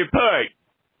 $150 part.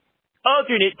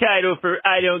 Alternate title for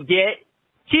I don't get.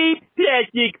 Cheap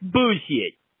plastic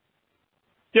bullshit.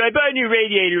 So I bought a new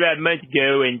radiator about a month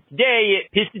ago, and today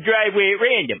it pissed the driveway at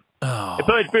random. Oh.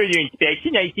 Upon further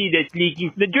inspection, I see that's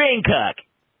leaking from the drain cock.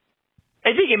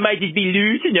 I think it might just be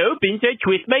loose and open, so I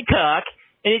twist my cock,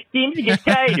 and it seems to get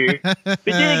tighter, but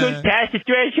then it goes past the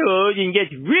threshold and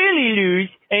gets really loose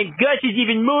and gushes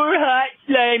even more hot,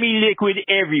 slimy liquid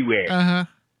everywhere. Uh-huh.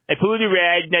 I pulled a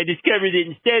rad, and I discovered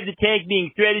that instead of the tank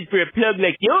being threaded for a plug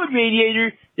like the old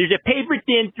radiator, there's a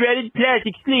paper-thin threaded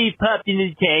plastic sleeve popped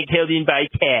into the tank held in by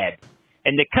tabs,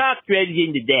 and the cock threaded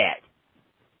into that.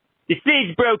 The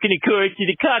sleeve's broken, of course, so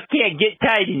the cock can't get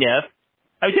tight enough.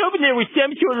 I was hoping there was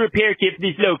some sort of repair kit for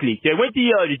this locally, so I went to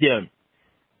the AutoZone.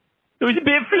 I was a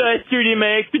bit flustered in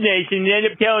my explanation and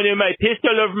ended up telling him I pissed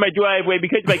all over my driveway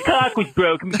because my cock was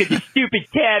broken because of the stupid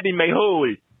tab in my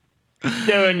hole.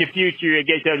 So in the future, I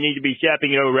guess I'll need to be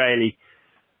shopping at O'Reilly.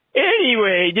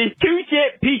 Anyway, this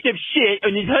 2-cent piece of shit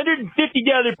on this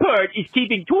 $150 part is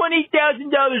keeping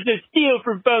 $20,000 of steel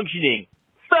from functioning.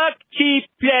 Fuck cheap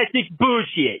plastic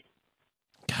bullshit.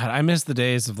 God, I miss the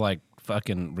days of like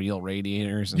fucking real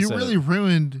radiators. You really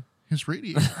ruined his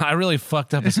radiator. I really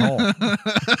fucked up his hole.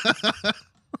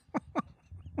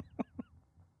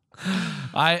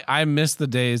 I miss the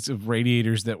days of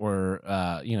radiators that were,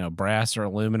 brass or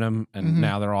aluminum, and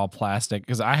now they're all plastic.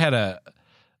 Because I had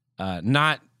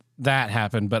not that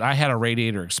happened, but I had a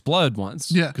radiator explode once.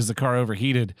 Yeah. Because the car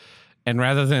overheated, and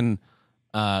rather than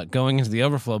going into the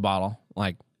overflow bottle,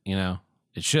 like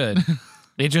it should,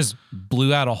 it just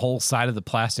blew out a whole side of the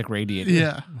plastic radiator.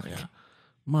 Yeah.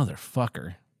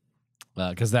 Motherfucker.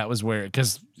 Because that was where,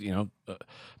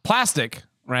 plastic,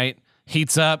 right,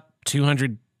 heats up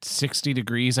 260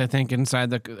 degrees, I think,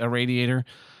 inside a radiator.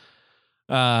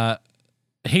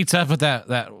 Heats up with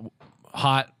that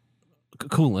hot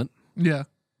coolant. Yeah.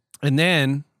 And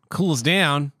then cools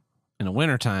down in the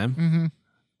wintertime.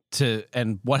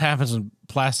 And what happens when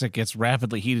plastic gets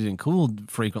rapidly heated and cooled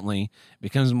frequently, it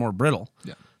becomes more brittle.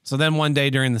 Yeah. So then one day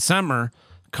during the summer,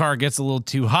 the car gets a little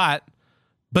too hot,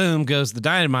 boom goes the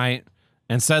dynamite,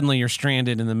 and suddenly you're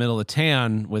stranded in the middle of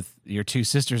town with your two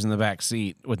sisters in the back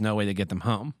seat with no way to get them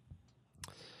home.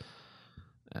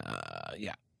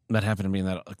 That happened to me in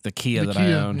the Kia that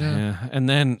I owned. Yeah. And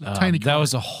then that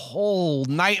was a whole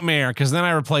nightmare because then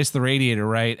I replaced the radiator,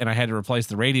 right? And I had to replace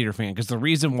the radiator fan because the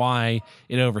reason why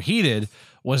it overheated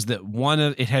was that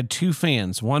it had two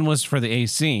fans. One was for the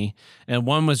AC and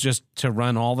one was just to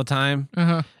run all the time.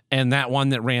 Uh-huh. And that one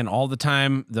that ran all the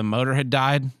time, the motor had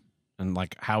died. And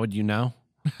like, how would you know?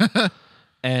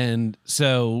 And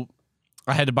so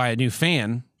I had to buy a new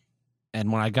fan.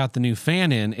 And when I got the new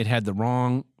fan in, it had the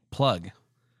wrong plug.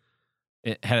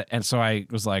 And so I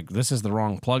was like, this is the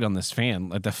wrong plug on this fan.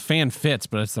 Like the fan fits,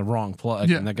 but it's the wrong plug.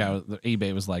 Yeah. And the guy, the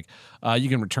eBay was like, you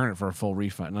can return it for a full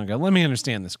refund. And I go, let me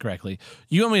understand this correctly.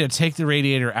 You want me to take the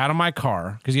radiator out of my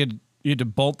car because you had to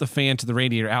bolt the fan to the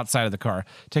radiator outside of the car.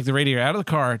 Take the radiator out of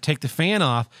the car, take the fan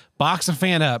off, box the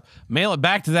fan up, mail it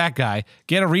back to that guy,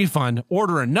 get a refund,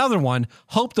 order another one,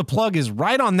 hope the plug is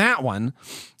right on that one,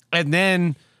 and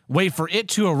then wait for it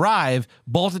to arrive,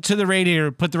 bolt it to the radiator,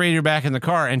 put the radiator back in the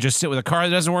car, and just sit with a car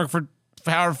that doesn't work for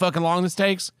however fucking long this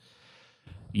takes?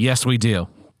 Yes, we do.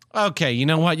 Okay, you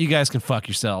know what? You guys can fuck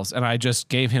yourselves. And I just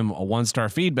gave him a 1-star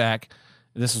feedback.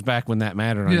 This was back when that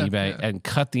mattered on eBay, and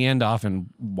cut the end off and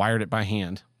wired it by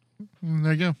hand.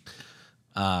 There you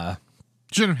go.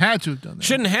 Shouldn't have had to have done that.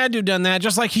 Shouldn't have had to have done that.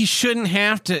 Just like he shouldn't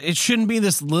have to. It shouldn't be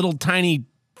this little tiny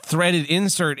threaded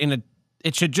insert in a.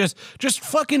 It should just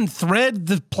fucking thread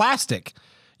the plastic.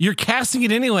 You're casting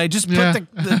it anyway. Just put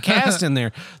the cast in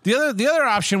there. The other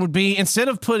option would be instead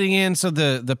of putting in, so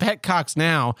the petcocks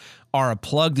now are a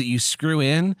plug that you screw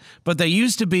in, but they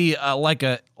used to be like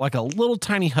a little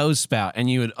tiny hose spout, and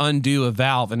you would undo a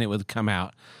valve and it would come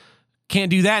out.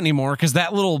 Can't do that anymore because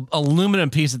that little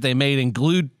aluminum piece that they made and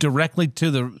glued directly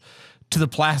to the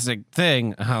plastic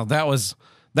thing, that was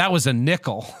a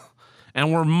nickel.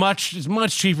 And it's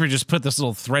much cheaper to just put this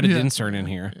little threaded insert in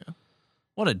here. Yeah.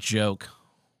 What a joke.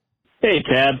 Hey,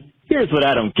 Tab. Here's what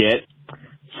I don't get.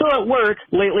 So at work,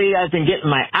 lately I've been getting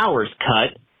my hours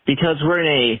cut because we're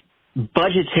in a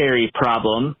budgetary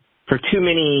problem for too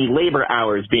many labor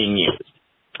hours being used.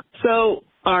 So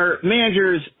our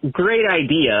manager's great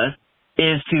idea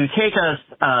is to take us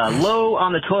low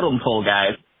on the totem pole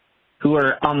guys who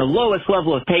are on the lowest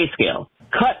level of pay scale,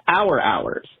 cut our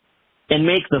hours, and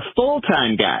make the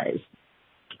full-time guys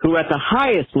who are at the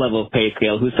highest level of pay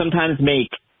scale, who sometimes make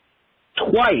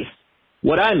twice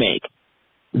what I make,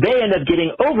 they end up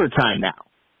getting overtime now.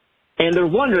 And they're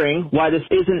wondering why this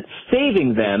isn't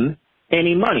saving them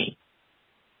any money.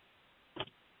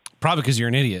 Probably because you're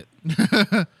an idiot.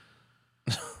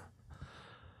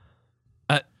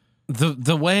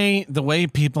 The way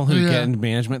people who get into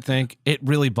management think, it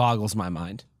really boggles my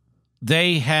mind.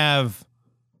 They have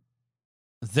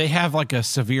like a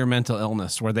severe mental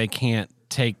illness where they can't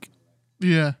take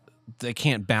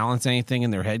balance anything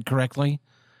in their head correctly.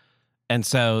 And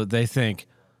so they think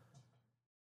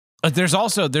there's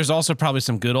also probably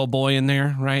some good old boy in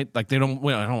there, right? Like they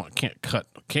can't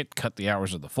cut the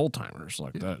hours of the full timers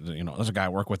like that. You know, there's a guy I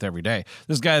work with every day.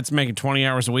 This guy that's making 20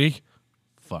 hours a week,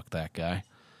 fuck that guy.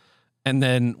 And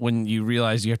then when you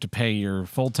realize you have to pay your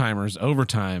full timers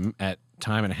overtime at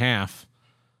time and a half,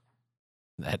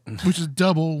 which is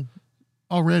double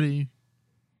already.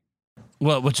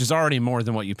 Well, which is already more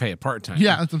than what you pay a part time.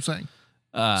 Yeah, that's what I'm saying.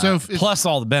 So plus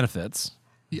all the benefits.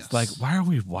 Yes. It's like why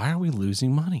are we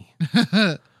losing money?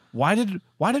 why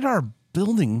did our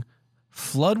building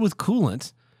flood with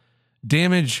coolant,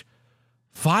 damage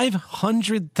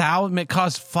 $500,000? It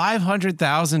caused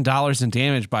 $500,000 in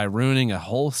damage by ruining a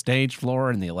whole stage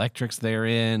floor and the electrics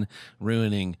therein,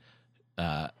 ruining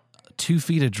 2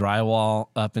 feet of drywall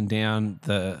up and down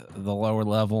the lower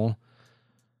level.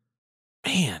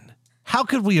 Man, how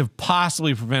could we have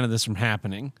possibly prevented this from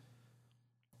happening?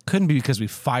 Couldn't be because we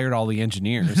fired all the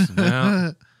engineers.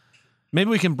 No. Maybe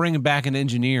we can bring back an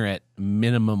engineer at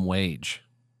minimum wage.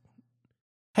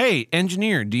 Hey,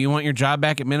 engineer, do you want your job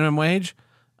back at minimum wage?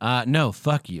 No,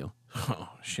 fuck you. Oh,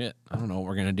 shit. I don't know what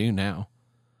we're going to do now.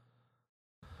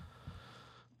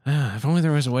 If only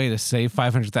there was a way to save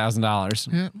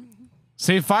 $500,000. Yeah.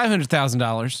 Save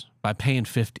 $500,000 by paying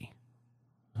 50.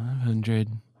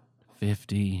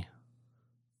 550,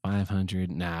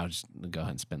 500. Now just go ahead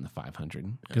and spend the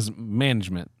 500 because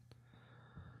management.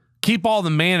 Keep all the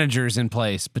managers in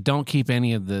place, but don't keep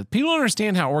any of the people. Don't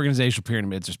understand how organizational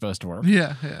pyramids are supposed to work.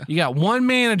 Yeah. You got one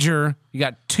manager, you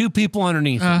got 2 people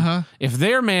underneath them. If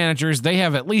they're managers, they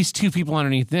have at least 2 people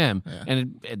underneath them,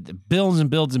 and it builds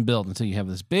and builds and builds until you have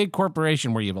this big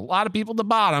corporation where you have a lot of people at the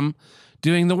bottom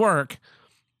doing the work,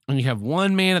 and you have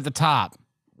one man at the top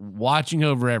watching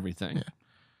over everything. Yeah.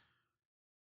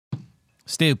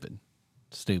 Stupid.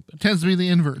 Tends to be the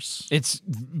inverse. It's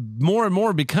more and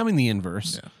more becoming the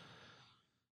inverse.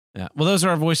 Yeah. Well, those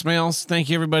are our voicemails. Thank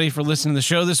you, everybody, for listening to the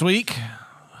show this week.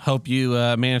 Hope you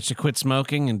managed to quit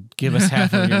smoking and give us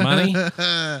half of your money.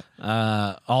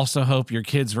 Also, hope your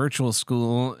kid's virtual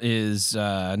school is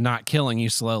not killing you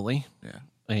slowly. Yeah.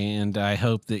 And I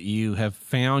hope that you have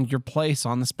found your place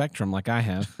on the spectrum like I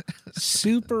have.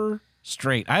 Super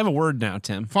straight. I have a word now,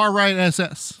 Tim. Far right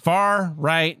SS. Far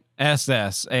right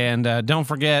SS. And don't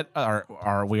forget,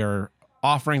 we are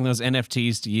offering those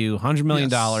NFTs to you, $100 million,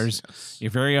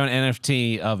 your very own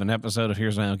NFT of an episode of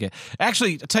Here's What I Don't Get.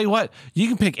 Actually, I'll tell you what, you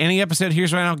can pick any episode of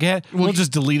Here's What I Don't Get. We'll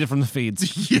just delete it from the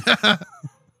feeds. Yeah.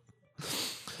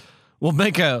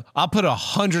 I'll put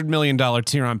 $100 million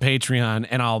tier on Patreon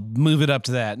and I'll move it up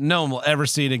to that. No one will ever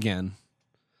see it again.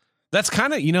 That's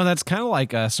kind of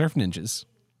like Surf Ninjas.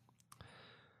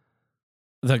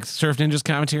 The Surf Ninjas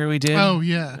commentary we did. Oh,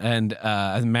 yeah. And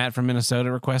Matt from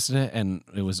Minnesota requested it, and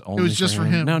it was only just for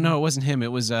him. No, it wasn't him.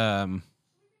 It was it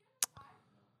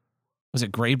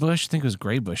Graybush? I think it was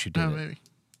Graybush who did it. Maybe.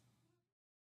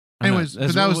 Anyways,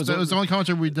 but that was the only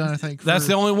commentary we'd done, I think. That's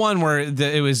the only one where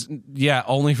it was,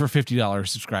 only for $50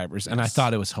 subscribers, and I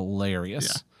thought it was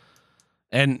hilarious.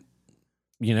 Yeah. And,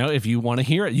 if you want to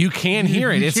hear it, you can hear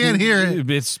it. You can hear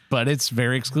it. But it's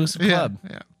very exclusive club.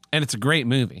 Yeah. And it's a great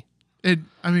movie. I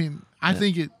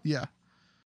think it, yeah.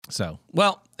 So,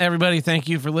 well, everybody, thank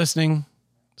you for listening.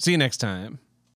 See you next time.